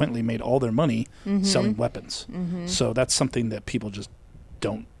consequently made all their money selling weapons. So that's something that people just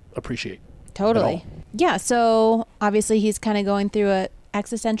don't appreciate. Totally. Yeah. So obviously he's kind of going through a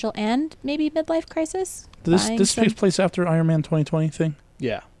existential and maybe midlife crisis. This takes place after Iron Man 2020 thing.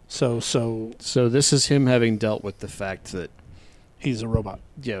 Yeah. So this is him having dealt with the fact that he's a robot.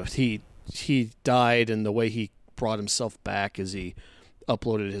 Yeah, he died, and the way he brought himself back is he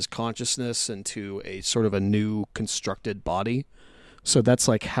uploaded his consciousness into a sort of a new constructed body. So that's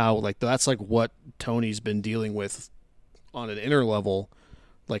like what Tony's been dealing with on an inner level,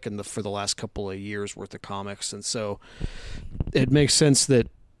 like for the last couple of years worth of comics. And so it makes sense that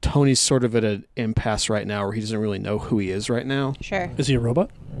Tony's sort of at an impasse right now where he doesn't really know who he is right now. Sure. Is he a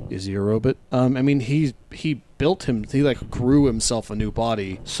robot? Is he a robot? I mean, he built him. He grew himself a new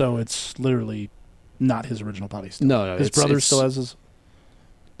body. So it's literally not his original body. Still. No. His brother still has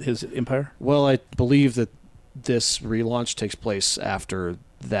his empire. Well, I believe that this relaunch takes place after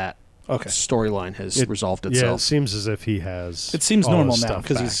that storyline has resolved itself. Yeah, it seems as if he has. It seems normal now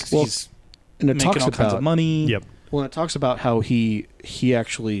because he's and it making talks all about kinds of money. Yep. Well, it talks about how he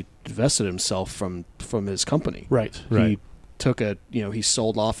actually divested himself from his company. Right. He took he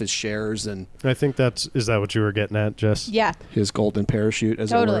sold off his shares, and I think is that what you were getting at, Jess? Yeah. His golden parachute,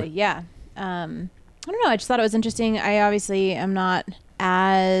 as it were. Totally. Yeah. I don't know. I just thought it was interesting. I obviously am not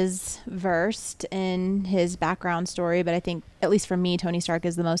as versed in his background story, but I think, at least for me, Tony Stark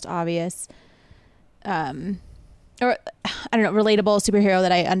is the most obvious, or I don't know, relatable superhero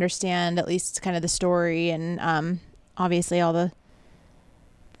that I understand, at least kind of the story, and obviously all the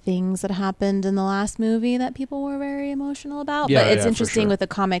things that happened in the last movie that people were very emotional about. Yeah, but it's interesting for sure. with the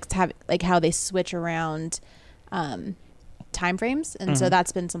comics to have how they switch around time frames, and so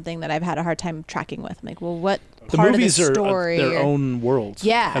that's been something that I've had a hard time tracking with. I'm like, well, what part of the story are their own worlds.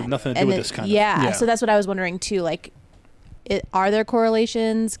 Have nothing to do with this kind of. So that's what I was wondering too. Like, are there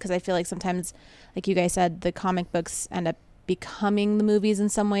correlations? Because I feel like sometimes, like you guys said, the comic books end up becoming the movies in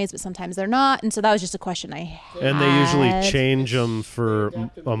some ways, but sometimes they're not. And so that was just a question I had. And they usually change them for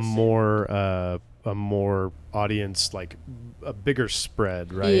a more audience, like a bigger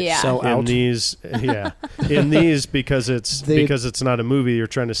spread, right? Yeah. Sell out. In these, because it's not a movie, you're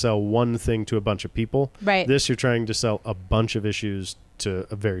trying to sell one thing to a bunch of people. Right. This, you're trying to sell a bunch of issues to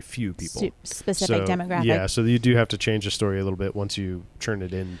a very few people. Specific demographic. Yeah, so you do have to change the story a little bit once you turn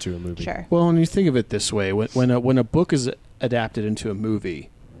it into a movie. Sure. Well, and you think of it this way: when a book is adapted into a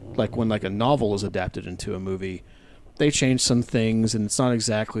movie, like when a novel is adapted into a movie, they change some things, and it's not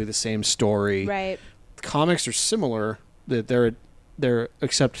exactly the same story. Right. Comics are similar. That they're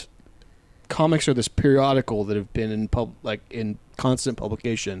except comics are this periodical that have been in constant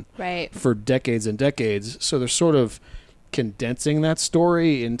publication for decades and decades. So they're sort of condensing that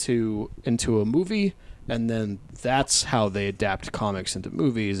story into a movie, and then that's how they adapt comics into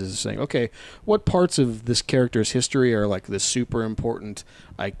movies, is saying, okay, what parts of this character's history are like this super important,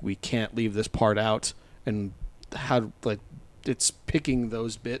 like we can't leave this part out, and how it's picking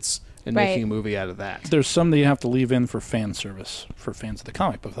those bits and making a movie out of that. There's some that you have to leave in for fan service for fans of the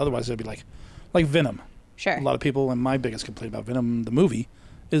comic book. Otherwise, it'd be like Venom. Sure. A lot of people, and my biggest complaint about Venom the movie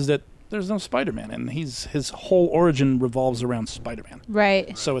is that there's no Spider-Man, and his whole origin revolves around Spider-Man.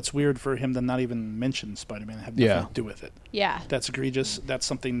 Right. So it's weird for him to not even mention Spider-Man and have nothing to do with it. Yeah. That's egregious. That's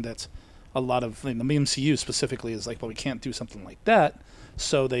something that's a lot of the MCU specifically is like, well, we can't do something like that.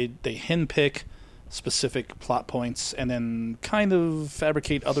 So they henpick specific plot points and then kind of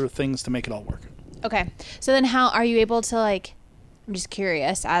fabricate other things to make it all work. Okay. So then how are you able to, like, I'm just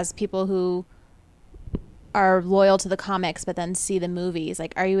curious, as people who are loyal to the comics but then see the movies,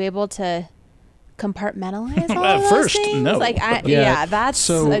 like, are you able to compartmentalize all At of those first, things? no. Like, that's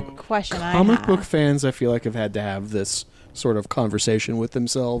So a question I have. Comic book fans, I feel like, have had to have this sort of conversation with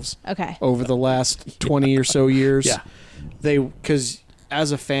themselves over the last 20 or so years. Yeah. Because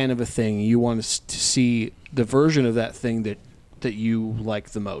as a fan of a thing, you want to see the version of that thing that you like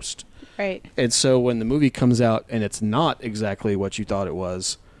the most. Right. And so when the movie comes out and it's not exactly what you thought it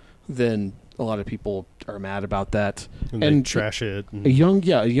was, then A lot of people are mad about that, And they trash it. And a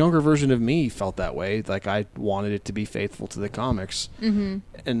younger version of me felt that way. Like I wanted it to be faithful to the comics,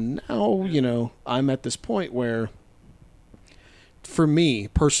 and now I'm at this point where, for me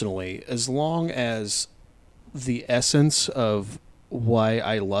personally, as long as the essence of why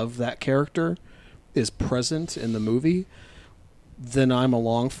I love that character is present in the movie, then I'm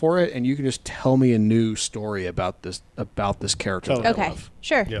along for it, and you can just tell me a new story about this character. Totally. that I Okay, love.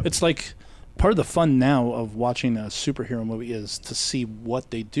 sure. Yep. It's like part of the fun now of watching a superhero movie is to see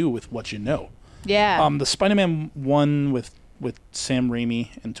what they do with what you know. Yeah. The Spider-Man one with Sam Raimi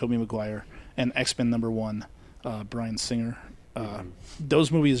and Tobey Maguire, and X-Men #1, Bryan Singer.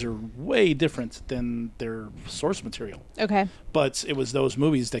 Those movies are way different than their source material. Okay. But it was those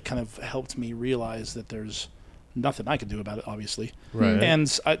movies that kind of helped me realize that there's nothing I can do about it, obviously. Right. And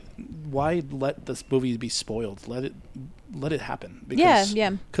why let this movie be spoiled? Let it happen. Yeah, Because, yeah.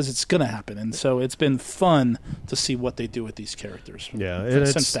 Because it's going to happen. And so it's been fun to see what they do with these characters. Yeah, and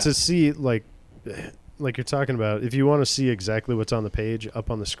Since it's that. to see like you're talking about. If you want to see exactly what's on the page up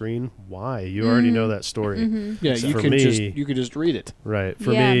on the screen, why? You already know that story. Yeah, So you for can me- you can just read it. Right.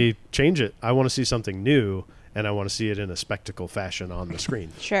 For Yeah. me, change it. I want to see something new, and I want to see it in a spectacle fashion on the screen.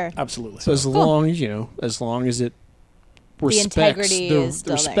 Sure. Absolutely. So as long as it respects integrity is still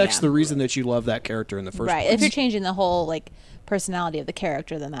there, respects yeah. the reason that you love that character in the first Right. place. If you're changing the whole like personality of the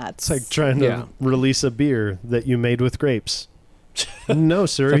character, then that's It's like trying to Yeah. release a beer that you made with grapes. No,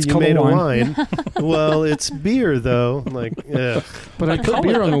 sir, That's you called made a a wine. wine. Well, it's beer though. Like, yeah, but I put Call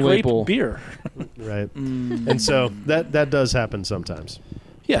beer it on a the grape label. beer. right. And so that does happen sometimes.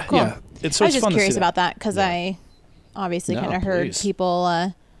 Yeah, Cool. yeah. It's I was fun just to curious see about that because I obviously No, kind of heard please.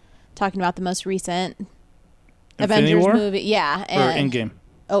 people talking about the most recent Infinity Avengers War? movie. Yeah. Or And, Endgame.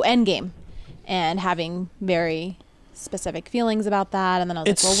 Oh, Endgame. And having very specific feelings about that. And then I was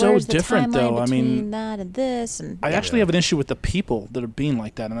It's like, well, so where's the different, timeline though. I mean, between that and this? And I actually have an issue with the people that are being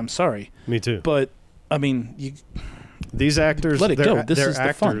like that, and I'm sorry. Me too. But, I mean, These actors, Let it they're, go. This they're is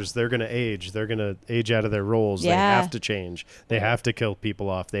the fun. actors. They're going to age. They're going to age out of their roles. They Yeah. have to change. They have to kill people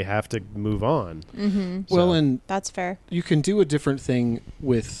off. They have to move on. Well, So- and that's fair. you can do a different thing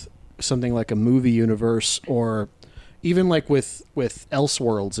with something like a movie universe, or even like with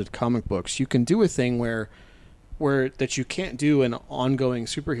Elseworlds in comic books. You can do a thing where that you can't do in ongoing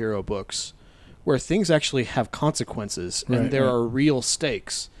superhero books, where things actually have consequences Right, and there right. are real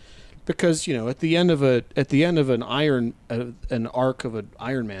stakes. Because at the end of an arc of an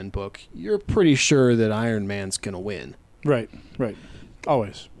Iron Man book, you're pretty sure that Iron Man's gonna win. right.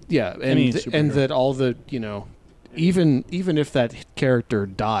 Always. Yeah, Any and superhero. that all the even if that character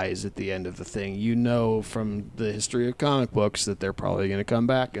dies at the end of the thing, from the history of comic books that they're probably going to come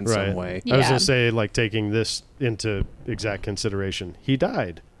back in some way. I was Yeah. going to say, like, taking this into exact consideration. He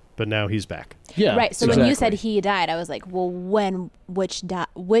died, but now he's back. Yeah, Right. So when you said exactly. he died, I was like, well,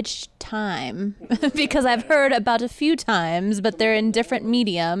 which time? Because I've heard about a few times, but they're in different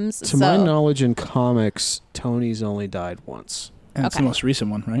mediums. to so my knowledge, in comics, Tony's only died once. And it's the Okay. most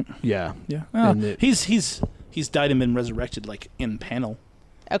recent one, right? Yeah, Yeah. And it- He's died and been resurrected, like, in panel,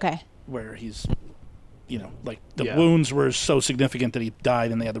 okay. where he's, like, the Yeah. wounds were so significant that he died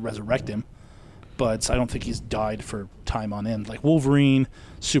and they had to resurrect him. But I don't think he's died for time on end. Like Wolverine,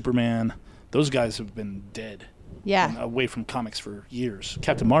 Superman, those guys have been dead. Yeah. And away from comics for years.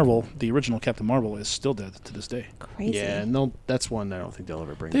 Captain Marvel, the original Captain Marvel, is still dead to this day. Crazy. yeah, and that's one that I don't think they'll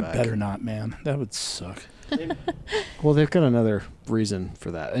ever bring They back. better not, man. That would suck. Well, they've got another reason for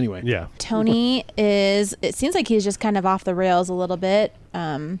that. Anyway, Yeah. Tony it seems like he's just kind of off the rails a little bit,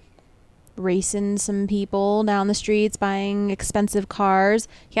 racing some people down the streets, buying expensive cars.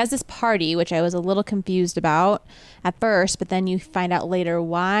 He has this party, which I was a little confused about at first, but then you find out later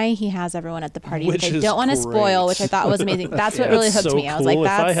why he has everyone at the party, which I Which is don't want to spoil, great. which I thought was amazing. That's what really That's hooked so me. I was cool. like,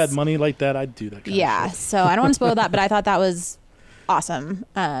 that's if I had money like that, I'd do that kind yeah. of shit. So I don't want to spoil that, but I thought that was awesome.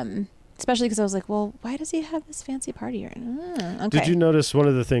 Especially because I was like, well, why does he have this fancy party right now? Okay. Did you notice one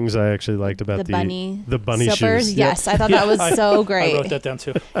of the things I actually liked about the bunny shoes? slippers? Yep. Yes, I thought that was so I great. wrote that down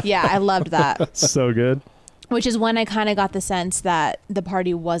too. Yeah, I loved that. So good. Which is when I kind of got the sense that the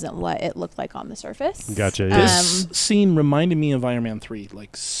party wasn't what it looked like on the surface. Gotcha. Yeah. This scene reminded me of Iron Man 3,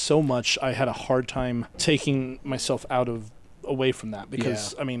 like so much. I had a hard time taking myself away from that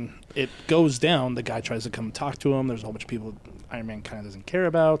because, I mean, it goes down. The guy tries to come talk to him. There's a whole bunch of people Iron Man kind of doesn't care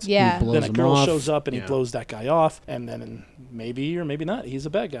about. Yeah. He blows Then a him girl off. shows up and Yeah. he blows that guy off. And then maybe or maybe not, he's a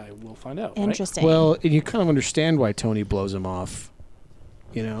bad guy. We'll find out. right? Interesting. Well, and you kind of understand why Tony blows him off.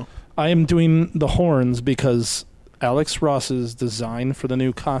 I am doing the horns because Alex Ross's design for the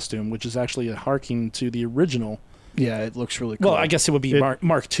new costume, which is actually a harking to the original. Yeah, it looks really cool. Well, I guess it would be It-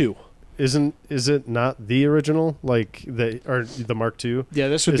 Mark II. is it not the original, like the Mark II? Yeah,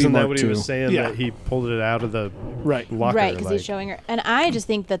 this would Isn't be that Mark what II. he was saying? Yeah. That he pulled it out of the Right. locker, Right, because like, he's showing her. And I just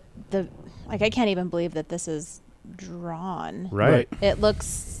think that I can't even believe that this is drawn. right. It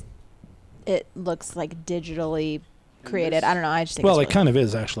looks like digitally created. I don't know. I just think Well, it's it really kind of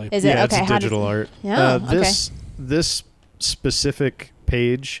is actually. Is it Yeah, okay? it's How does- digital art. Yeah, This specific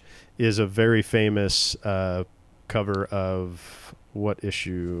page is a very famous cover of what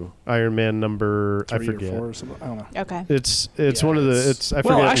issue? Iron Man number, I 3 or forget. 4 or something. I don't know. Okay. It's Yeah, one of the. it's- It's I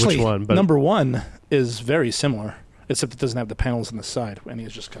Well, forget actually, which one, but number 1 is very similar, except it doesn't have the panels on the side, and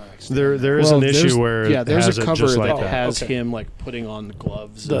he's just kind of like there is an there's- issue where yeah, it there's has a it cover just like that that. has Okay. him like putting on the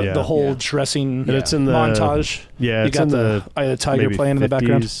gloves. the Yeah. the whole Yeah. dressing And it's in the montage. Yeah, You it's got in the Eye of the Tiger maybe playing in the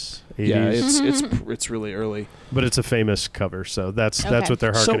background. 50s, 80s, Yeah, Mm-hmm. it's really early. but it's a famous cover, so that's Okay. what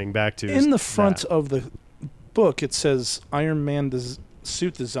they're So, harkening back to. is In the front that. of the book, it says Iron Man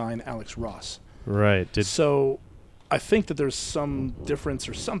suit design Alex Ross. Right. So I think that there's some difference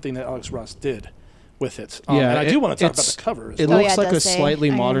or something that Alex Ross did with it. Yeah, and I do want to talk about it's- the cover. As It well. Oh, looks yeah, it like a does say slightly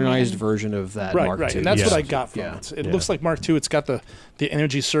Iron modernized Man. version of that Right, Mark right, II. and that's Yeah. what I got from Yeah. it. It Yeah. looks like Mark II. It's got the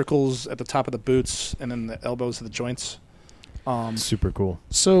energy circles at the top of the boots and then the elbows of the joints. Super cool.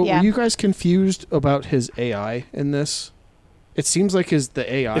 So Yeah. were you guys confused about his AI in this? It seems like the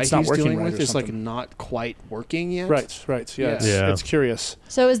AI It's not he's working dealing right with or is like something. not quite working yet. Right. Yeah, Yeah. It's, Yeah. it's curious.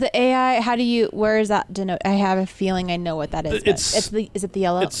 So is the AI? Where is that denote? I have a feeling I know what that is. but It's- is it the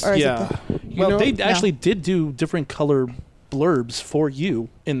yellow It's or is yeah. it the? You Well, know- they No. actually did do different color blurbs for you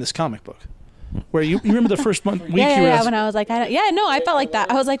in this comic book. Where you remember the first week you were Yeah. asked- When I was like, I felt like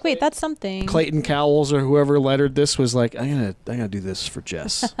that. I was like, wait, that's something. Clayton Cowles or whoever lettered this was like, I'm gonna do this for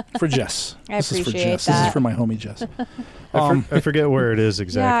Jess. for Jess. I This is for appreciate Jess. This is that. for my homie Jess. I forget where it is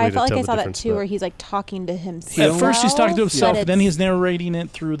exactly. Yeah, I to felt tell like I the saw that difference, too, but- where he's like talking to himself. At first he's talking to himself, but then it's- he's narrating it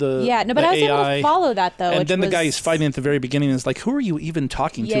through the Yeah, no, but the I was able AI. to follow that though. And which then the was, guy he's fighting at the very beginning is like, "Who are you even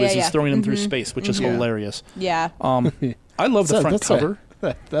talking to?" Yeah, as yeah, he's yeah. throwing him through Mhm. space, which is Mhm. hilarious. Yeah. I love the So front that's cover.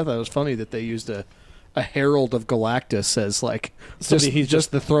 I thought that was funny that they used a Herald of Galactus as like Somebody he's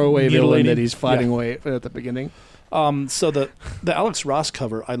just the throwaway villain mutilating. that he's fighting Yeah. away at the beginning. So the Alex Ross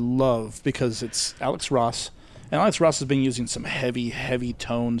cover I love because it's Alex Ross, and Alex Ross has been using some heavy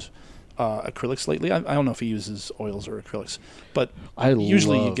toned acrylics lately. I don't know if he uses oils or acrylics, but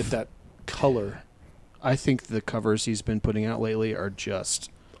usually you love- get that color. I think the covers he's been putting out lately are just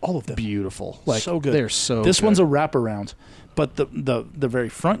All of them. beautiful. Like So good. They're so This good. one's a wraparound, but the very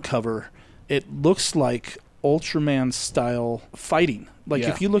front cover, it looks like Ultraman style fighting. Like Yeah.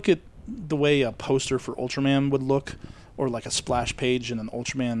 if you look at the way a poster for Ultraman would look, or like a splash page in an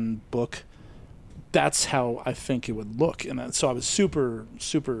Ultraman book, that's how I think it would look. And so I was super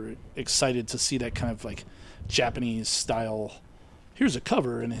excited to see that kind of like Japanese style. Here's a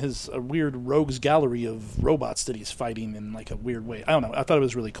cover and a weird rogues gallery of robots that he's fighting in like a weird way. I don't know. I thought it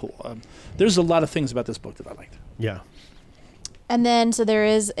was really cool. There's a lot of things about this book that I liked. Yeah. And then so there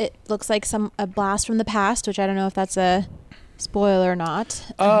is. It looks like a blast from the past, which I don't know if that's a spoiler or not.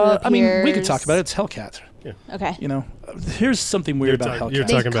 I mean, we could appears- talk about it. It's Hellcat. Okay. You know, here's something weird about Hellcat. You're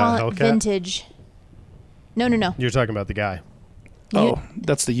They talking about call it Hellcat? vintage. No. You're talking about the guy. Oh,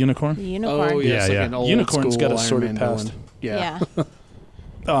 that's the unicorn. The unicorn. Oh yeah, it's Yeah, like yeah. an old Unicorn's school got a Iron sordid Man past. villain. Yeah.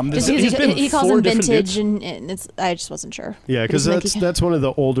 Just He's because been he calls 4 them different vintage, dudes. and it's. I just wasn't sure. Yeah, because It doesn't make that's one of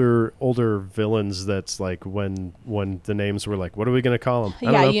the older villains. That's like when the names were like, what are we going to call him?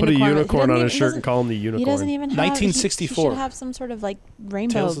 I don't Yeah, know. Put a unicorn. unicorn He on doesn't his even- shirt and call him the unicorn. He doesn't even have. 1964. He should have some sort of like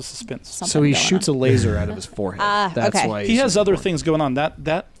rainbow. Tales of Suspense. something So he going shoots on. a laser out of his forehead. That's okay. why He has other unicorn. things going on.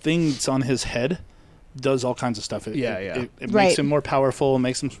 That thing that's on his head does all kinds of stuff. It Right. makes him more powerful,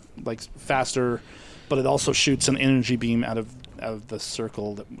 makes him like faster, but it also shoots an energy beam out of the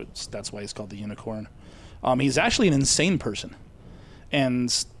circle. That's why he's called the unicorn. He's actually an insane person,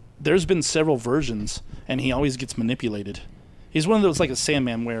 and there's been several versions, and he always gets manipulated. He's one of those like a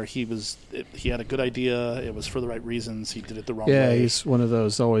Sandman where he had a good idea, it was for the right reasons, he did it the wrong Yeah, way. he's one of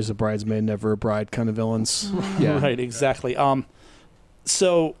those always a bridesmaid, never a bride kind of villains. Yeah. Right, exactly.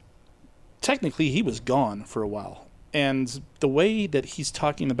 So technically he was gone for a while. And the way that he's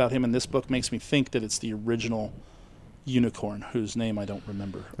talking about him in this book makes me think that it's the original unicorn, whose name I don't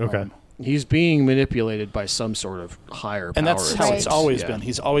remember. Okay. He's being manipulated by some sort of higher And power. that's it how Right. it's seems. always Yeah. been.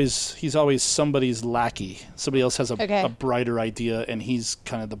 He's always somebody's lackey. Somebody else has Okay. a brighter idea, and he's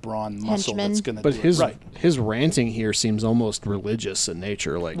kind of the brawn muscle Henchman. that's going to But do his it. Right. his ranting here seems almost religious in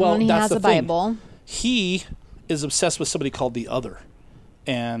nature. Like, Well, When he that's has the a thing. Bible. He is obsessed with somebody called the Other,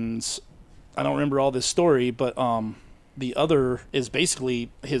 and I don't remember all this story, but the Other is basically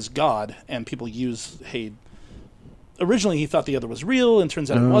his god, and people use originally he thought the other was real, and turns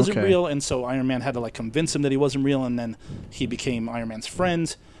out it Oh, wasn't okay. real, and so Iron Man had to like convince him that he wasn't real, and then he became Iron Man's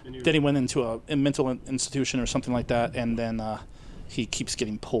friend. Then he went into a mental institution or something like that, and then he keeps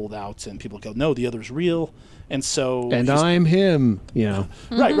getting pulled out, and people go, "No, the other's real," and so And he's- I'm him.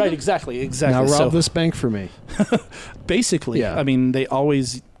 right, exactly. Now rob So this bank for me. basically, Yeah. I mean, they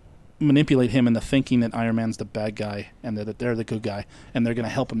always manipulate him into thinking that Iron Man's the bad guy and that they're the good guy, and they're going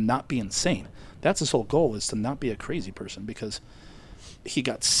to help him not be insane. That's his whole goal, is to not be a crazy person, because he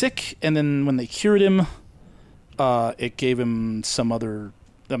got sick, and then when they cured him, it gave him some other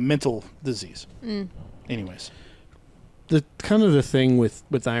mental disease. Anyways, The kind of the thing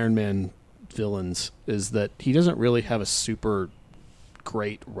with Iron Man villains is that he doesn't really have a super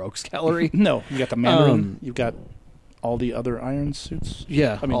great rogues gallery. no, you got the Mandarin, you've got all the other Iron suits.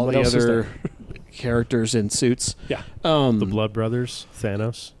 Yeah, I mean, all what the else is other there? characters in suits. Yeah. The Blood Brothers,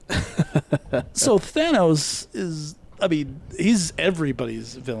 Thanos. So Thanos is, I mean, he's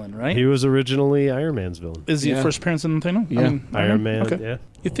everybody's villain, right? He was originally Iron Man's villain. Is he Yeah. the first appearance in Thanos? Yeah. Iron Man, Okay. yeah.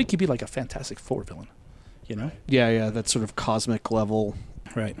 You'd think he'd be like a Fantastic Four villain, you know? Yeah, that sort of cosmic level.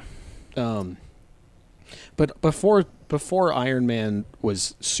 Right. But before Iron Man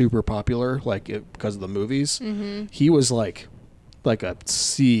was super popular, because of the movies, he was like a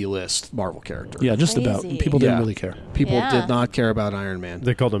C-list Marvel character. Yeah, just Crazy. about. People didn't Yeah. really care. People Yeah. did not care about Iron Man.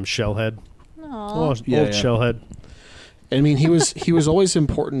 They called him Shellhead. Aw. Oh, old Yeah, yeah. Shellhead. I mean, he was always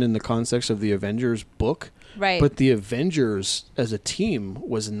important in the context of the Avengers book, Right. but the Avengers as a team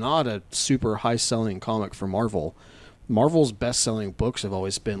was not a super high-selling comic for Marvel. Marvel's best-selling books have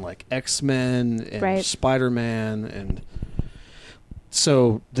always been like X-Men and Right. Spider-Man, and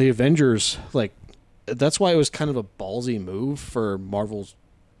so the Avengers, like, that's why it was kind of a ballsy move for Marvel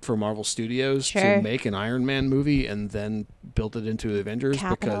Studios Sure. to make an Iron Man movie and then build it into the Avengers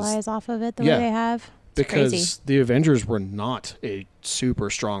capitalize off of it the Yeah. way they have. It's because crazy. the Avengers were not a super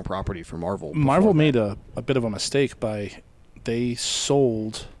strong property for Marvel. Marvel before made a bit of a mistake by they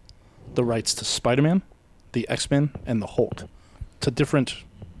sold the rights to Spider-Man, the X-Men, and the Hulk to different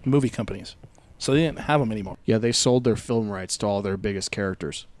movie companies. So they didn't have them anymore. Yeah, they sold their film rights to all their biggest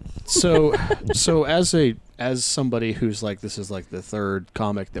characters. So as somebody who's like, this is like the third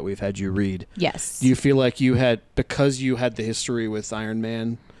comic that we've had you read, Yes. do you feel like because you had the history with Iron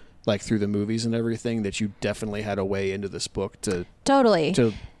Man, like through the movies and everything, that you definitely had a way into this book to Totally.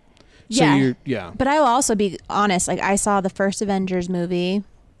 so Yeah. yeah. But I will also be honest. Like, I saw the first Avengers movie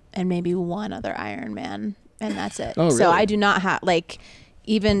and maybe one other Iron Man, and that's it. Oh, So really? I do not have, like,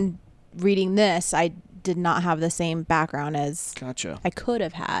 even reading this, I did not have the same background as Gotcha. I could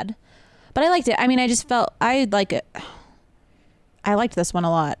have had. But I liked it. I mean, I just felt I like it. I liked this one a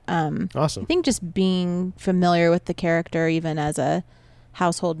lot. Awesome. I think just being familiar with the character, even as a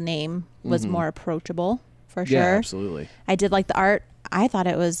household name, was more approachable for sure. Yeah, absolutely. I did like the art. I thought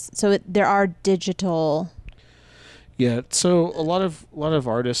it was there are digital. Yeah, so a lot of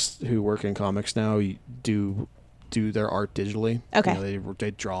artists who work in comics now do their art digitally. Okay. You know,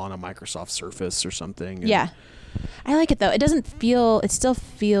 they draw on a Microsoft Surface or something. and Yeah, I like it though. It doesn't feel. It still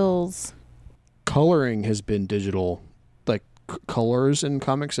feels. Coloring has been digital. Like colors in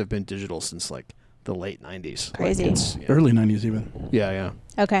comics have been digital since like the late 90s. Crazy. Like it's, yeah. Early 90s even. Yeah.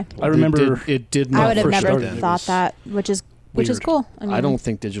 Okay, I remember it did I not would have first never start then. thought that, which is weird. cool. I mean, I don't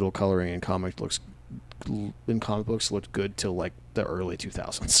think digital coloring in comic books looked good till like the early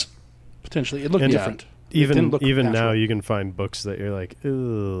 2000s. potentially it looked And- different. It didn't Even look now, natural. you can find books that you're like,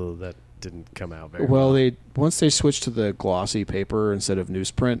 ooh, that didn't come out very Well, once they switched to the glossy paper instead of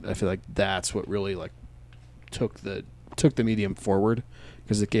newsprint, I feel like that's what really like took the medium forward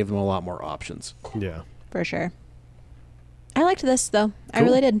because it gave them a lot more options. Yeah. for sure. I liked this though. I Cool.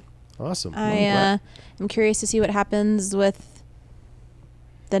 really did. Awesome. I am curious to see what happens with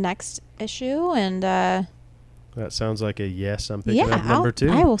the next issue, and That sounds like a yes. I'm picking up number 2.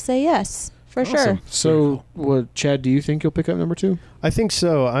 I will say yes for sure. Awesome. So, what, Chad? Do you think you'll pick up number 2? I think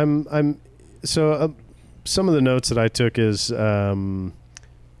so. Some of the notes that I took is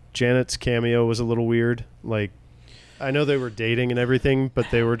Janet's cameo was a little weird. Like, I know they were dating and everything, but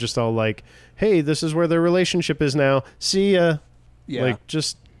they were just all like, "Hey, this is where their relationship is now. See ya." Yeah. Like,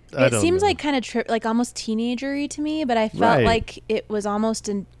 just I It don't seems know. like kind of like almost teenagery to me, but I felt Right. like it was almost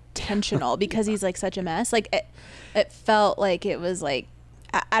intentional because he's like such a mess. Like it felt like it was like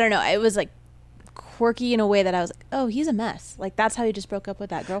I don't know. It was like quirky in a way that I was like, oh, he's a mess. Like that's how he just broke up with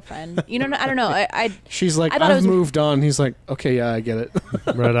that girlfriend. You know, I don't know. I She's like, I thought it I've was- moved on. He's like, okay, yeah, I get it.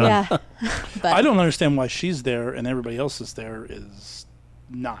 right on. yeah. But I don't understand why she's there and everybody else is there is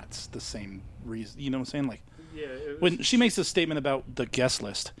not the same reason. You know what I'm saying? Like when she makes a statement about the guest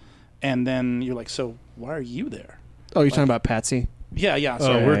list, and then you're like, so why are you there? Oh, you're talking about Patsy? Yeah, yeah. Oh,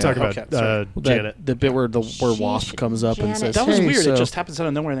 Sorry, we're talking Hellcat, about sorry. Janet. The bit where Wasp Sheesh, comes up and Janet. says, That was "Hey, weird. so-" It just happens out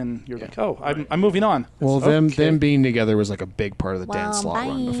of nowhere, and then you're like, "Oh, I'm moving on." Well, It's them okay. being together was like a big part of the Dan Well, Slott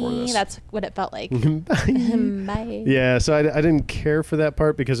run before bye. this. That's what it felt like. Mm-hmm. Bye. Yeah, so I didn't care for that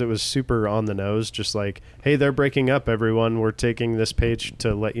part because it was super on the nose. Just like, hey, they're breaking up, everyone. We're taking this page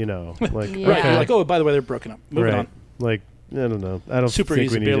to let you know. Like, Yeah. Right. okay. You're like, "Oh, by the way, they're broken up." Moving right. on. Like, I don't know. I don't Super think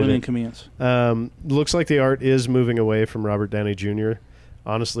easy, we barely needed an it. inconvenience. Looks like the art is moving away from Robert Downey Jr.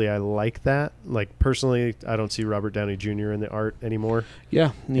 Honestly, I like that. Like, personally, I don't see Robert Downey Jr. in the art anymore.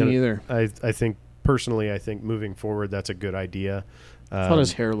 Yeah, me You know, neither. I think, personally, I think moving forward, that's a good idea. I thought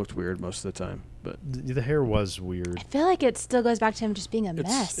his hair looked weird most of the time, but The hair was weird. I feel like it still goes back to him just being a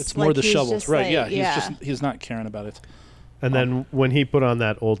mess. It's Like, more the he's shovels, just right? like- Yeah, he's not caring about it. And then when he put on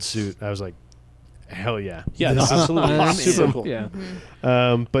that old suit, I was like, hell yeah. Yeah, no, absolutely, super awesome. cool. yeah.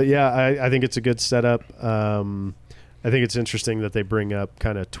 But yeah, I think it's a good setup. I think it's interesting that they bring up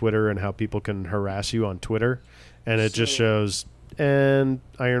kind of Twitter and how people can harass you on Twitter. And it just shows, and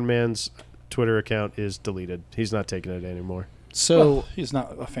Iron Man's Twitter account is deleted. He's not taking it anymore. So Well, he's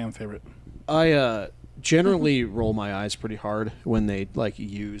not a fan favorite. I generally roll my eyes pretty hard when they like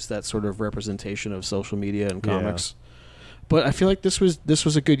use that sort of representation of social media and Yeah. comics. But I feel like this was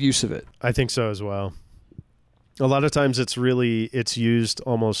a good use of it. I think so as well. A lot of times it's used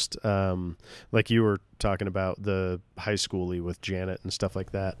almost like you were talking about the high school-y with Janet and stuff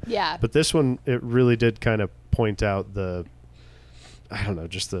like that. Yeah. But this one, it really did kind of point out I don't know,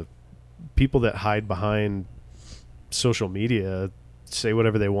 just the people that hide behind social media, say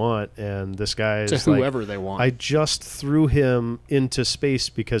whatever they want, and this guy To is like, whoever they want. I just threw him into space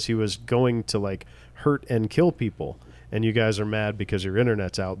because he was going to like hurt and kill people. And you guys are mad because your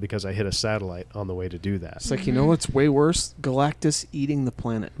internet's out because I hit a satellite on the way to do that. It's like, you know what's way worse? Galactus eating the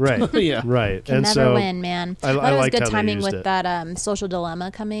planet. Right. Yeah. Right. Can and never so win, man. I That was liked good how they timing used with it. that Social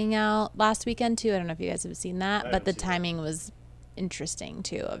Dilemma coming out last weekend too. I don't know if you guys have seen that, but the timing was interesting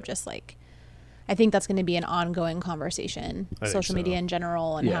too. Of just like, I think that's going to be an ongoing conversation, I think social so. media in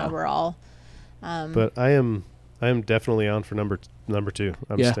general, and Yeah. how we're all. But I am definitely on for number 2.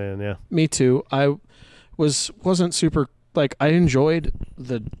 I'm Yeah. staying, yeah. Me too. I wasn't super like I enjoyed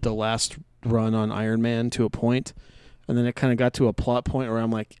the last run on Iron Man to a point, and then it kind of got to a plot point where I'm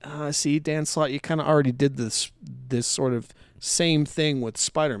like, see, Dan Slott, you kind of already did this sort of same thing with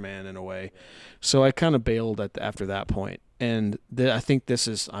Spider-Man in a way, so I kind of bailed after that point. And I think this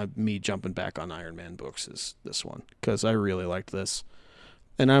is me jumping back on Iron Man books is this one because I really liked this,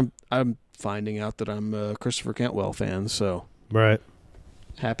 and I'm finding out that I'm a Christopher Cantwell fan, so Right.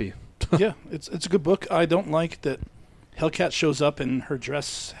 happy. Yeah, it's a good book. I don't like that Hellcat shows up and her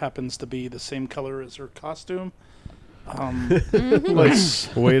dress happens to be the same color as her costume. Like,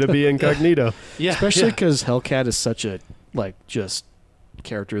 way to be incognito. Yeah, Especially yeah. because Hellcat is such a just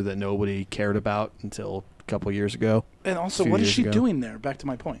character that nobody cared about until a couple years ago. And also, few what is years she ago. doing there? Back to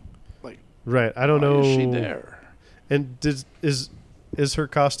my point. Like, Right. I don't why know. is she there? And is her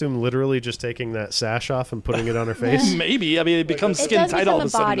costume literally just taking that sash off and putting it on her face? Maybe. I mean, it becomes It skin does tight all become of a a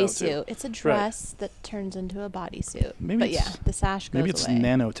sudden. though, bodysuit. too. It's a dress that turns into a bodysuit. Maybe But yeah, it's- the sash goes Maybe it's away.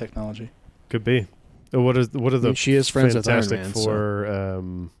 nanotechnology. Could be. What are the mean, she is friends with Iron Fantastic Man, so-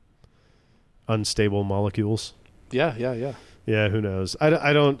 Four unstable molecules? Yeah. Yeah, who knows? I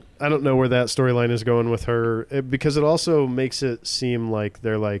don't know where that storyline is going with her because it also makes it seem like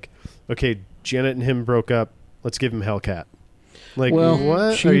they're like, okay, Janet and him broke up. Let's give him Hellcat. Like, Well,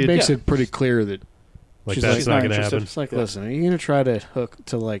 what? she Are you, makes Yeah. it pretty clear that like she's that's like- not not going to interested. happen. it's like, Yeah. listen, are you gonna try to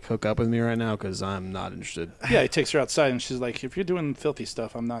hook up with me right now? Because I'm not interested. Yeah, he takes her outside and she's like, if you're doing filthy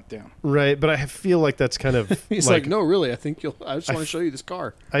stuff, I'm not down. Right, but I feel like that's kind of He's like, no, really, I think I just want to show you this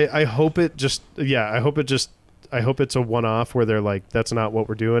car. I hope it just I hope it's a one-off where they're like, that's not what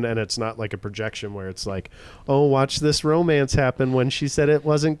we're doing, and it's not like a projection where it's like, oh, watch this romance happen when she said it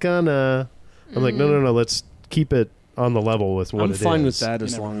wasn't gonna. I'm like, no, let's keep it on the level with what I'm it is. fine with that You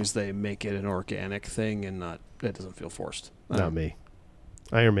as never long know. as they make it an organic thing and it doesn't feel forced. Not me.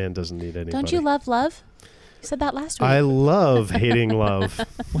 Iron Man doesn't need anybody. Don't you love love? You said that last week. I love hating love.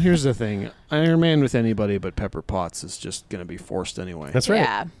 Well, here's the thing: Iron Man with anybody but Pepper Potts is just gonna be forced anyway. That's right.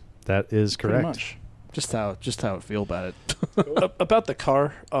 Yeah. That is Pretty correct. much. Just how it feel about it. About the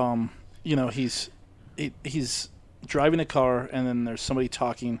car, he's driving a car and then there's somebody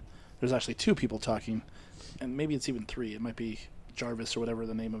talking. There's actually two people talking, and maybe it's even three. It might be Jarvis or whatever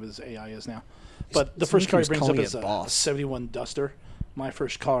the name of his AI is now. But the first car he brings up is a 71 Duster. My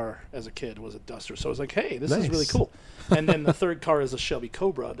first car as a kid was a Duster, so I was like, hey, this is really Nice. cool. And then the third car is a Shelby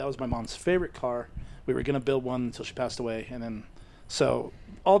Cobra. That was my mom's favorite car. We were going to build one until she passed away, and then So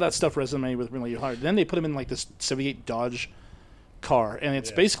all that stuff resonated with me really hard. Then they put him in like this 78 Dodge car, and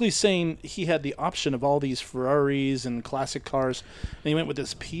it's basically saying he had the option of all these Ferraris and classic cars, and he went with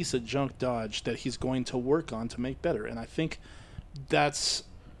this piece of junk Dodge that he's going to work on to make better. And I think that's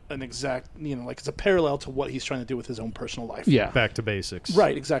an exact, like it's a parallel to what he's trying to do with his own personal life. Yeah. Back to basics.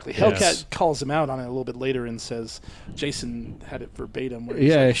 Right, exactly. Yes. Hellcat calls him out on it a little bit later and says, Jason had it verbatim. Where he's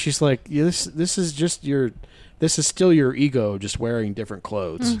Yeah, like, she's like, this is just this is still your ego just wearing different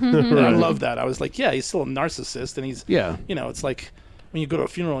clothes. and I love that. I was like, yeah, he's still a narcissist, and he's, Yeah. it's like when you go to a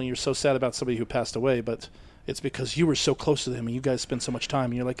funeral and you're so sad about somebody who passed away, but it's because you were so close to them and you guys spent so much time,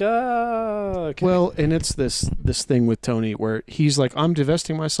 and you're like, okay. Well, and it's this thing with Tony where he's like, I'm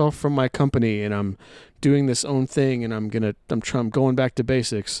divesting myself from my company and I'm doing this own thing and I'm going back to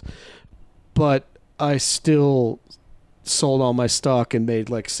basics, but I still sold all my stock and made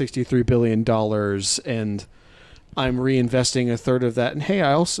like $63 billion, and I'm reinvesting a third of that. And hey,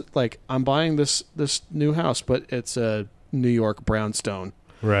 I also I'm buying this new house, but it's a New York brownstone.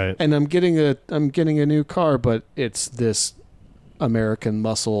 Right. And I'm getting a new car, but it's this American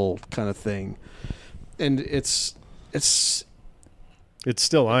muscle kind of thing. And it's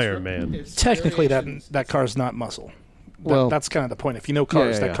still Iron Man. Technically, that car's not muscle. Well, that's kind of the point. If you know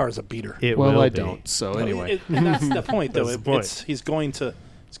cars, yeah. that car's a beater. It well, will I be. don't. So anyway, And that's the point, though. That's the point. He's going to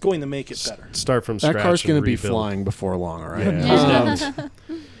make it better. Start from that scratch. car's going to be flying before long, all right? Yeah.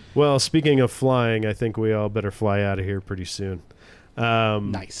 Well, speaking of flying, I think we all better fly out of here pretty soon.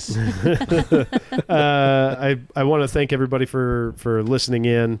 Nice. I want to thank everybody for listening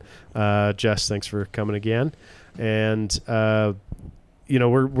in. Jess, thanks for coming again. And we're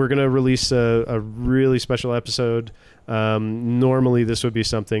going to release a really special episode. Normally this would be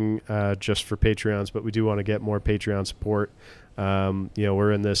something just for Patreons, but we do want to get more Patreon support.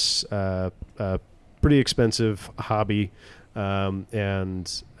 We're in this pretty expensive hobby,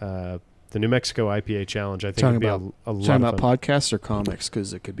 and the New Mexico IPA Challenge, I think, would be a lot talking of about fun. podcasts or comics,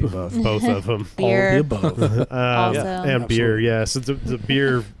 because it could be both. Both of them. Beer. All of the above. Also. And beer, yeah. So the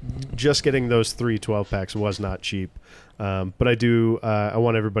beer, just getting those 3 12-packs was not cheap. But I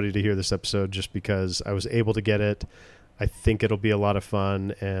want everybody to hear this episode just because I was able to get it. I think it'll be a lot of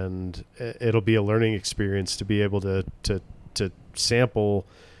fun, and it'll be a learning experience to be able to sample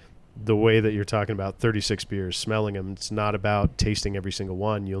the way that you're talking about 36 beers, smelling them. It's not about tasting every single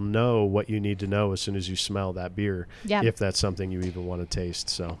one. You'll know what you need to know as soon as you smell that beer, if that's something you even want to taste.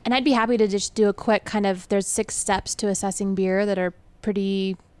 So, and I'd be happy to just do a quick there's 6 steps to assessing beer that are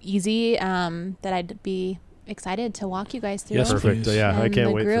pretty easy, that I'd be excited to walk you guys through. Yes, perfect. please. Yeah, I and can't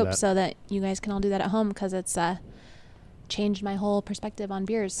the wait group, for that. so that you guys can all do that at home, because it's changed my whole perspective on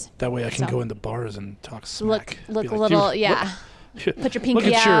beers. That way I can So. go into bars and talk smack. Look Be a like, little, "Dude, yeah. Put your pinky Look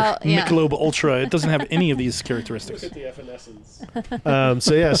at out. your Yeah. Michelob Ultra. It doesn't have any of these characteristics. the evanescence.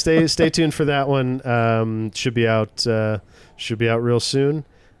 So yeah, stay tuned for that one. Should be out real soon,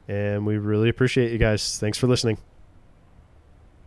 and we really appreciate you guys. Thanks for listening.